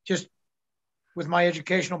 just with my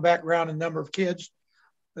educational background and number of kids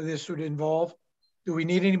that this would involve. Do we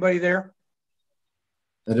need anybody there?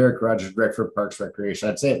 Derek Rogers, Director of Parks Recreation.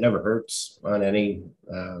 I'd say it never hurts on any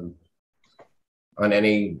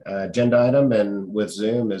agenda item, and with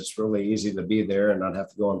Zoom, it's really easy to be there and not have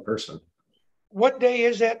to go in person. What day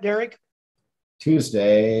is that, Derek?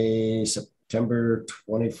 Tuesday, September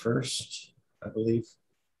 21st, I believe.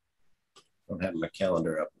 I don't have my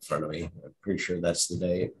calendar up in front of me. I'm pretty sure that's the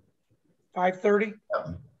date. 5:30?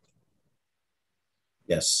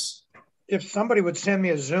 Yes. If somebody would send me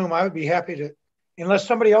a Zoom, I would be happy to, unless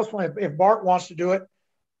somebody else wants, if Bart wants to do it,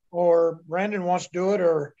 or Brandon wants to do it,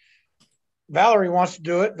 or Valerie wants to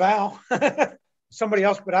do it, Val, somebody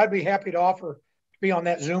else, but I'd be happy to offer to be on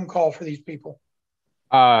that Zoom call for these people.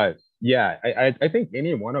 Yeah, I think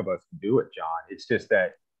any one of us can do it, John. It's just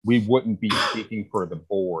that we wouldn't be speaking for the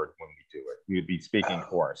board when we do it. We would be speaking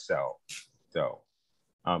for ourselves. So,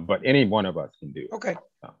 but any one of us can do it. Okay.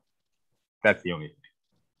 So, that's the only thing.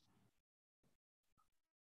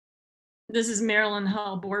 This is Marilyn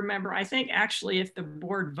Hull, board member. I think actually if the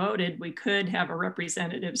board voted, we could have a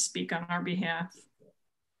representative speak on our behalf.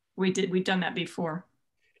 We've done that before.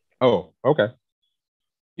 Oh, okay.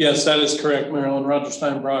 Yes, that is correct, Marilyn. Roger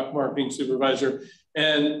Steinbrock, marketing supervisor.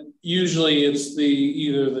 And usually it's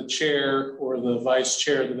either the chair or the vice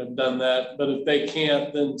chair that have done that. But if they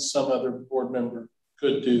can't, then some other board member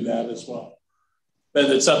could do that as well. But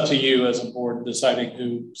it's up to you as a board deciding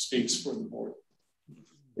who speaks for the board.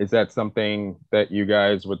 Is that something that you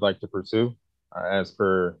guys would like to pursue as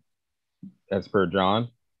per John?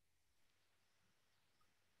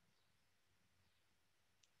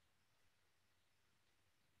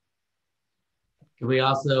 Can we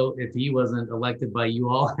also, if he wasn't elected by you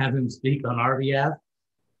all, have him speak on our behalf?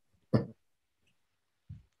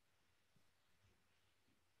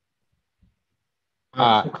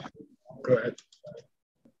 Go ahead.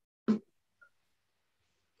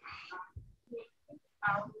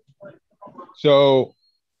 So,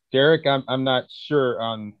 Derek, I'm not sure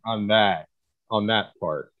on that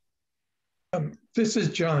part. This is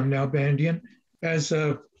John Nalbandian. As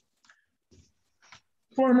a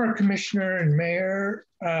former commissioner and mayor,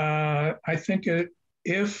 I think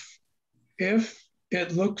if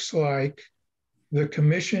it looks like the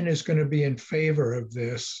commission is going to be in favor of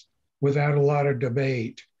this without a lot of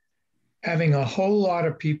debate, having a whole lot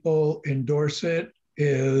of people endorse it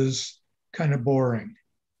is kind of boring.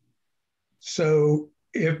 So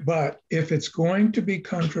if it's going to be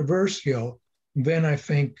controversial, then I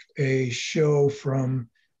think a show from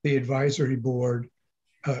the advisory board,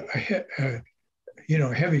 a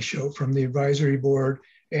heavy show from the advisory board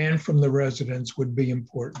and from the residents would be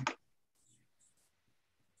important.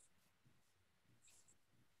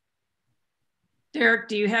 Derek,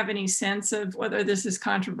 do you have any sense of whether this is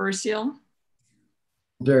controversial?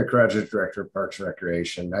 Derek Rogers, Director of Parks and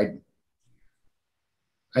Recreation.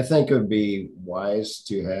 I think it would be wise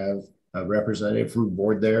to have a representative from the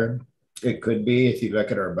board there. It could be if you look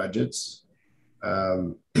at our budgets.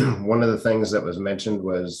 One of the things that was mentioned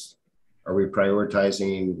was, are we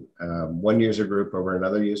prioritizing one user group over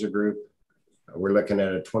another user group? We're looking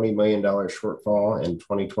at a $20 million shortfall in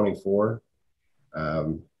 2024.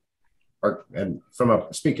 And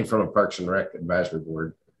speaking from a Parks and Rec advisory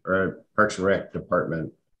board or Parks and Rec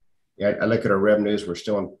department, yeah, I look at our revenues. We're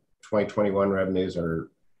still in 2021 revenues are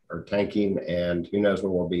tanking, and who knows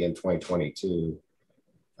where we'll be in 2022.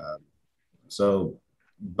 So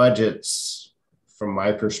budgets, from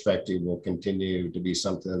my perspective, will continue to be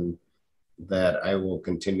something that I will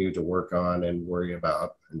continue to work on and worry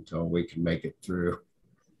about until we can make it through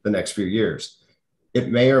the next few years. It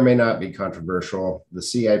may or may not be controversial. The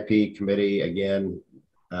CIP committee, again,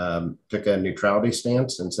 took a neutrality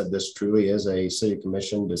stance and said this truly is a city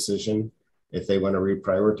commission decision if they want to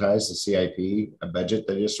reprioritize the CIP, a budget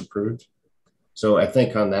they just approved. So I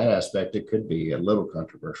think on that aspect, it could be a little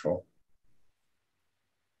controversial.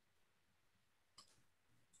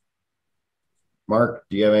 Mark,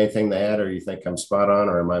 do you have anything to add, or you think I'm spot on,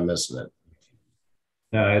 or am I missing it?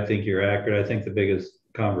 No, I think you're accurate. I think the biggest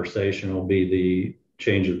conversation will be the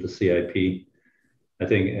change of the CIP. I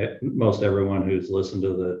think most everyone who's listened to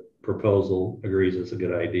the proposal agrees it's a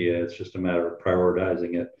good idea. It's just a matter of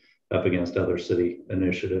prioritizing it up against other city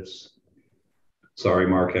initiatives. Sorry,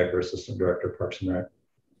 Mark Hecker, Assistant Director, Parks and Rec.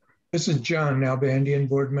 This is John Nalbandian,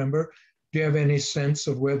 board member. Do you have any sense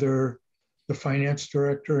of whether the finance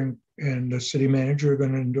director and the city manager are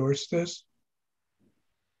going to endorse this?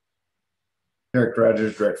 Derek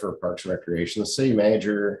Rogers, Director of Parks and Recreation. The city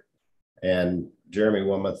manager and Jeremy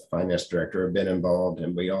Wilmoth, finance director, have been involved,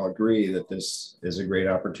 and we all agree that this is a great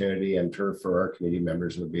opportunity, and turf for our committee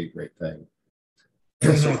members would be a great thing.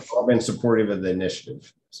 So we've all been supportive of the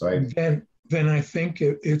initiative. So then I think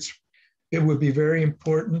it would be very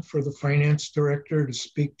important for the finance director to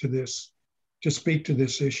speak to this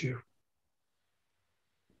issue.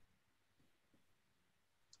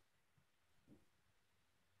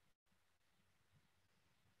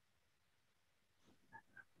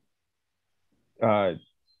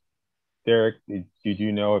 Derek, did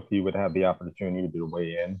you know if you would have the opportunity to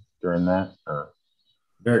weigh in during that? Or?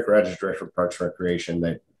 Derek Rogers, Director of Parks and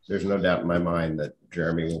Recreation. There's no doubt in my mind that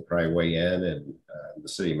Jeremy will probably weigh in, and the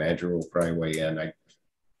city manager will probably weigh in.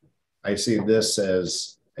 I see this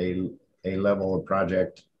as a level of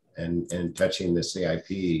project and touching the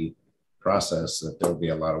CIP process that there'll be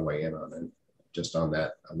a lot of weigh in on it, just on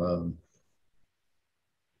that alone.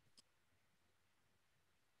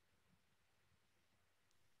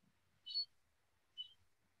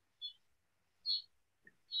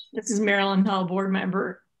 This is Marilyn Hull, board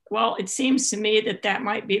member. Well, it seems to me that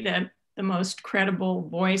might be the most credible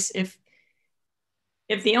voice. If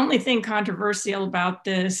the only thing controversial about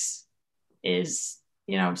this is,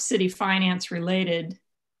 city finance related,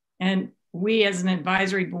 and we as an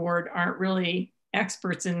advisory board aren't really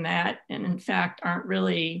experts in that, and in fact aren't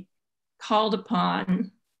really called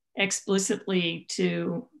upon explicitly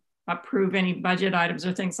to approve any budget items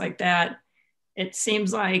or things like that, it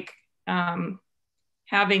seems like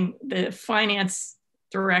having the finance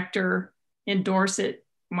director endorse it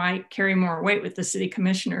might carry more weight with the city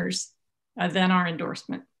commissioners than our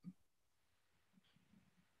endorsement.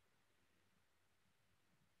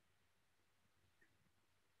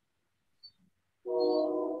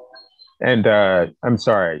 And I'm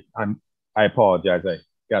sorry, I apologize. I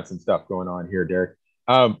got some stuff going on here, Derek.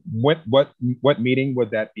 What meeting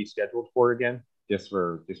would that be scheduled for again? Just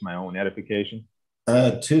my own edification.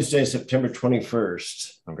 Tuesday, September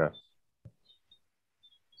 21st. Okay.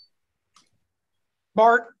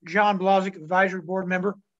 Bart, John Blozick, advisory board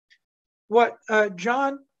member. What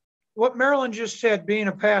John, what Marilyn just said, being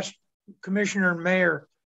a past commissioner and mayor,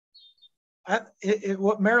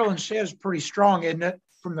 what Marilyn says is pretty strong, isn't it,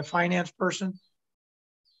 from the finance person?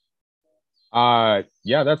 Yeah,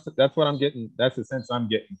 that's what I'm getting. That's the sense I'm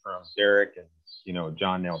getting from Derek and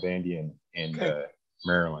John Nalbandian and okay.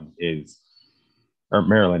 Marilyn is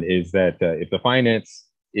that if the finance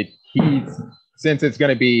since it's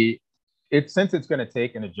going to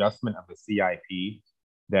take an adjustment of the CIP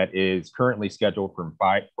that is currently scheduled for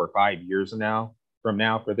 5 years from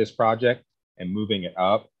now for this project and moving it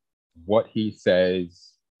up, what he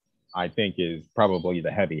says, I think, is probably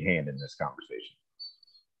the heavy hand in this conversation.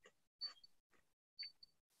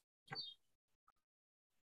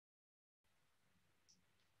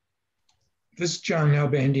 This is John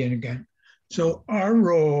Nalbandian again. So our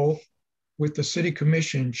role with the city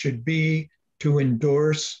commission should be to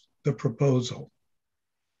endorse the proposal.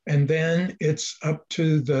 And then it's up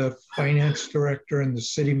to the finance director and the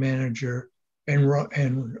city manager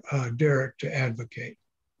and Derek to advocate.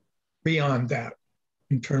 Beyond that,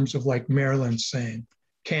 in terms of, like Marilyn's saying,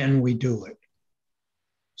 can we do it?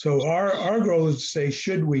 So our goal is to say,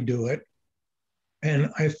 should we do it? And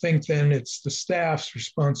I think then it's the staff's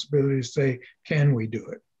responsibility to say, can we do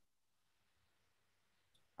it?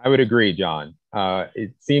 I would agree, John.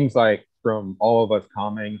 It seems like from all of us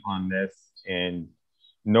commenting on this, and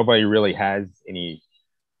nobody really has any,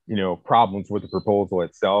 problems with the proposal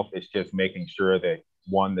itself. It's just making sure that,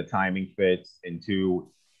 one, the timing fits, and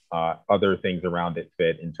two, other things around it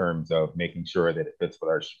fit in terms of making sure that it fits with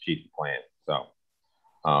our strategic plan.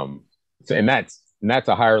 And that's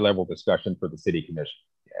a higher level discussion for the city commission,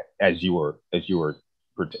 as you were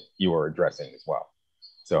addressing as well.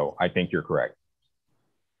 So I think you're correct.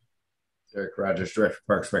 Derek Rogers, Director of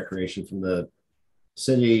Parks and Recreation. From the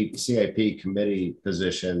city CIP committee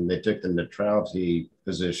position, they took the neutrality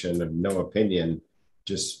position of no opinion,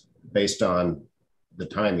 just based on the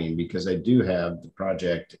timing, because they do have the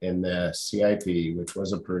project in the CIP, which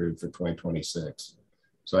was approved for 2026.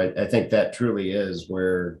 So I think that truly is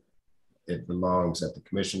where it belongs, at the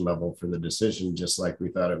commission level for the decision, just like we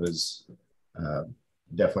thought it was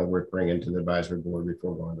definitely worth bringing to the advisory board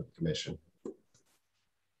before going to the commission.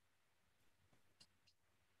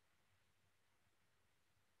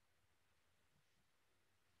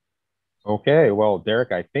 Okay, well,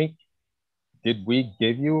 Derek, I think did we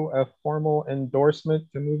give you a formal endorsement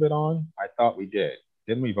to move it on? I thought we did.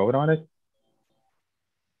 Didn't we vote on it?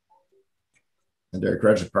 And Derek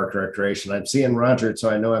Roger, Park Recreation. I'm seeing Roger, so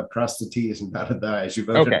I know I've crossed the T's and dotted the I's. You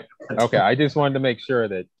voted. Okay. Okay. I just wanted to make sure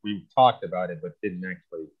that we talked about it, but didn't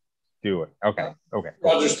actually do it. Okay. Okay.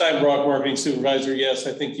 Roger Steinbrock, Marketing Supervisor. Yes,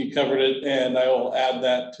 I think you covered it, and I will add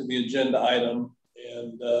that to the agenda item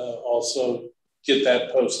and also get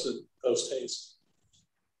that posted post haste.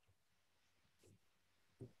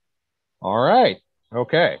 All right.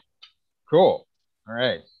 Okay. Cool. All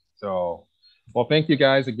right. So, well, thank you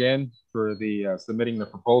guys again for the submitting the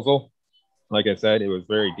proposal. Like I said, it was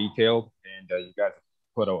very detailed, and you guys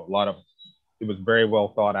put a lot of. It was very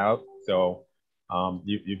well thought out. So,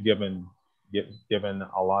 you've given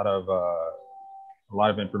a lot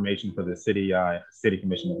of information for the city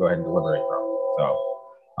commission to go ahead and deliberate from. So,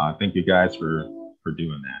 thank you guys for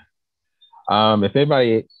doing that.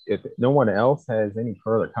 If no one else has any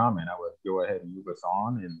further comment, I would go ahead and move us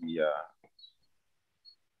on in the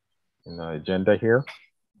agenda here.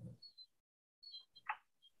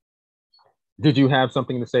 Did you have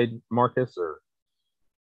something to say, Marcus, or?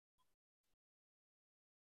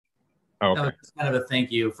 Oh, okay. No, it's kind of a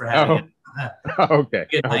thank you for having it. Okay.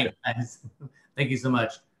 Good night. Okay. Thank you so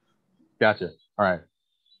much. Gotcha. All right.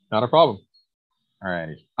 Not a problem. All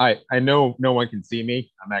righty. I know no one can see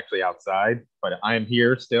me. I'm actually outside, but I am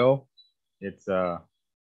here still. It's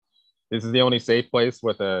this is the only safe place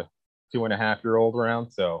with a 2.5-year-old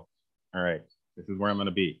around. So, all right, this is where I'm going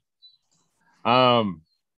to be.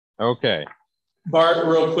 Okay. Bart,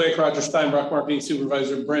 real quick, Roger Steinbrock, Marketing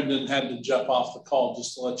Supervisor. Brendan had to jump off the call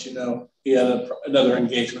just to let you know he had another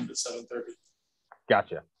engagement at 7:30.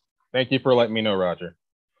 Gotcha. Thank you for letting me know, Roger.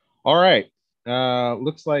 All right.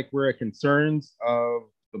 Looks like we're at concerns of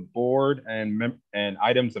the board and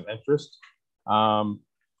items of interest.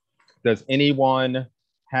 Does anyone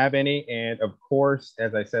have any? And of course,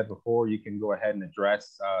 as I said before, you can go ahead and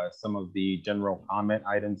address some of the general comment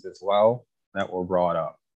items as well that were brought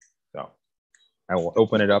up. So I will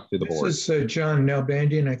open it up to the board. This is John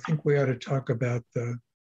Nalbandian. I think we ought to talk about the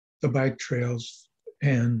bike trails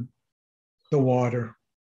and the water.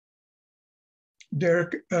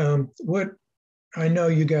 Derek, what I know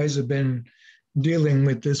you guys have been dealing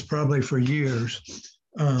with this probably for years.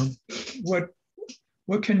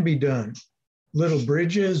 What can be done? Little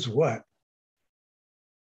bridges, what?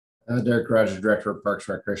 Derek Roger, Director of Parks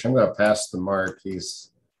and Recreation. I'm going to pass the mark.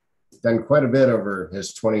 He's done quite a bit over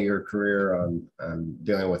his 20-year career on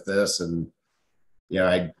dealing with this. And, yeah,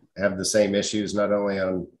 I have the same issues, not only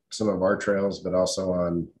on some of our trails, but also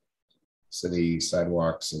on city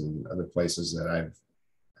sidewalks and other places that I've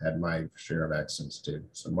had my share of accidents to.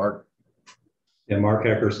 So Mark. Yeah, Mark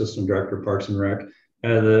Ecker, Assistant Director of Parks and Rec.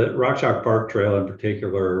 The Rock Chalk Park Trail in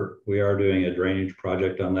particular, we are doing a drainage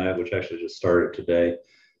project on that, which actually just started today.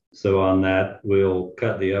 So on that, we'll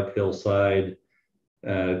cut the uphill side,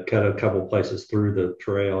 cut a couple places through the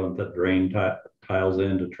trail and put drain tiles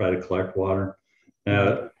in to try to collect water.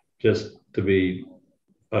 Now, just to be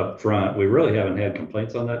up front, we really haven't had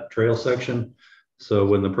complaints on that trail section. So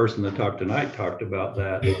when the person that talked tonight talked about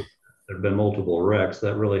that, there have been multiple wrecks.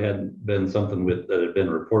 That really hadn't been something that had been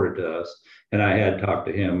reported to us. And I had talked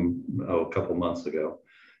to him a couple months ago.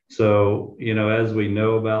 So, you know, as we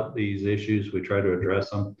know about these issues, we try to address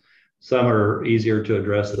them. Some are easier to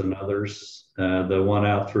address than others. The one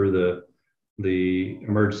out through the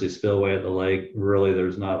emergency spillway at the lake, really,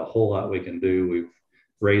 there's not a whole lot we can do. We've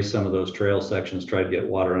raised some of those trail sections, tried to get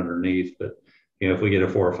water underneath, but you know, if we get a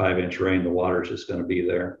 4 or 5 inch rain, the water is just going to be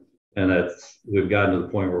there. And we've gotten to the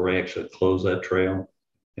point where we actually close that trail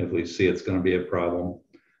if we see it's going to be a problem.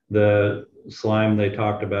 The slime they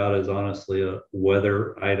talked about is honestly a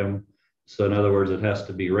weather item. So in other words, it has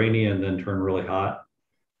to be rainy and then turn really hot,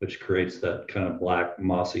 which creates that kind of black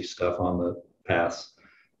mossy stuff on the paths.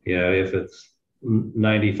 You know, if it's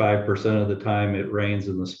 95% of the time it rains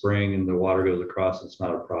in the spring and the water goes across, it's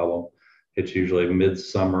not a problem. It's usually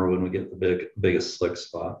midsummer when we get the biggest slick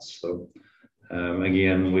spots. So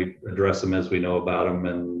again, we address them as we know about them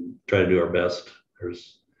and try to do our best.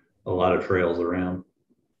 There's a lot of trails around.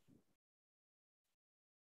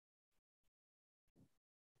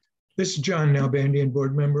 This is John Nalbandian,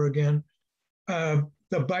 board member again.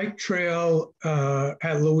 The bike trail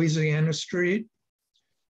at Louisiana Street,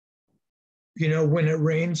 you know, when it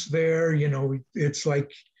rains there, you know, it's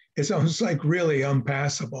almost like really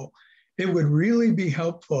impassable. It would really be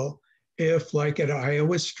helpful if, like at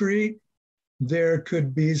Iowa Street, there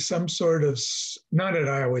could be some sort of, not at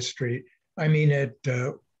Iowa Street, I mean at,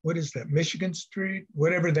 what is that, Michigan Street?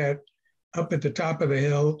 Whatever that, up at the top of the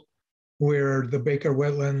hill where the Baker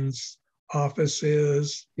Wetlands office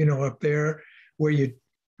is, you know, up there where you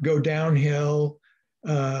go downhill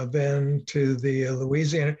then to the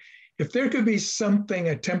Louisiana. If there could be something,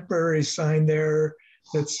 a temporary sign there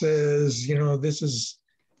that says, you know, it's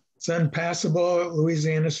unpassable at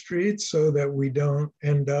Louisiana Street, so that we don't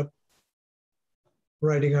end up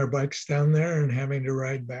riding our bikes down there and having to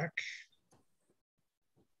ride back.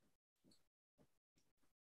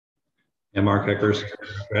 And Mark Eckers,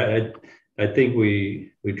 I think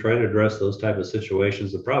we try to address those type of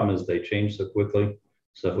situations. The problem is they change so quickly.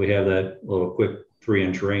 So if we have that little quick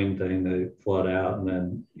 3-inch rain thing, they flood out, and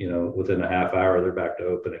then, you know, within a half hour, they're back to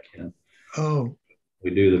open again. Oh.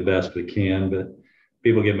 We do the best we can, but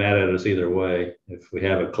people get mad at us either way. If we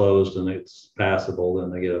have it closed and it's passable,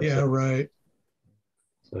 then they get upset. Yeah, right.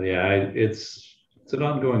 So yeah, it's an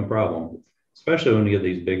ongoing problem, especially when you get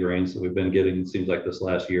these big rains that we've been getting. It seems like this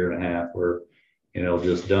last year and a half, where, you know,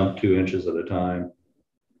 just dump 2 inches at a time.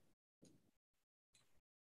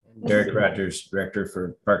 Derek Rogers, Director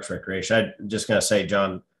for Parks Recreation. I'm just going to say,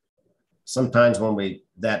 John, sometimes when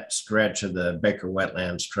that stretch of the Baker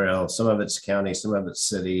Wetlands Trail, some of it's county, some of it's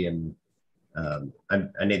city, and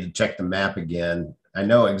I need to check the map again. I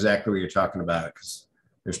know exactly what you're talking about, because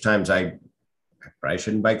there's times I probably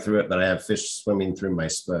shouldn't bike through it, but I have fish swimming through my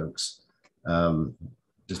spokes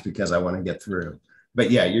just because I want to get through.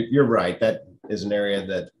 But yeah, you're right. That is an area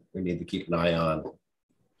that we need to keep an eye on,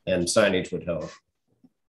 and signage would help.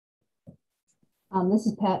 This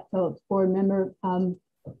is Pat Phillips, board member. I'm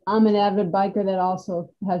an avid biker that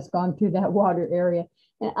also has gone through that water area.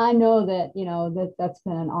 And I know that, you know, that's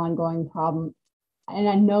been an ongoing problem. And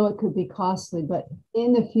I know it could be costly, but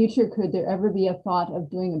in the future, could there ever be a thought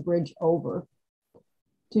of doing a bridge over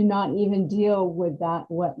to not even deal with that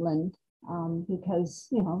wetland? Because,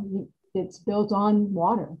 you know, it's built on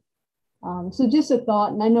water. So just a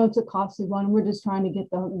thought, and I know it's a costly one. We're just trying to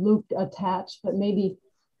get the loop attached, but maybe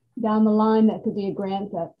down the line, that could be a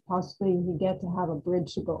grant that possibly we get to have a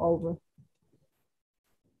bridge to go over.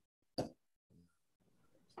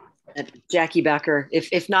 Jackie Becker,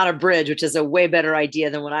 if not a bridge, which is a way better idea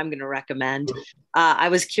than what I'm going to recommend. I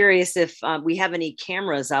was curious if we have any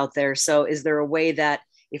cameras out there. So is there a way that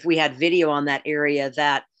if we had video on that area,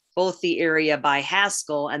 that both the area by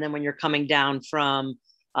Haskell, and then when you're coming down from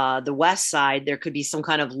the west side, there could be some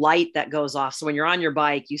kind of light that goes off. So when you're on your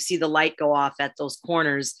bike, you see the light go off at those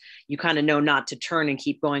corners, you kind of know not to turn and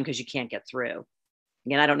keep going because you can't get through.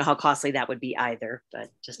 Again, I don't know how costly that would be either, but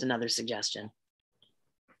just another suggestion.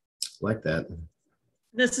 Like that.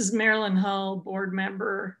 This is Marilyn Hull, board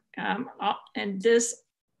member. And this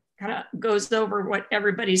kind of goes over what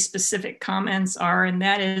everybody's specific comments are. And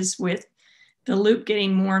that is with the loop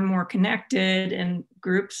getting more and more connected, and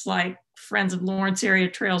groups like Friends of Lawrence Area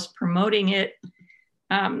Trails promoting it.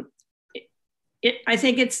 I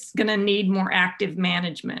think it's going to need more active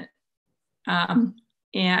management.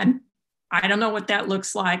 And I don't know what that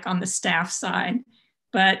looks like on the staff side,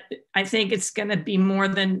 but I think it's going to be more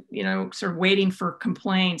than, you know, sort of waiting for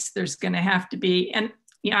complaints. There's going to have to be, and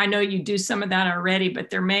yeah, I know you do some of that already, but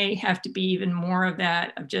there may have to be even more of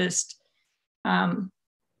that, of just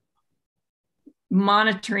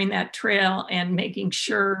monitoring that trail and making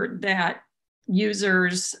sure that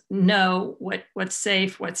users know what's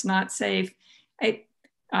safe, what's not safe.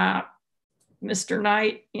 Mr.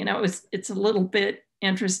 Knight, you know, it's a little bit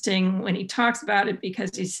interesting when he talks about it,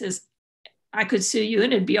 because he says, I could sue you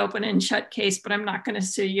and it'd be open and shut case, but I'm not going to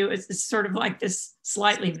sue you. It's sort of like this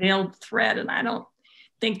slightly veiled threat. And I don't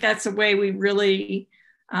think that's a way we really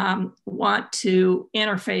want to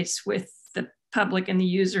interface with the public and the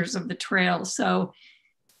users of the trail. So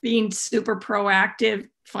being super proactive,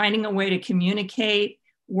 finding a way to communicate,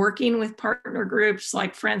 working with partner groups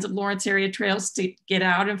like Friends of Lawrence Area Trails to get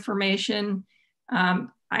out information. I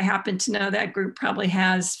happen to know that group probably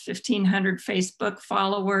has 1,500 Facebook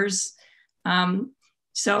followers.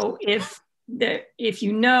 So if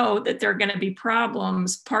you know that there are going to be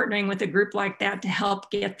problems, partnering with a group like that to help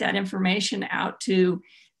get that information out to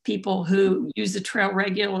people who use the trail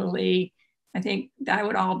regularly, I think that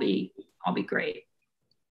would all be great.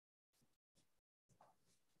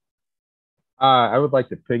 I would like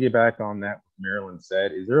to piggyback on that what Marilyn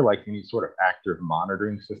said. Is there like any sort of active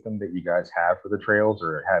monitoring system that you guys have for the trails,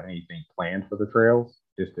 or have anything planned for the trails,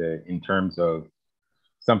 just in terms of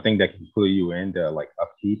something that can clue you into like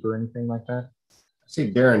upkeep or anything like that? I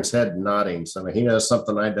see Darren's head nodding, so he knows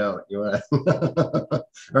something I don't. You want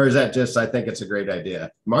or is that just, I think it's a great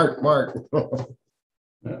idea? Mark. Mark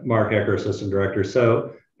Ecker, Assistant Director.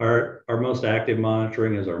 So our most active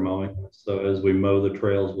monitoring is our mowing. So as we mow the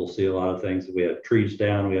trails, we'll see a lot of things. We have trees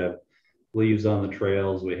down, we have leaves on the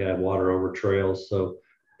trails, we have water over trails. So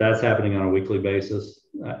that's happening on a weekly basis.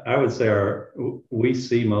 I would say we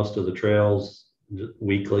see most of the trails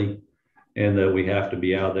weekly, and that we have to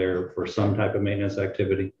be out there for some type of maintenance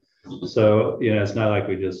activity. So, you know, it's not like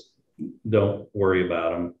we just don't worry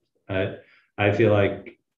about them. I feel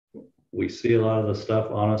like we see a lot of the stuff,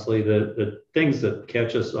 honestly. The things that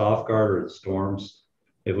catch us off guard are the storms.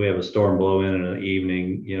 If we have a storm blow in the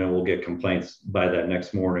evening, you know, we'll get complaints by that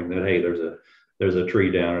next morning that, hey, there's a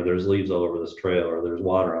tree down, or there's leaves all over this trail, or there's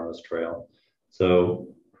water on this trail. So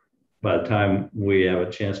by the time we have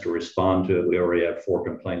a chance to respond to it, we already have 4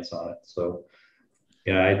 complaints on it. So,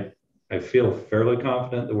 yeah, I feel fairly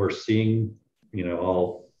confident that we're seeing, you know,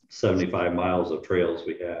 all 75 miles of trails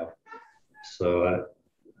we have. So,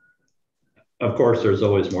 of course, there's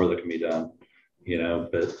always more that can be done, you know,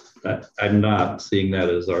 but I'm not seeing that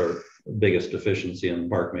as our biggest deficiency in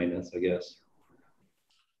park maintenance, I guess.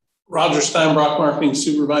 Roger Steinbrock, Marketing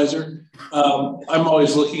Supervisor. I'm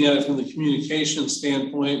always looking at it from the communication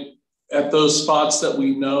standpoint at those spots that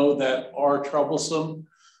we know that are troublesome,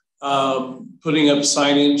 putting up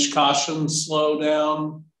signage, caution, slow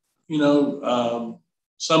down, you know,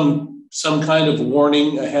 some kind of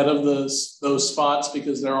warning ahead of those spots,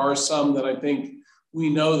 because there are some that I think we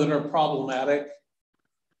know that are problematic.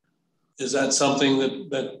 Is that something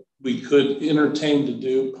that we could entertain to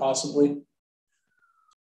do possibly?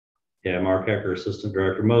 Yeah, Mark Hecker, Assistant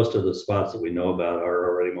Director. Most of the spots that we know about are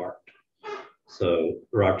already marked. So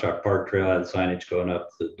Rock Chalk Park Trail had signage going up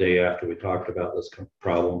the day after we talked about this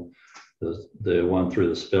problem. The one through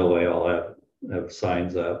the spillway all have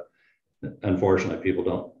signs up. Unfortunately, people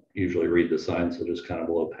don't usually read the signs, so just kind of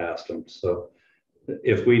blow past them. So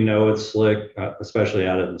if we know it's slick, especially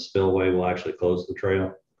out in the spillway, we'll actually close the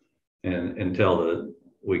trail and until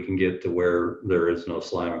we can get to where there is no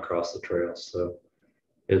slime across the trail. So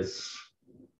it's